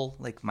little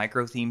like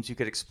micro themes you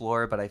could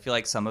explore, but I feel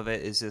like some of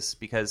it is just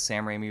because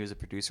Sam Raimi was a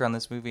producer on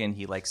this movie and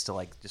he likes to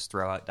like just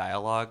throw out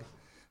dialogue.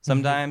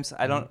 Sometimes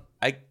I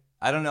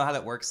don't know how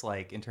that works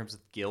like in terms of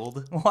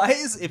guild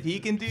wise if he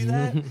can do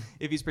that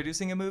if he's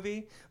producing a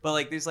movie, but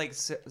like there's like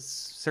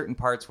certain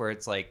parts where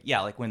it's like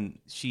like when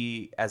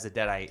she as a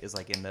deadite is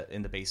like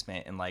in the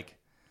basement and like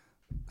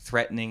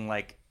threatening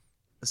like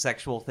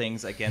sexual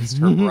things against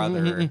her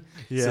brother.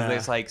 Yeah. So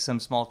there's like some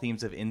small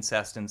themes of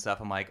incest and stuff.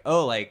 I'm like,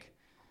 oh, like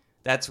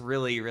that's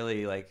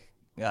really like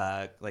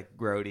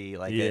grody.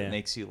 Like Yeah. it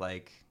makes you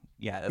like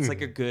That's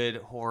like a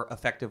good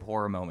effective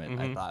horror moment,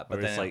 I thought. But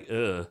Where then it's like,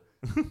 ugh.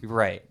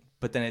 right.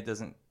 But then it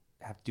doesn't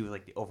have to do with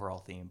like the overall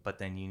theme. But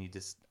then you need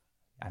to.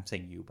 I'm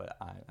saying you, but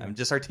I'm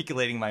just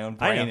articulating my own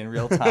brain in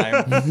real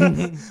time.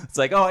 It's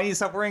like, oh, I need to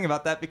stop worrying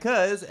about that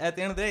because at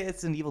the end of the day,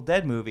 it's an Evil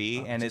Dead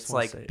movie, and it's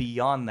like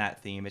beyond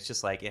that theme. It's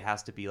just like it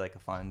has to be like a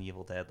fun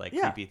Evil Dead, like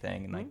creepy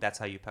thing, and like that's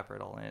how you pepper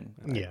it all in.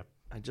 Yeah.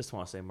 I just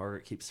want to say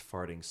Margaret keeps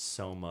farting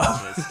so much.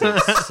 And it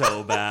stinks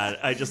so bad.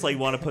 I just like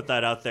want to put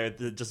that out there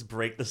to just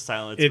break the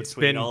silence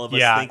between all of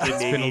us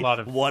thinking maybe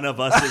one of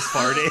us is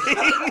farting.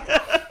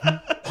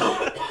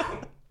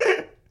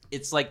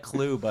 It's like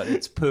Clue, but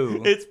it's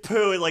poo. It's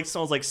poo. It like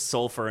smells like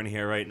sulfur in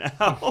here right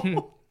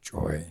now.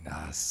 Join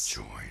us.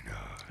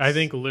 I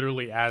think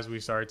literally as we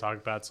started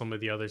talking about some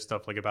of the other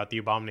stuff, like about the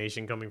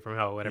abomination coming from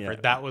hell, whatever,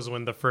 that was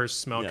when the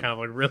first smell kind of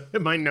like really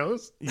hit my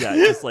nose. Yeah,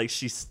 just like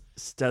she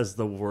does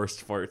the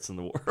worst farts in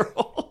the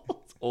world.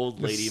 Old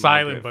lady,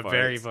 silent but farts.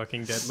 very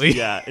fucking deadly.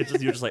 Yeah, it's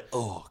just you're just like,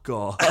 oh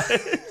god.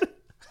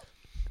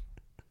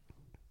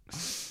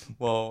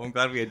 Well, I'm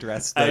glad we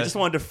addressed. I just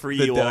wanted to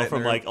free you all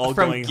from like all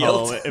from going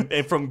guilt. home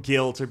and from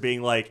guilt or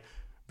being like,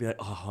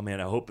 oh man,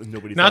 I hope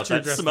nobody Not thought to that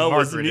address smell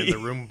was Margaret me. in the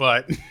room,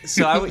 but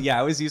So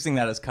I was using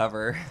that as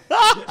cover.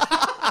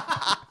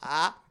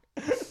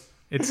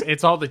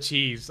 it's all the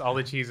cheese. All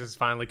the cheese is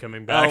finally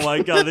coming back. Oh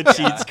my god, the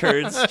cheese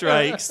curd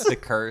strikes. The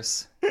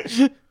curse.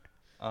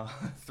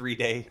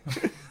 3-day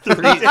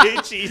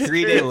cheese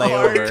 3-day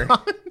curd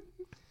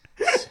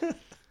layover.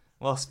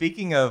 Well,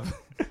 speaking of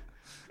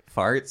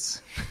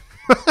farts,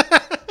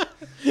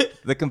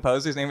 the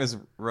composer's name is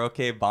Roque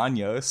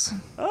Baños.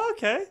 Oh,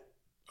 okay.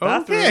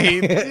 Okay.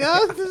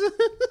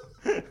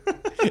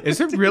 Is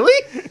it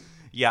really?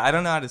 Yeah, I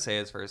don't know how to say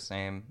his first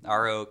name.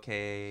 Roque.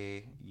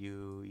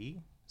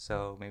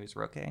 So maybe it's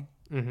Roque.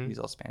 He's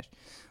all Spanish.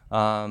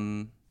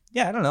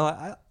 Yeah, I don't know.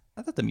 I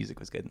thought the music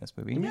was good in this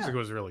movie. The music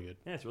was really good.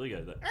 Yeah, it's really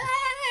good.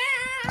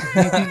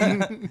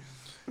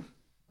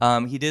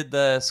 He did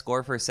the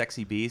score for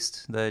Sexy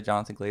Beast, the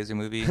Jonathan Glazer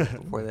movie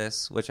before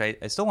this, which I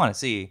still want to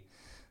see.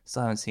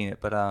 Still haven't seen it,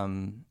 but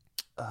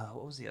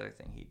what was the other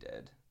thing he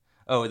did?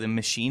 Oh, The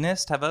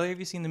Machinist. Have either of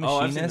you seen The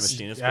Machinist? Oh, I've seen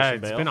The Machinist. Yeah,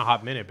 Christian it's Bale. been a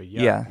hot minute, but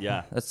yeah.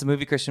 Yeah. That's the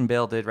movie Christian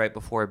Bale did right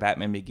before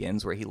Batman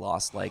Begins, where he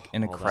lost like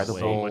an incredible,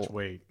 So much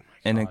weight.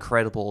 an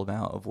incredible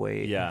amount of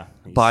weight. Yeah,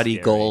 he's body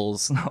scary.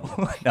 goals. No.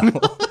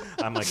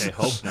 I'm like, I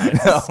hope not.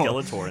 It's a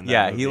Skeletor in that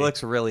Yeah, movie. he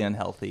looks really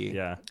unhealthy.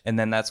 Yeah. And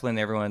then that's when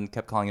everyone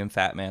kept calling him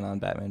Fat Man on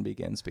Batman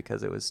Begins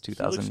because it was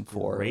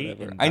 2004. great or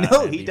whatever. in I know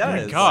Batman he Begins.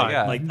 does. God,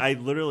 yeah. Like, I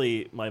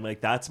literally, I'm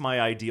like, that's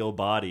my ideal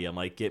body. I'm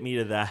like, get me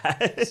to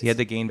that. He had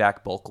to gain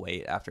back bulk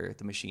weight after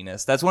The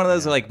Machinist. That's one of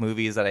those like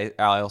movies that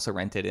I also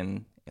rented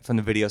from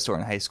the video store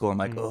in high school. I'm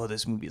like, oh,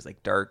 this movie is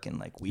like dark and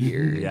like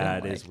weird. Yeah,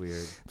 and, it like, is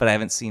weird. But I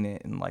haven't seen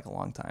it in like a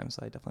long time,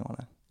 so I definitely want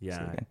to see it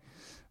Yeah. again.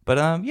 But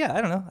yeah,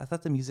 I don't know. I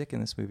thought the music in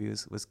this movie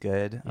was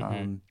good.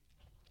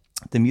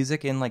 The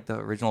music in like the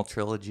original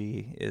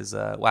trilogy is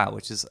wow,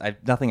 which is I've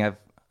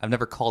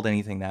never called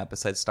anything that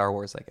besides Star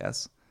Wars, I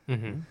guess.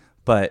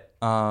 But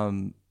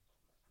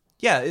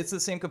yeah, it's the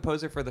same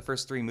composer for the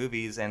first 3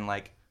 movies, and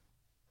like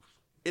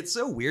it's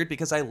so weird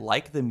because I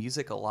like the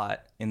music a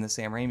lot in the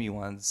Sam Raimi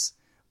ones,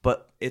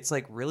 but it's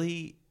like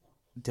really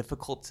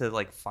difficult to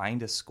like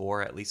find a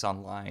score, at least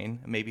online,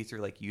 maybe through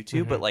like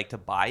YouTube, but like to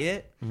buy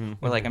it,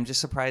 or like I'm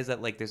just surprised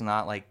that like there's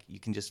not like you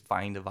can just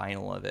find a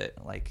vinyl of it,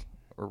 like,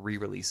 or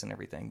re-release and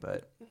everything.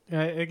 But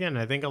Again,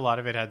 I think a lot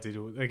of it had to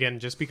do, again,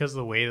 just because of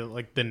the way that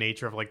like the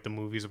nature of like the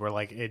movies were,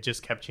 like it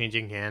just kept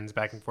changing hands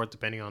back and forth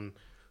depending on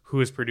who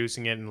was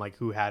producing it and like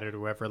who had it or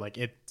whatever. Like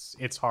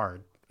it's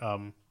hard.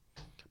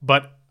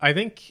 But I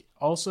think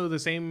also the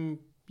same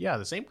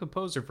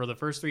composer for the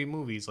first 3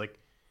 movies, like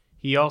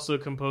he also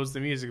composed the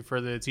music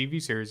for the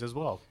TV series as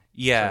well.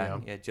 yeah,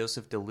 So,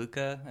 Joseph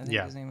DeLuca, I think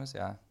his name was.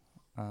 Yeah.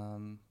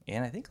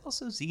 And I think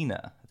also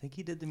Xena. I think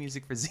he did the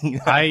music for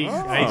Xena.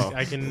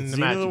 I can Xena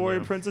imagine. the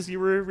Warrior yeah. Princess, you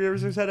were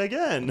rears head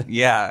again.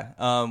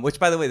 Yeah. Which,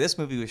 by the way, this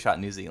movie was shot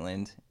in New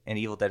Zealand, and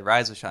Evil Dead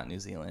Rise was shot in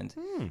New Zealand.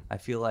 I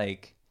feel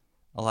like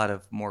a lot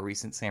of more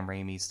recent Sam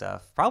Raimi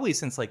stuff, probably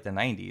since like the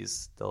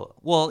 90s.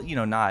 Well,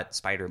 not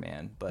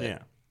Spider-Man, but Yeah.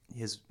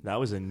 his. That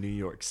was in New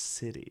York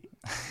City.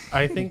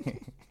 I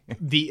think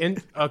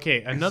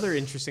another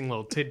interesting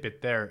little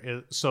tidbit there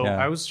is, so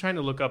Yeah. I was trying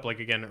to look up, like,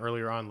 again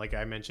earlier on, like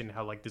I mentioned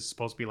how like this is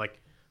supposed to be like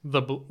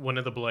one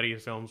of the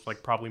bloodiest films,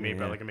 like probably made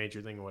by like a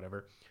major thing or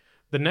whatever.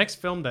 The next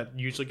film that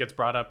usually gets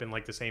brought up in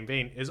like the same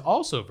vein is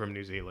also from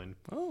New Zealand.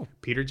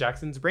 Peter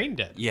Jackson's Brain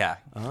Dead. Yeah.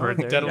 Or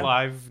there Dead you go.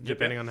 Alive,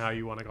 depending on how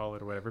you want to call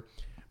it or whatever.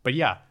 But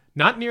yeah,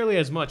 not nearly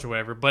as much or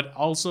whatever, but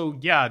also,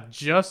 yeah,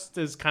 just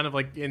as kind of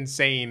like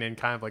insane and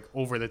kind of like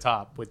over the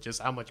top with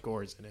just how much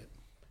gore is in it.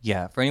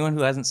 Yeah, for anyone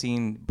who hasn't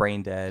seen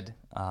Brain Dead,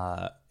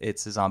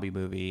 it's a zombie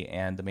movie,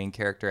 and the main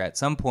character at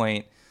some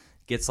point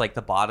gets like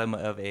the bottom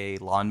of a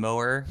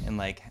lawnmower and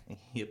like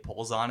he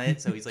pulls on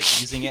it, so he's like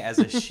using it as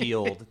a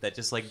shield that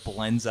just like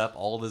blends up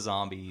all the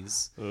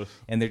zombies. Ugh.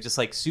 And they're just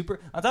like super,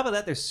 on top of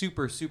that they're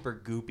super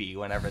goopy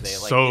whenever they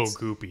like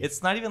goopy.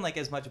 It's not even like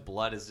as much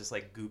blood as just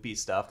like goopy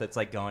stuff that's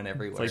like going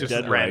everywhere. It's like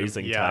Dead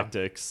Rising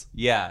tactics.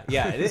 Yeah.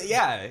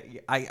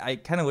 I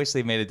kind of wish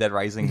they made a Dead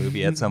Rising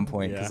movie at some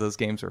point because those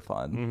games were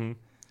fun. Mm-hmm.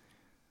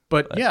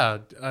 But yeah,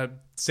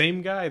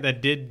 same guy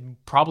that did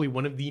probably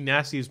one of the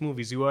nastiest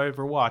movies you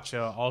ever watch.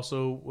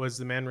 Also was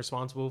the man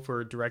responsible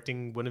for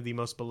directing one of the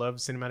most beloved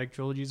cinematic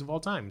trilogies of all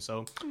time.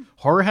 So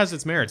horror has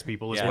its merits,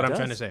 people, is what I'm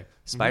trying to say.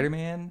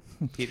 Spider-Man,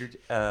 Peter,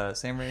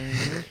 Sam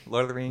Raimi,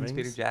 Lord of the Rings,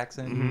 Peter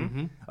Jackson.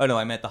 Mm-hmm. Oh no,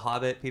 I meant The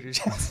Hobbit, Peter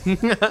Jackson.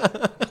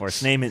 Of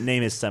course, name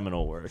his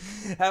seminal work.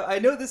 I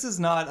know this is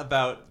not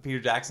about Peter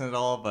Jackson at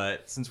all,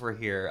 but since we're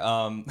here,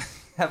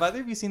 have either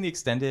of you seen the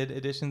extended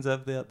editions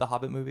of the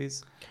Hobbit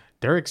movies?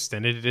 There are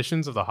extended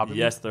editions of The Hobbit?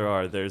 Yes, there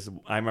are.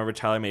 I remember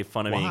Tyler made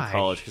fun of me in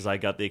college because I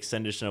got the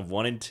extended edition of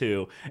 1 and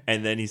 2,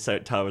 and then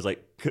Tyler was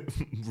like,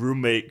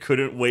 roommate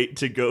couldn't wait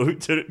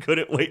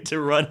to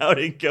run out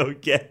and go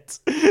get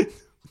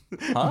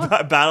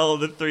Battle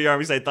of the Three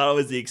Armies. I thought it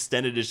was the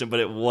extended edition,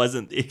 but it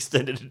wasn't the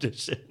extended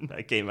edition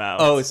that came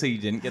out. Oh, so you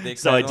didn't get the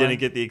extended one? So I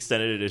didn't get the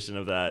extended edition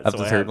of that. Of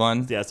the third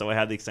one? Yeah, so I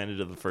had the extended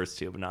of the first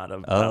two, but not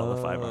of Battle of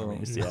the Five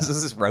Armies. Yeah. So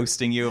this is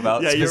roasting you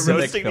about you're specific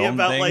roasting film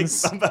me about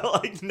things?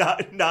 like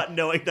not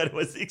knowing that it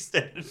was the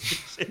extended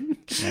edition.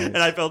 Nice. And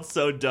I felt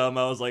so dumb.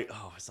 I was like,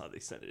 oh, it's not the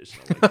extended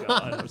edition. Oh my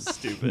God, I'm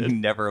stupid. You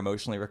never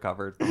emotionally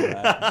recovered from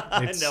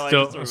that. It's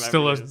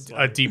still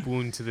a deep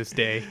wound to this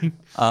day.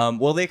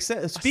 Well,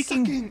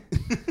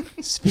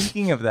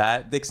 Speaking of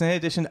that, the extended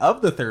edition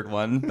of the third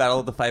one, Battle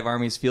of the Five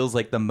Armies, feels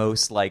like the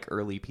most like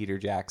early Peter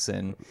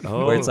Jackson,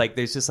 where it's like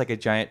there's just like a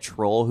giant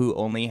troll who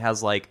only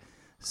has like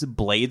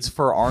blades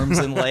for arms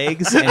and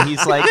legs, and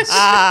he's like,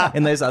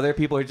 and there's other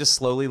people who are just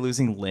slowly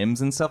losing limbs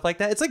and stuff like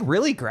that. It's like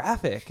really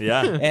graphic.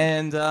 Yeah.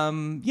 And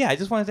I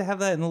just wanted to have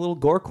that in the little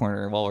gore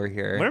corner while we're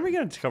here. When are we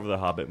going to cover the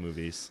Hobbit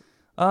movies?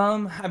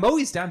 I'm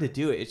always down to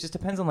do it. It just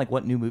depends on like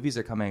what new movies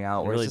are coming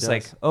out. Where really it's just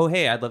like, oh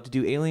hey, I'd love to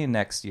do Alien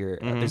next year.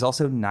 There's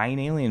also 9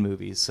 Alien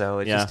movies, so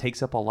it just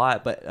takes up a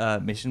lot.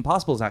 But Mission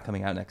Impossible is not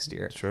coming out next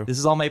year. True. This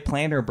is all my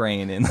planner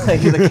brain and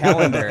like the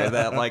calendar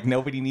that like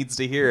nobody needs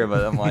to hear.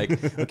 But I'm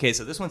like, okay,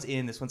 so this one's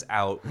in, this one's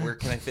out. Where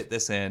can I fit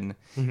this in?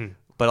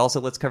 But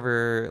also, let's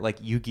cover like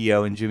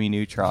Yu-Gi-Oh and Jimmy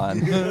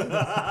Neutron.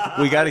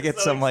 We got to get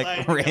some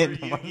like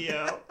random.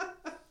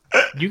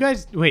 You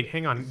guys, wait,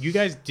 hang on.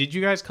 Did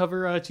you guys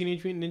cover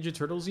Teenage Mutant Ninja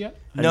Turtles yet?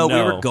 No, we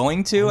were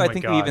going to. Oh I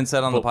think we even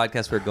said on the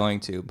podcast we were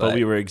going to. But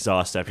we were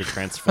exhausted after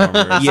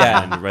Transformers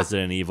and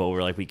Resident Evil.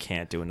 We're like, we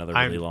can't do another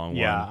really long one.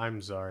 Yeah,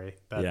 I'm sorry.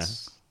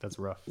 That's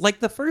rough.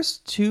 Like the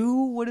first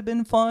 2 would have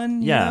been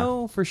fun, you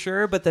know, for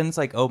sure. But then it's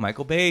like, oh,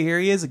 Michael Bay, here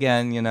he is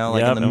again, you know,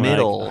 like in the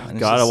middle. Like,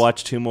 gotta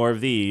watch 2 more of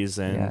these.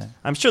 And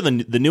I'm sure the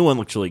new one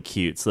looks really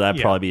cute, so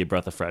that'd probably be a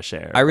breath of fresh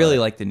air. I really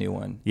like the new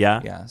one. Yeah?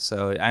 Yeah,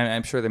 so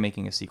I'm sure they're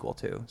making a sequel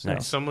too. So.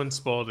 Nice. Someone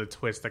spoiled a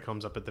twist that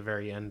comes up at the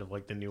very end of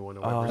like the new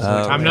one.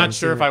 I'm not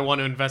sure if I want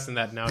to invest in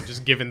that now,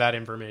 just given that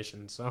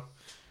information. So.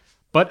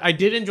 But I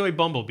did enjoy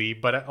Bumblebee,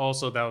 but that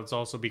was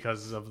also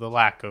because of the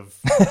lack of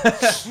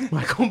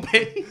Michael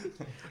Bay.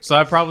 So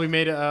I probably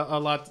made a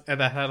lot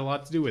that had a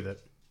lot to do with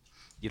it.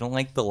 You don't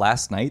like The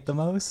Last Night the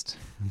most?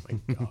 Oh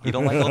my God. You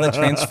don't like all the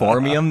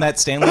Transformium that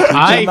Stanley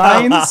Tucci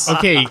mines?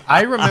 Okay,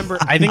 I remember.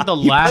 I think the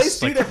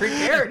last. No!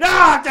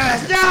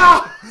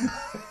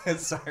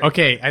 Sorry.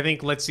 Okay, I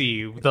think let's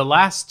see. The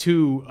last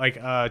 2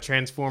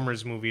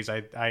 Transformers movies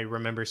I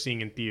remember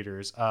seeing in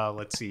theaters.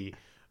 Let's see,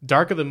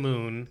 Dark of the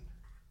Moon.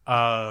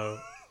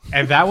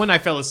 And that one I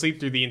fell asleep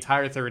through the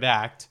entire third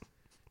act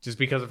just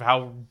because of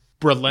how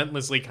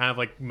relentlessly kind of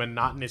like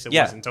monotonous it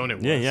was in tone it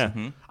was. Yeah.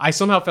 Mm-hmm. I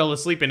somehow fell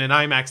asleep in an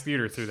IMAX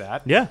theater through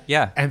that.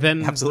 Yeah. And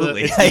then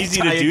absolutely. It's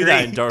easy to do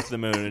that in Dark of the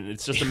Moon.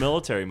 It's just a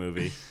military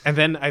movie. And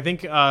then I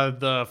think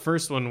the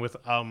first one with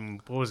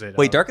what was it?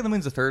 Wait, Dark of the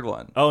Moon's the third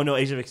one. Oh no,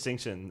 Age of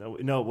Extinction.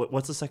 No,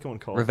 what's the second one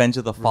called? Revenge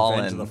of the Fallen.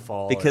 Revenge of the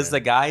Fallen. Because the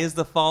guy is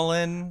the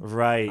Fallen.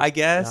 Right. I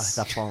guess.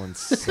 God, that Fallen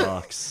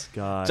sucks.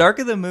 God. Dark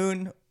of the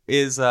Moon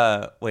is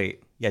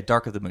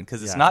Dark of the Moon,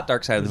 because it's not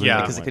Dark Side of the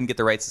Moon because they couldn't get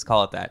the rights to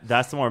call it that.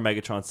 That's the one where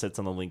Megatron sits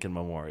on the Lincoln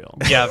Memorial.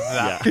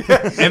 Yeah.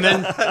 And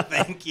then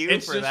thank you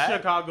it's for just that.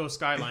 Chicago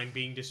skyline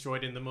being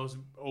destroyed in the most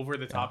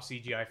over-the-top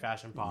CGI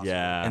fashion possible.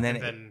 Yeah. And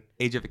then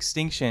Age of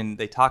Extinction,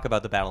 they talk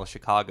about the Battle of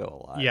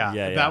Chicago a lot.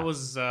 Yeah. That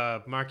was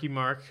Marky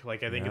Mark,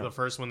 like I think the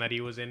first one that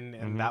he was in,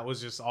 and that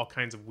was just all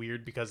kinds of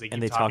weird because they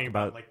keep talking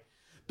about like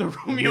the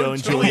Romeo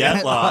and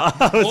Juliet law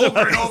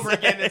over and over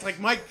again. It's like,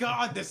 my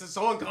God, this is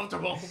so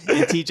uncomfortable.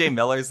 And TJ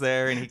Miller's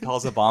there, and he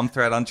calls a bomb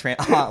threat on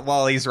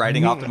while he's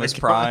riding Optimus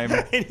Prime,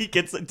 and he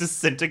gets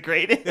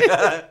disintegrated.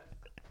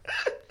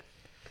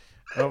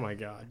 Oh my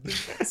God!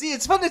 See,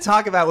 it's fun to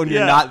talk about when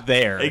you're not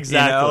there,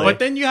 exactly. You know? But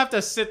then you have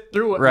to sit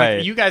through it. Right?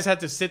 Like, you guys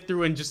had to sit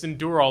through and just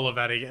endure all of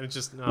that again. It's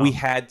just we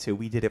had to.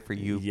 We did it for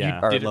you,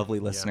 our lovely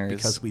listeners,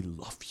 because we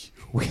love you.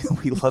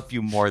 We love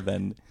you more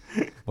than.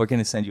 We're going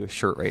to send you a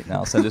shirt right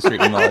now. Send us your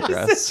email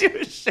address. Send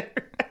you a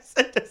shirt.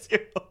 Send us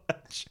your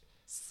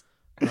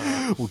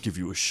address. We'll give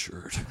you a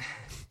shirt.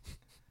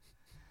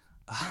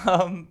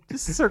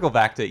 Just to circle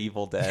back to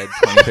Evil Dead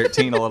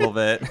 2013 a little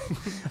bit.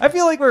 I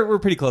feel like we're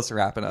pretty close to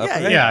wrapping up.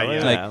 right?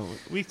 Yeah.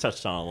 We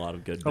touched on a lot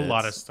of good A bits.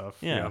 lot of stuff.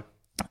 Yeah.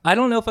 I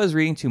don't know if I was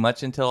reading too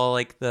much until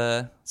like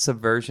the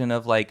subversion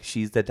of like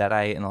she's the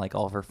Deadite and like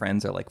all of her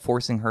friends are like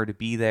forcing her to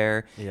be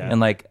there. Yeah. And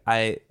like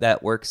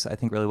that works I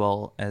think really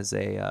well as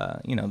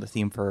a the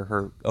theme for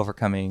her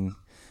overcoming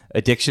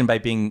addiction by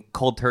being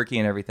cold turkey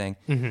and everything.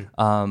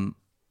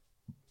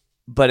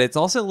 But it's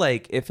also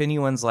like if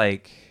anyone's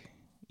like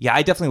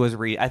I definitely was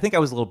I think I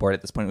was a little bored at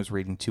this point. I was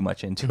reading too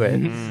much into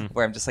it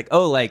where I'm just like,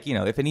 oh, like,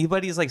 if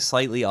anybody's like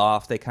slightly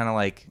off, they kind of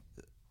like,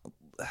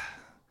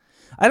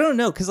 I don't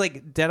know. Cause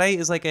like Deadite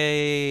is like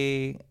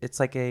it's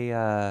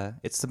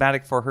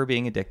thematic for her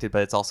being addicted,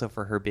 but it's also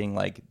for her being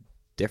like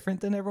different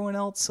than everyone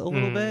else a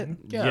little bit.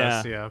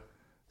 Yes, yeah.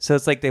 So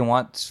it's like they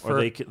want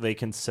or they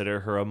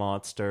consider her a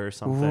monster or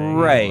something.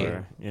 Right.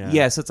 Or,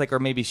 So it's like, or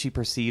maybe she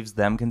perceives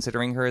them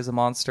considering her as a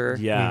monster.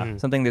 Yeah.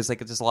 Something there's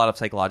like just a lot of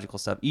psychological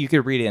stuff. You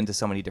could read it into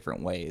so many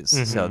different ways.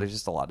 So there's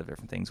just a lot of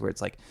different things where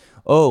it's like,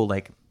 oh,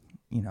 like,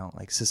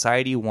 like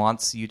society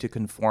wants you to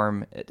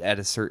conform at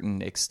a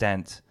certain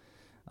extent.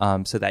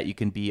 So that you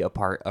can be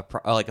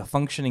like a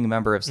functioning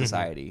member of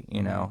society,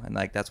 and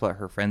like that's what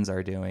her friends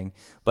are doing.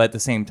 But at the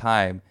same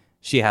time,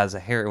 she has a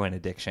heroin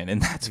addiction,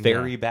 and that's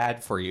very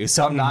bad for you.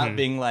 So I'm not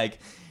being like,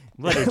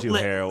 let her do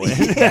heroin.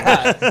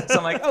 So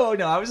I'm like, oh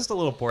no, I was just a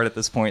little bored at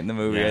this point in the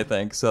movie. Yeah. I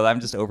think so.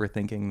 I'm just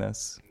overthinking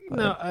this. But.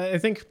 No, I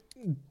think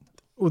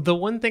the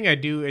one thing I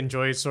do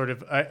enjoy, sort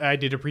of, I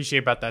did appreciate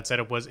about that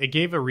setup was it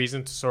gave a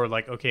reason to sort of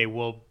like, okay,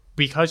 well,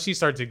 because she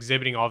starts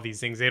exhibiting all these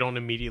things, they don't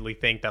immediately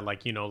think that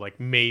like, like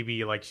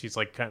maybe like she's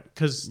like,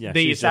 because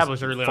they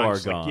established early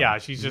on,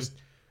 she's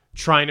just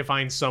trying to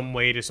find some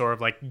way to sort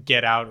of like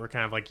get out or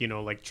kind of like,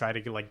 like try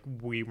to like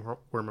worm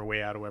her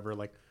way out or whatever,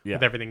 like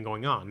with everything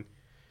going on.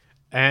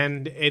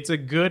 And it's a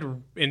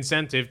good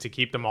incentive to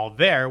keep them all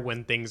there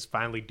when things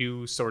finally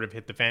do sort of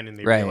hit the fan and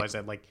they realize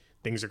that like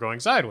things are going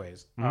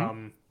sideways.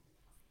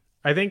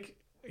 I think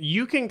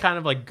you can kind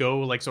of like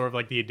go like sort of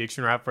like the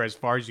addiction route for as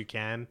far as you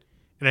can.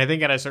 And I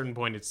think at a certain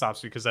point it stops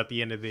because at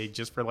the end of the day,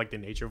 just for like the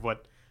nature of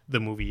what the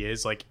movie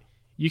is, like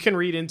you can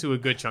read into a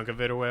good chunk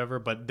of it or whatever,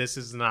 but this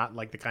is not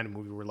like the kind of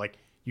movie where like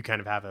you kind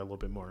of have it a little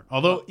bit more.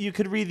 Although you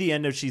could read the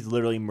end of she's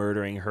literally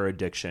murdering her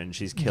addiction,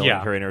 she's killing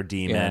her inner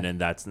demon,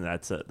 and that's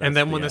it. And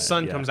then when the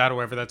sun comes out or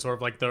whatever, that's sort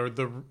of like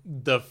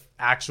the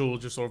actual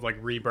just sort of like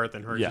rebirth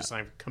and her just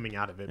like coming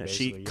out of it.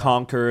 Basically. She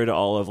conquered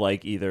all of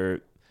like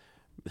either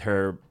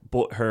her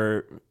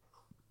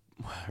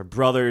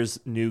brother's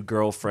new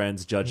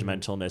girlfriend's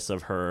judgmentalness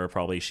of her.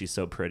 Probably she's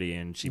so pretty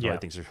and she probably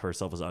thinks of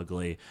herself as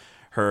ugly.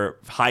 Her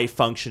high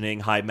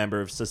functioning, high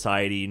member of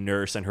society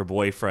nurse and her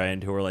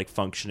boyfriend who are like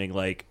functioning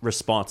like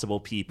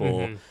responsible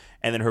people.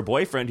 And then her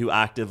boyfriend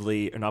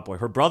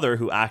her brother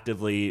who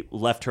actively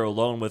left her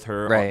alone with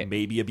her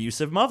maybe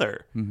abusive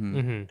mother.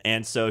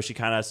 And so she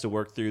kind of has to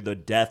work through the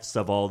deaths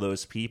of all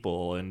those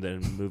people and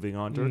then moving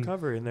on to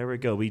recovery. And there we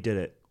go. We did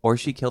it. Or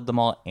she killed them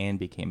all and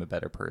became a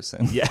better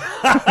person. Yeah.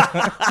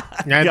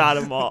 Got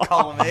them all.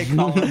 Column A,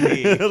 column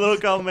B. Little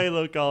column A,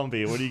 little column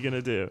B. What are you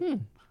going to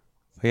do?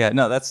 Yeah,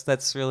 no,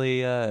 that's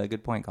really a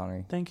good point,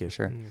 Connery. Thank you.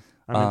 Sure.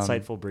 I'm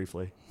insightful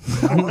briefly.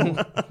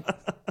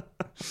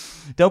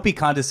 Don't be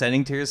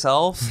condescending to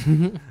yourself.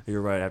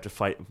 You're right. I have to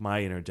fight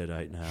my inner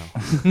Deadite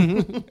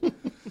now.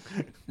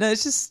 No,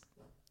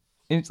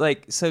 it's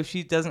like, so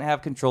she doesn't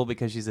have control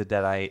because she's a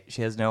Deadite.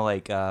 She has no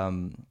like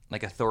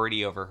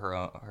authority over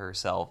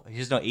herself. She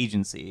has no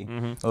agency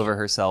over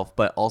herself,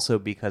 but also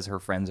because her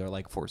friends are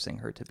like forcing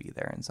her to be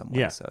there in some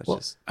way. Yeah. So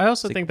it's I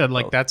also think that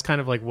like that's kind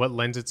of like what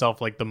lends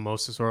itself like the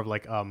most to sort of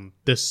like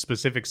this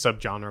specific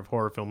subgenre of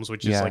horror films,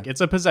 which is like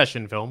it's a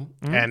possession film.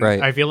 And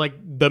I feel like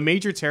the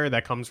major terror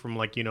that comes from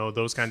like,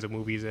 those kinds of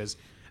movies is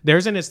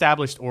there's an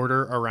established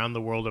order around the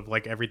world of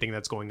like everything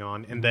that's going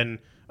on. And then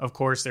of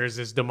course there's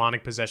this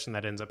demonic possession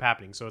that ends up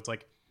happening. So it's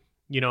like,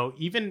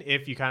 even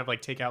if you kind of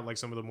like take out like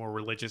some of the more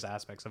religious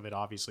aspects of it,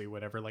 obviously,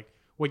 whatever, like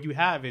what you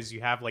have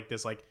like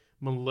this like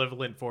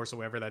malevolent force or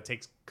whatever that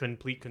takes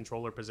complete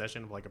control or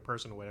possession of like a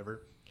person or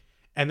whatever.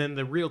 And then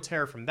the real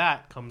terror from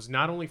that comes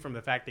not only from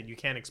the fact that you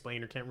can't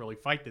explain or can't really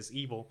fight this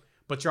evil,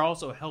 but you're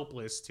also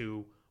helpless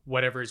to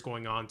whatever is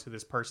going on to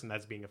this person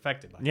that's being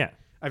affected by it. Yeah.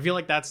 I feel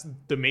like that's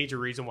the major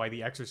reason why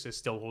The Exorcist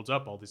still holds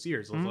up all these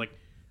years. Like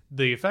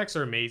the effects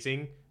are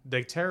amazing.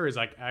 The terror is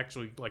like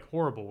actually like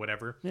horrible,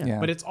 whatever.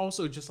 Yeah. But it's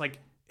also just like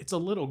it's a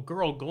little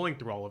girl going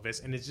through all of this,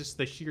 and it's just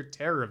the sheer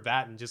terror of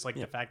that, and just like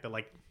the fact that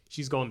like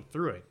she's going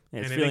through it. Yeah,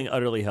 it's feeling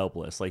utterly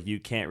helpless. Like you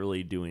can't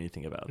really do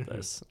anything about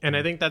this. And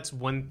I think that's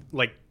one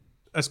like,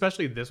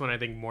 especially this one. I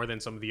think more than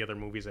some of the other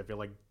movies, I feel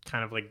like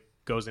kind of like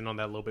goes in on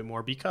that a little bit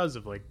more because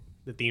of like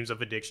the themes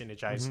of addiction. It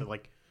tries to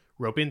like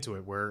rope into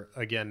it, where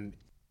again,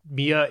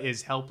 Mia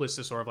is helpless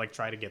to sort of like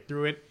try to get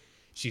through it.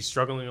 She's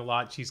struggling a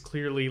lot. She's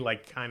clearly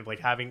like kind of like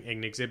having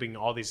and exhibiting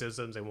all these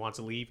symptoms and wants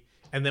to leave.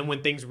 And then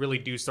when things really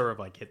do sort of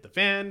like hit the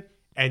fan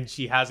and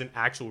she has an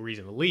actual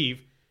reason to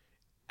leave,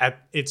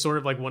 it's sort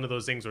of like one of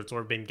those things where it's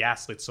sort of been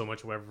gaslit so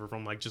much, whatever,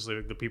 from like just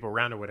the people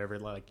around or whatever.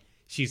 Like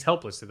she's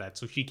helpless to that,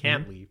 so she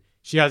can't leave.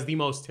 She has the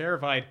most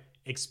terrified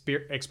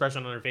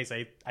expression on her face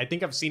I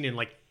think I've seen in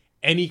like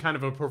any kind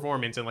of a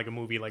performance in like a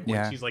movie. Like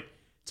when she's like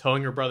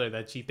telling her brother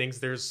that she thinks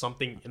there's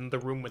something in the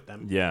room with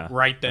them. Yeah,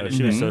 right then.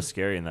 She was so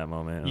scary in that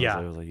moment. Yeah,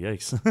 I was like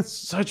yikes.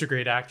 Such a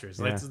great actress.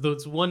 Yeah.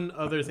 That's one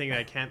other thing that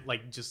I can't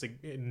like just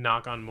like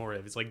knock on more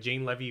of. It's like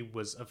Jane Levy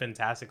was a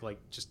fantastic like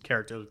just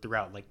character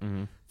throughout. Like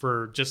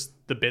for just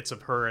the bits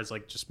of her as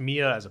like just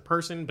Mia as a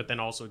person, but then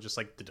also just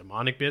like the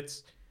demonic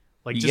bits.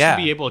 Like just to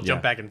be able to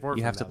jump back and forth.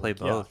 You have to play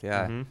both.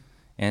 Yeah.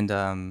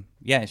 And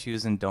she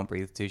was in Don't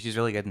Breathe too. She's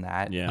really good in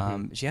that. Yeah.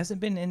 She hasn't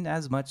been in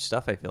as much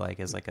stuff, I feel like,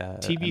 as like a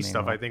TV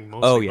stuff. I think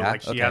mostly. Oh yeah.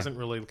 Like she hasn't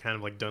really kind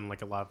of like done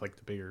like a lot of like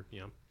the bigger,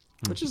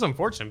 which is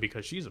unfortunate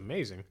because she's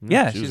amazing.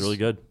 Yeah, she's really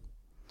good.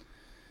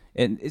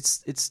 And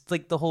it's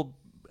like the whole.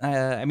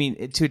 I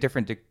mean, to a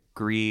different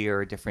degree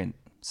or a different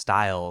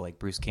style, like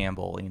Bruce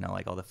Campbell.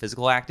 Like all the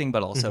physical acting,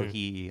 but also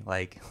he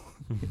like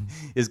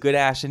is good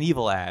Ash and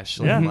evil Ash.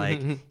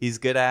 Like he's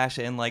good Ash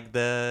and like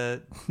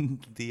the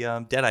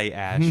Deadite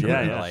Ash.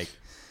 Like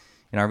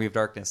in Army of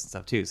Darkness and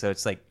stuff too. So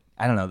it's like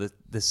I don't know.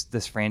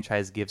 This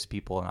franchise gives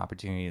people an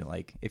opportunity to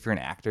like if you're an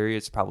actor,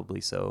 it's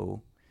probably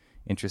so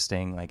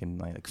interesting, like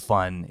and like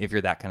fun if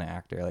you're that kind of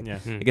actor. Like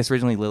I guess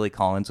originally Lily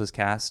Collins was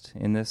cast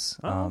in this.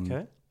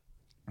 Okay.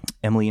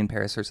 Emily in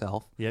Paris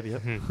herself.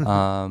 Yep.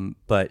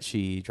 But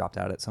she dropped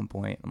out at some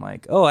point. I'm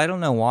like, I don't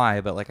know why,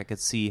 but like I could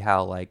see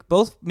how like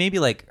both maybe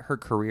like her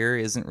career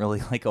isn't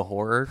really like a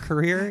horror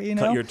career,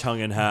 Cut your tongue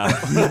in half.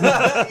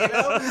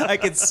 I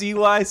could see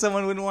why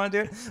someone wouldn't want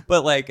to do it,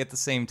 but like at the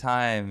same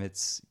time,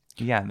 it's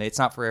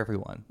not for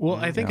everyone. Well,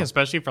 I think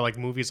especially for like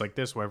movies like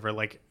this, wherever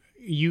like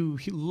you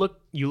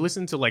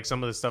listen to like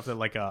some of the stuff that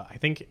like I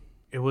think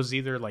it was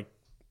either like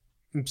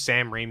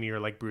Sam Raimi or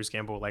like Bruce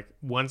Campbell, like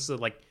once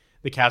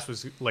the cast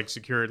was like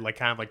secured, like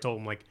kind of like told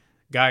them like,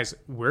 guys,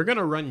 we're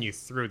gonna run you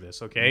through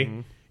this, okay?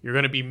 You're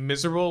gonna be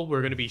miserable.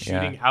 We're gonna be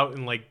shooting out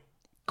in like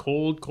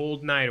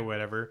cold night or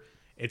whatever.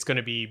 It's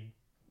gonna be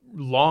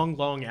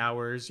long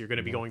hours. You're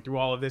gonna be going through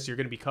all of this. You're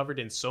gonna be covered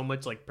in so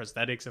much like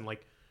prosthetics and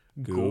like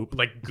goop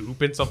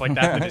and stuff like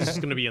that it's just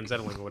gonna be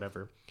unsettling or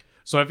whatever.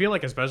 So I feel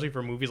like especially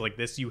for movies like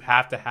this, you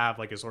have to have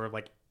like a sort of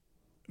like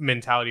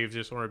mentality of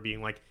just sort of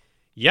being like,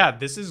 yeah,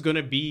 this is going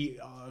to be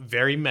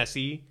very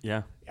messy.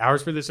 Yeah.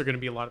 Hours for this are going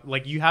to be a lot.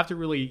 Like, you have to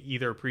really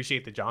either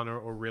appreciate the genre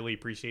or really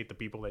appreciate the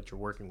people that you're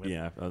working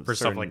with for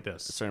stuff like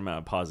this. A certain amount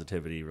of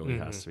positivity really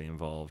has to be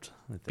involved.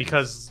 I think.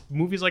 Because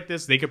movies like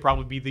this, they could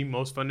probably be the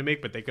most fun to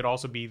make, but they could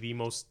also be the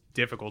most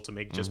difficult to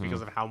make just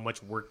because of how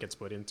much work gets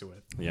put into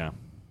it. Yeah.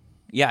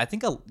 Yeah, I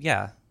think, a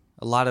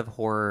lot of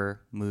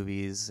horror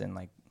movies and,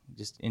 like,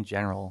 just in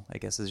general, I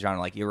guess, this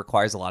genre, like it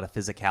requires a lot of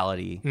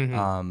physicality.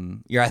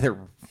 You're either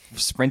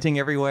sprinting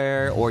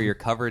everywhere or you're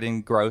covered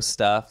in gross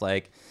stuff.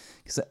 Like,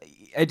 cause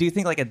I do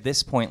think like at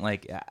this point,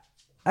 like,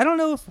 I don't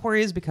know if horror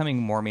is becoming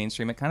more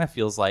mainstream. It kind of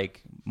feels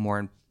like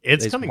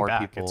it's coming more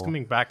back. People. It's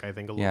coming back, I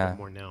think, a little bit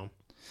more now.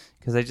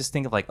 Cause I just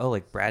think of like,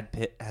 like Brad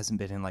Pitt hasn't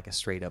been in like a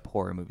straight up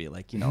horror movie.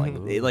 Like,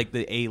 like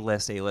the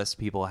A-list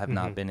people have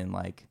not been in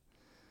like,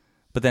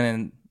 but then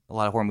in a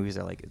lot of horror movies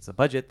are like, it's a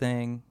budget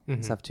thing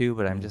and stuff too.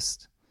 But I'm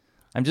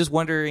just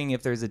wondering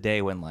if there's a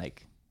day when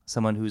like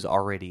someone who's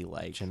already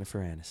like Jennifer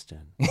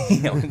Aniston.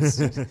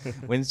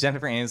 When's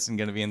Jennifer Aniston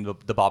going to be in the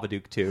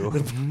Babadook 2?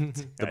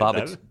 the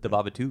Babadook. The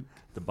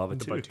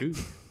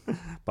Babadook.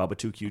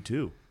 Babadook you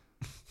too.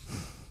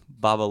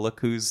 Baba, look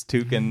who's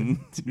tookin'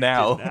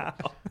 now.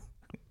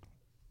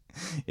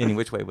 Any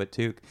which way but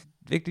took.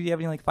 Victor, do you have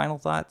any like final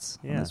thoughts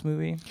on this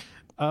movie?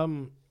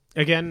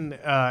 Again,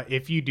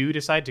 if you do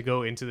decide to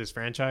go into this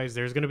franchise,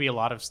 there's going to be a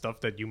lot of stuff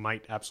that you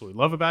might absolutely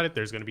love about it.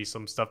 There's going to be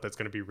some stuff that's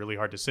going to be really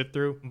hard to sit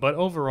through. But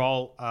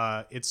overall,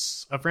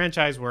 it's a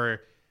franchise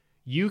where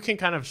you can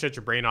kind of shut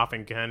your brain off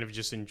and kind of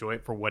just enjoy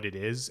it for what it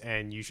is,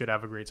 and you should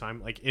have a great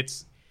time. Like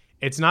it's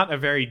not a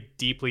very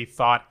deeply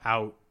thought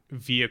out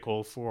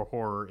vehicle for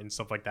horror and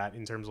stuff like that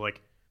in terms of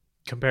like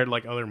compared to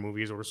like other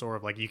movies or sort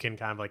of like you can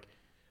kind of like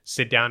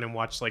sit down and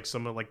watch like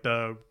some of like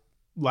the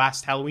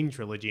last Halloween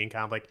trilogy and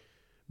kind of like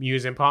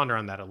muse and ponder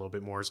on that a little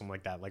bit more or something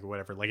like that, like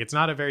whatever. Like it's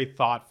not a very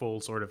thoughtful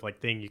sort of like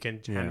thing. You can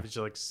kind of just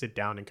like sit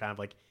down and kind of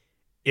like,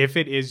 if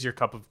it is your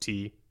cup of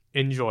tea,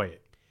 enjoy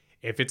it.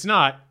 If it's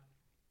not,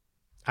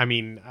 I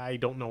mean, I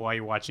don't know why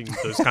you're watching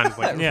those kinds of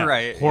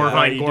like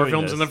horrifying gore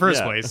films in the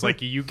first place.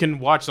 Like you can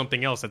watch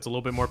something else that's a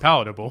little bit more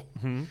palatable.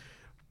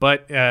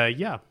 But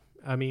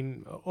I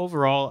mean,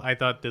 overall, I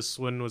thought this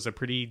one was a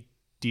pretty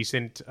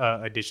decent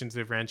addition to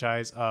the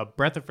franchise.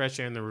 Breath of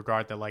fresh air in the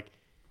regard that like,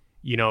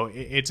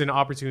 it's an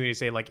opportunity to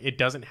say, like, it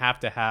doesn't have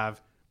to have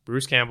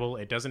Bruce Campbell.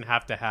 It doesn't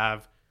have to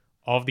have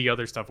all of the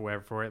other stuff or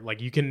whatever for it.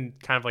 Like, you can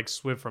kind of, like,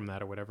 swim from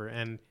that or whatever.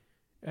 And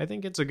I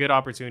think it's a good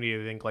opportunity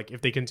to think, like,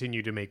 if they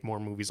continue to make more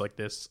movies like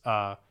this,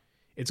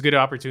 it's a good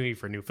opportunity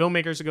for new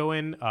filmmakers to go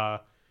in,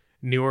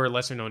 newer,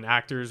 lesser-known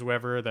actors,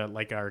 whoever, that,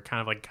 like, are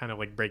kind of,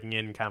 like, breaking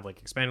in and kind of, like,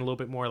 expanding a little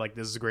bit more. Like,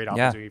 this is a great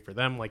opportunity for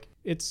them. Like,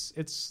 it's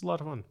a lot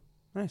of fun.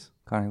 Nice.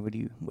 Connor,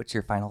 what's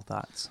your final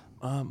thoughts?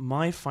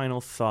 My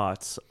final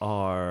thoughts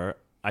are: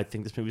 I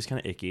think this movie's kind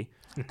of icky.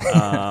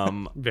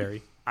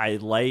 Very. I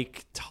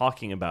like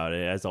talking about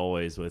it as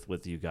always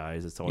with you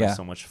guys. It's always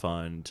so much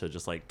fun to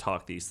just like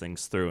talk these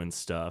things through and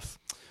stuff.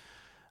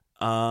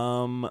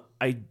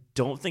 I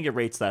don't think it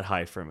rates that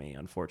high for me,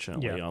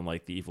 unfortunately, on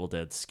like the Evil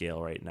Dead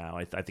scale right now.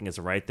 I think it's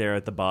right there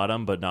at the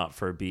bottom, but not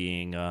for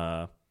being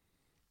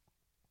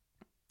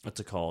what's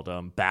it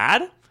called?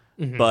 Bad.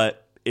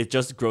 But it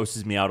just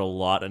grosses me out a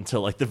lot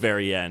until like the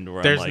very end,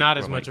 where there's I'm like, not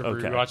as much like, of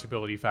a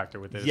rewatchability factor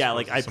with this. Yeah,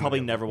 like I'd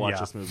probably never watch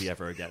this movie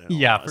ever again.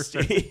 In all for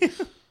honesty.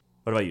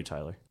 What about you,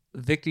 Tyler?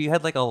 Victor, you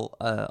had like a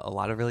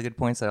lot of really good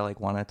points that I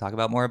like want to talk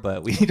about more,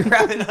 but we need to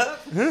wrap it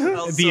up.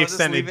 The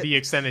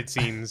extended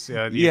scenes,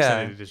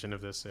 extended edition of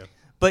this. Yeah.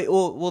 But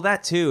well,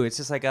 that too. It's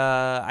just like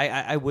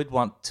I would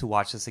want to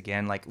watch this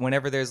again. Like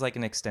whenever there's like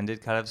an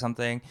extended cut of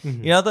something,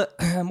 you know,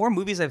 the more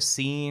movies I've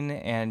seen,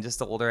 and just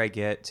the older I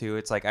get too,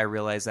 it's like I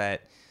realize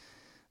that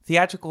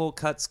theatrical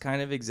cuts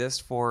kind of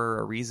exist for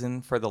a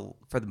reason for the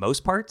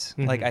most part.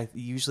 Like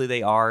usually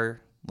they are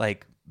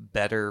like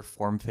better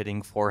form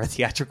fitting for a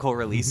theatrical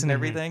release and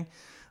everything.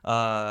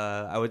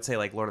 I would say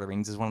like Lord of the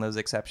Rings is one of those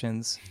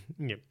exceptions.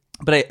 Yep.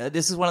 But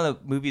this is one of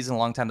the movies in a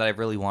long time that I've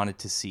really wanted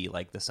to see,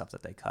 like the stuff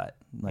that they cut,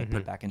 like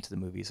put back into the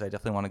movie. So I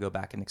definitely want to go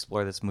back and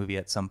explore this movie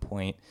at some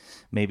point.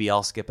 Maybe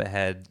I'll skip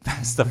ahead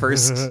past the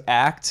first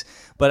act.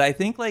 But I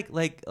think like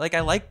I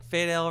like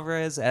Fede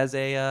Alvarez as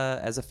a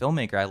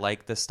filmmaker. I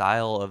like the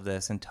style of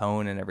this and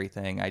tone and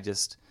everything. I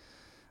just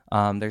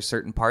there's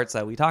certain parts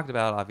that we talked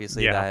about,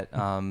 obviously, that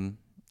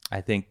I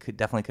think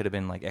definitely could have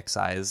been like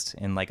excised,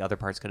 and like other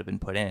parts could have been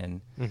put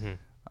in.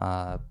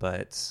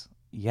 But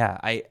yeah,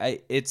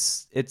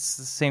 it's the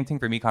same thing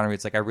for me, Connor.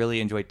 It's like I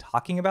really enjoyed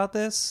talking about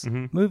this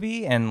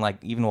movie, and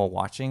like even while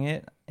watching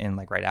it and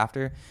like right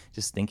after,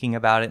 just thinking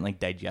about it and like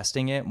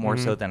digesting it more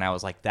so than I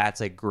was like,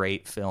 that's a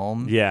great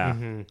film.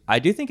 Yeah. I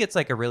do think it's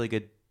like a really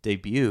good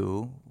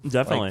debut,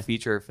 Definitely. like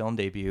feature film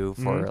debut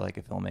for like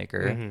a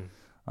filmmaker,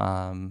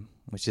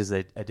 which is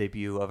a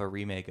debut of a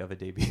remake of a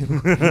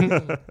debut.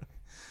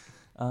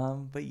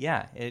 But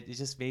yeah, it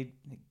just made.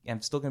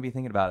 I'm still gonna be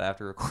thinking about it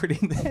after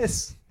recording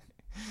this.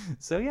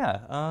 So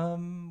yeah,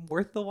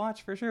 worth the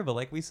watch for sure. But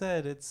like we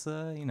said, it's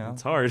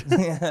It's hard.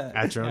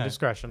 At your own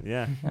discretion.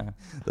 Yeah.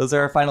 Those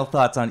are our final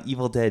thoughts on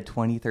Evil Dead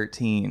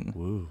 2013.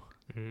 Woo.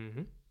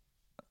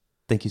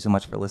 Thank you so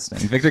much for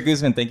listening, Victor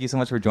Guzman. Thank you so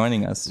much for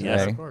joining us today.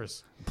 Yes, of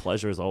course.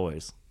 Pleasure as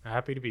always.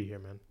 Happy to be here,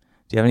 man.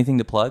 Do you have anything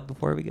to plug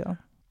before we go?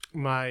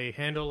 My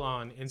handle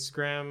on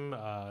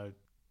Instagram,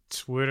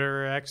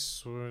 Twitter,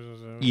 X.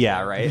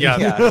 Yeah, right. Yeah.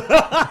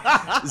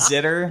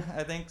 Zitter,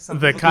 I think.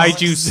 The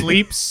Kaiju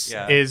Sleeps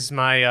Yeah. is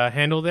my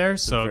handle there,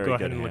 so very go ahead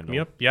good and look me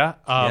handle. up. Yeah.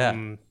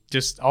 Yeah.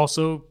 Just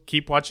also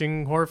keep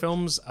watching horror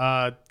films.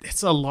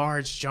 It's a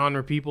large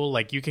genre, people.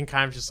 Like you can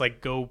kind of just like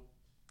go.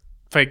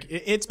 Like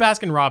it's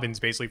Baskin Robbins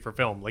basically for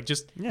film. Like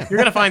just you're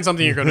gonna find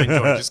something you're gonna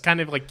enjoy. Just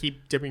kind of like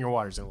keep dipping your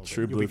waters in a little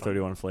True bit. You'll Blue be fine.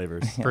 31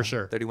 flavors. For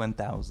sure.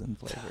 31,000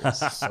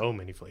 flavors. So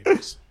many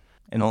flavors.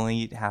 And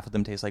only half of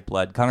them taste like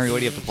blood. Connor, what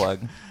do you have to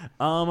plug?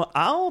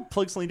 I'll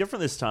plug something different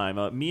this time.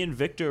 Me and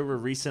Victor were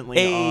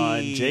recently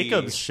on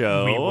Jacob's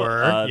show. We were,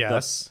 The-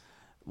 yes.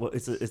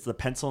 it's the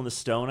Pencil and the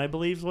Stone, I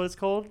believe is what it's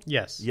called.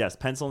 Yes. Yes,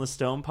 Pencil and the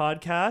Stone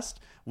podcast.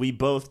 We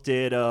both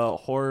did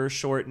horror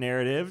short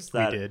narratives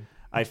that did.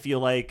 I feel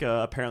like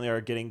apparently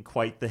are getting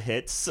quite the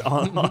hits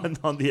on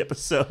the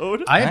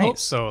episode. I Nice. hope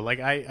so. Like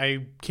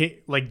I can't,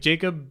 like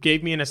Jacob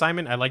gave me an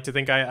assignment. I like to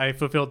think I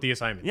fulfilled the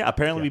assignment. Yeah,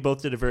 apparently we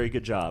both did a very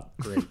good job.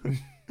 Great.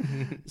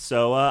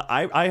 So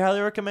I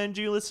highly recommend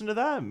you listen to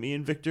that. Me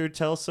and Victor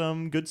tell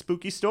some good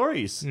spooky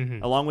stories,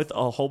 along with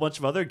a whole bunch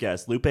of other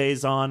guests.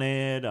 Lupe's on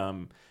it.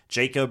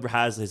 Jacob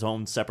has his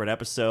own separate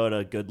episode,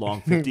 a good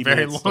long 50-minute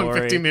Very long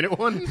story, 50-minute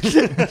one.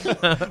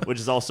 which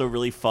is also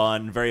really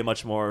fun. Very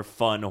much more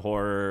fun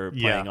horror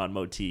playing Yeah. on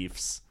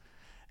motifs.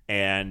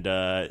 And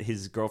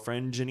his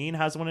girlfriend Janine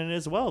has one in it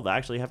as well that I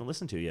actually haven't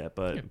listened to yet,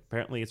 but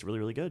apparently it's really,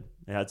 really good.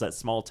 It has that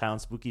small town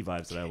spooky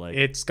vibes that I like.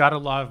 It's got a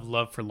lot of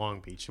love for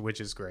Long Beach, which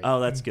is great. Oh,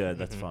 that's good.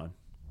 That's fun.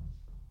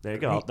 There you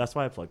go. That's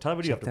why I plugged. Tyler,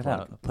 what do you have Check to that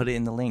plug? out. Put it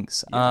in the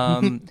links.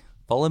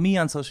 Follow me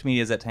on social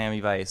medias at Tammy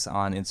Vice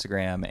on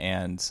Instagram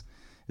and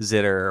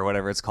Zitter or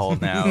whatever it's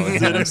called now.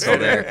 I'm still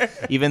there.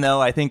 Even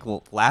though I think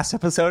last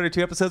episode or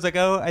 2 episodes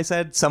ago, I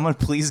said, someone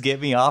please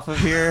get me off of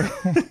here.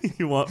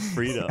 You want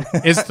freedom.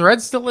 Is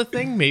Thread still a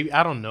thing? Maybe.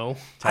 I don't know.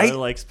 Tyler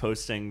likes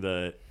posting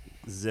the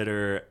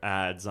Zitter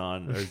ads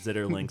on or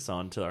Zitter links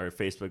onto our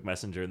Facebook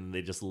Messenger, and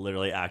they just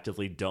literally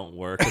actively don't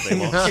work, or they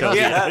won't show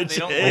Yeah, the they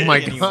don't image. Oh my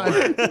work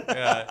God. anymore.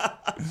 Yeah.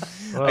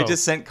 Whoa. I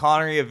just sent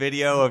Connery a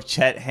video of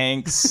Chet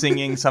Hanks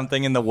singing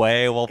something in the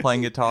way while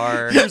playing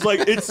guitar. He was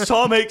like, "It's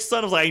Tom Hanks' son."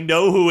 I was like, "I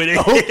know who it is."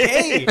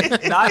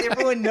 Okay, not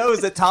everyone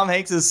knows that Tom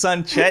Hanks'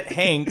 son, Chet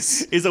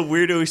Hanks, Is a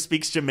weirdo who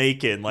speaks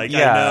Jamaican. Like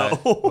Yeah. I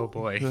Oh know.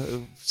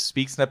 boy.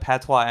 speaks in a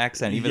patois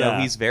accent, even though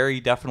Yeah. he's very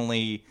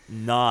definitely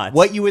Not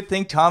what you would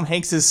think Tom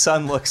Hanks' son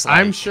son looks like.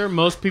 I'm sure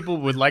most people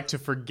would like to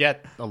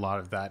forget a lot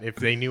of that if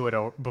they knew it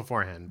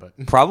beforehand, but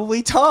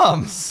Probably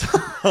Tom.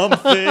 Something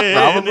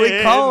Probably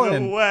in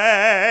Colin. the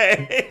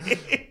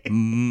way.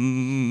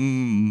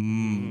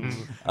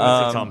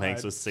 That's what Tom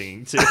Hanks was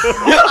singing too.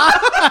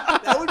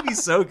 That would be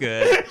so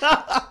good.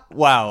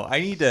 Wow. I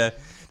need to.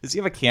 Does he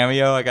have a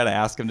cameo? I got to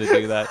ask him to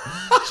do that.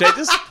 Should I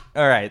just.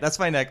 All right. That's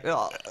my next.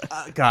 Oh,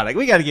 God.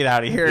 We got to get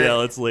out of here. Yeah,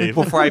 let's leave.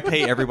 Before I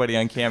pay everybody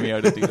on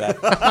Cameo to do that.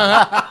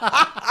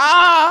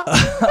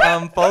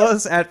 Follow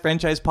us at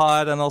Franchise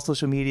Pod on all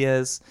social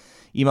medias.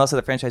 Email us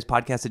at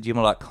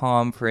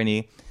thefranchisepodcast@gmail.com for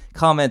any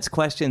comments,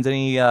 questions,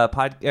 any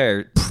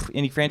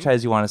any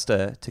franchise you want us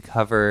to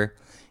cover,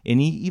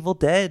 any Evil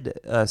Dead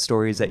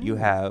stories that you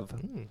have,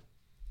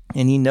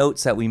 any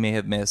notes that we may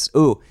have missed.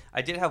 Ooh,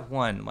 I did have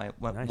one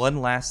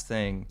last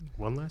thing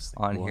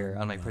on here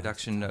on my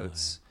production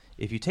notes.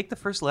 If you take the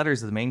first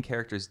letters of the main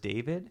characters,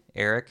 David,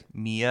 Eric,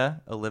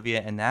 Mia,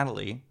 Olivia, and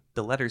Natalie,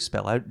 the letters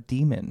spell out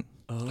demon.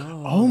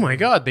 oh my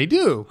god, they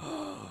do.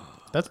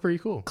 That's pretty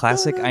cool.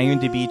 Classic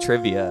IMDb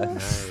trivia.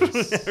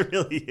 That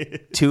really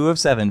is. 2 of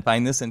 7.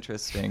 Find this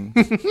interesting.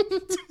 Is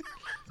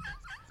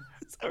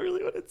that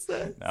really what it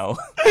said? No.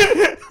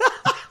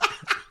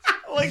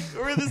 Like,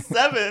 we're the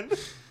 7.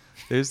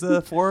 There's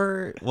the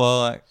 4.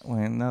 Well,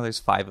 no, there's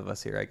 5 of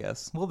us here, I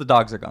guess. Well, the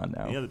dogs are gone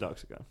now. Yeah, the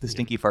dogs are gone. The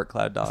stinky fart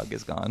cloud dog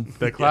is gone.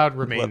 The cloud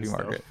Love remains, you, though.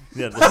 Margaret.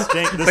 Yeah, the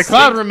stink. The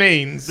cloud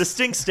remains. The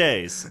stink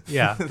stays.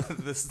 Yeah.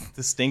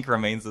 The stink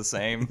remains the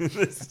same.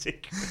 The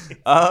stink.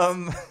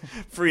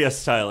 Free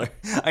us, Tyler.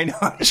 I know.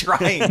 I'm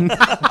trying.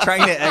 I'm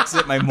trying to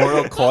exit my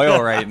mortal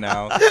coil right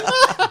now.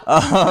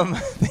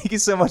 Thank you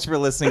so much for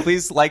listening.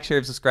 Please like, share,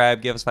 and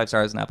subscribe. Give us 5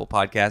 stars on Apple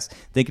Podcasts.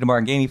 Thank you to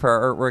Martin Gainey for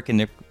our artwork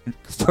and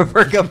for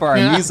Virgo for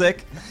our music.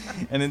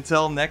 And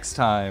until next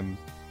time,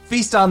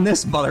 feast on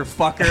this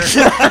motherfucker.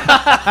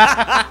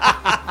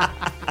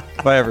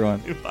 Bye,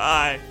 everyone.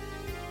 Bye.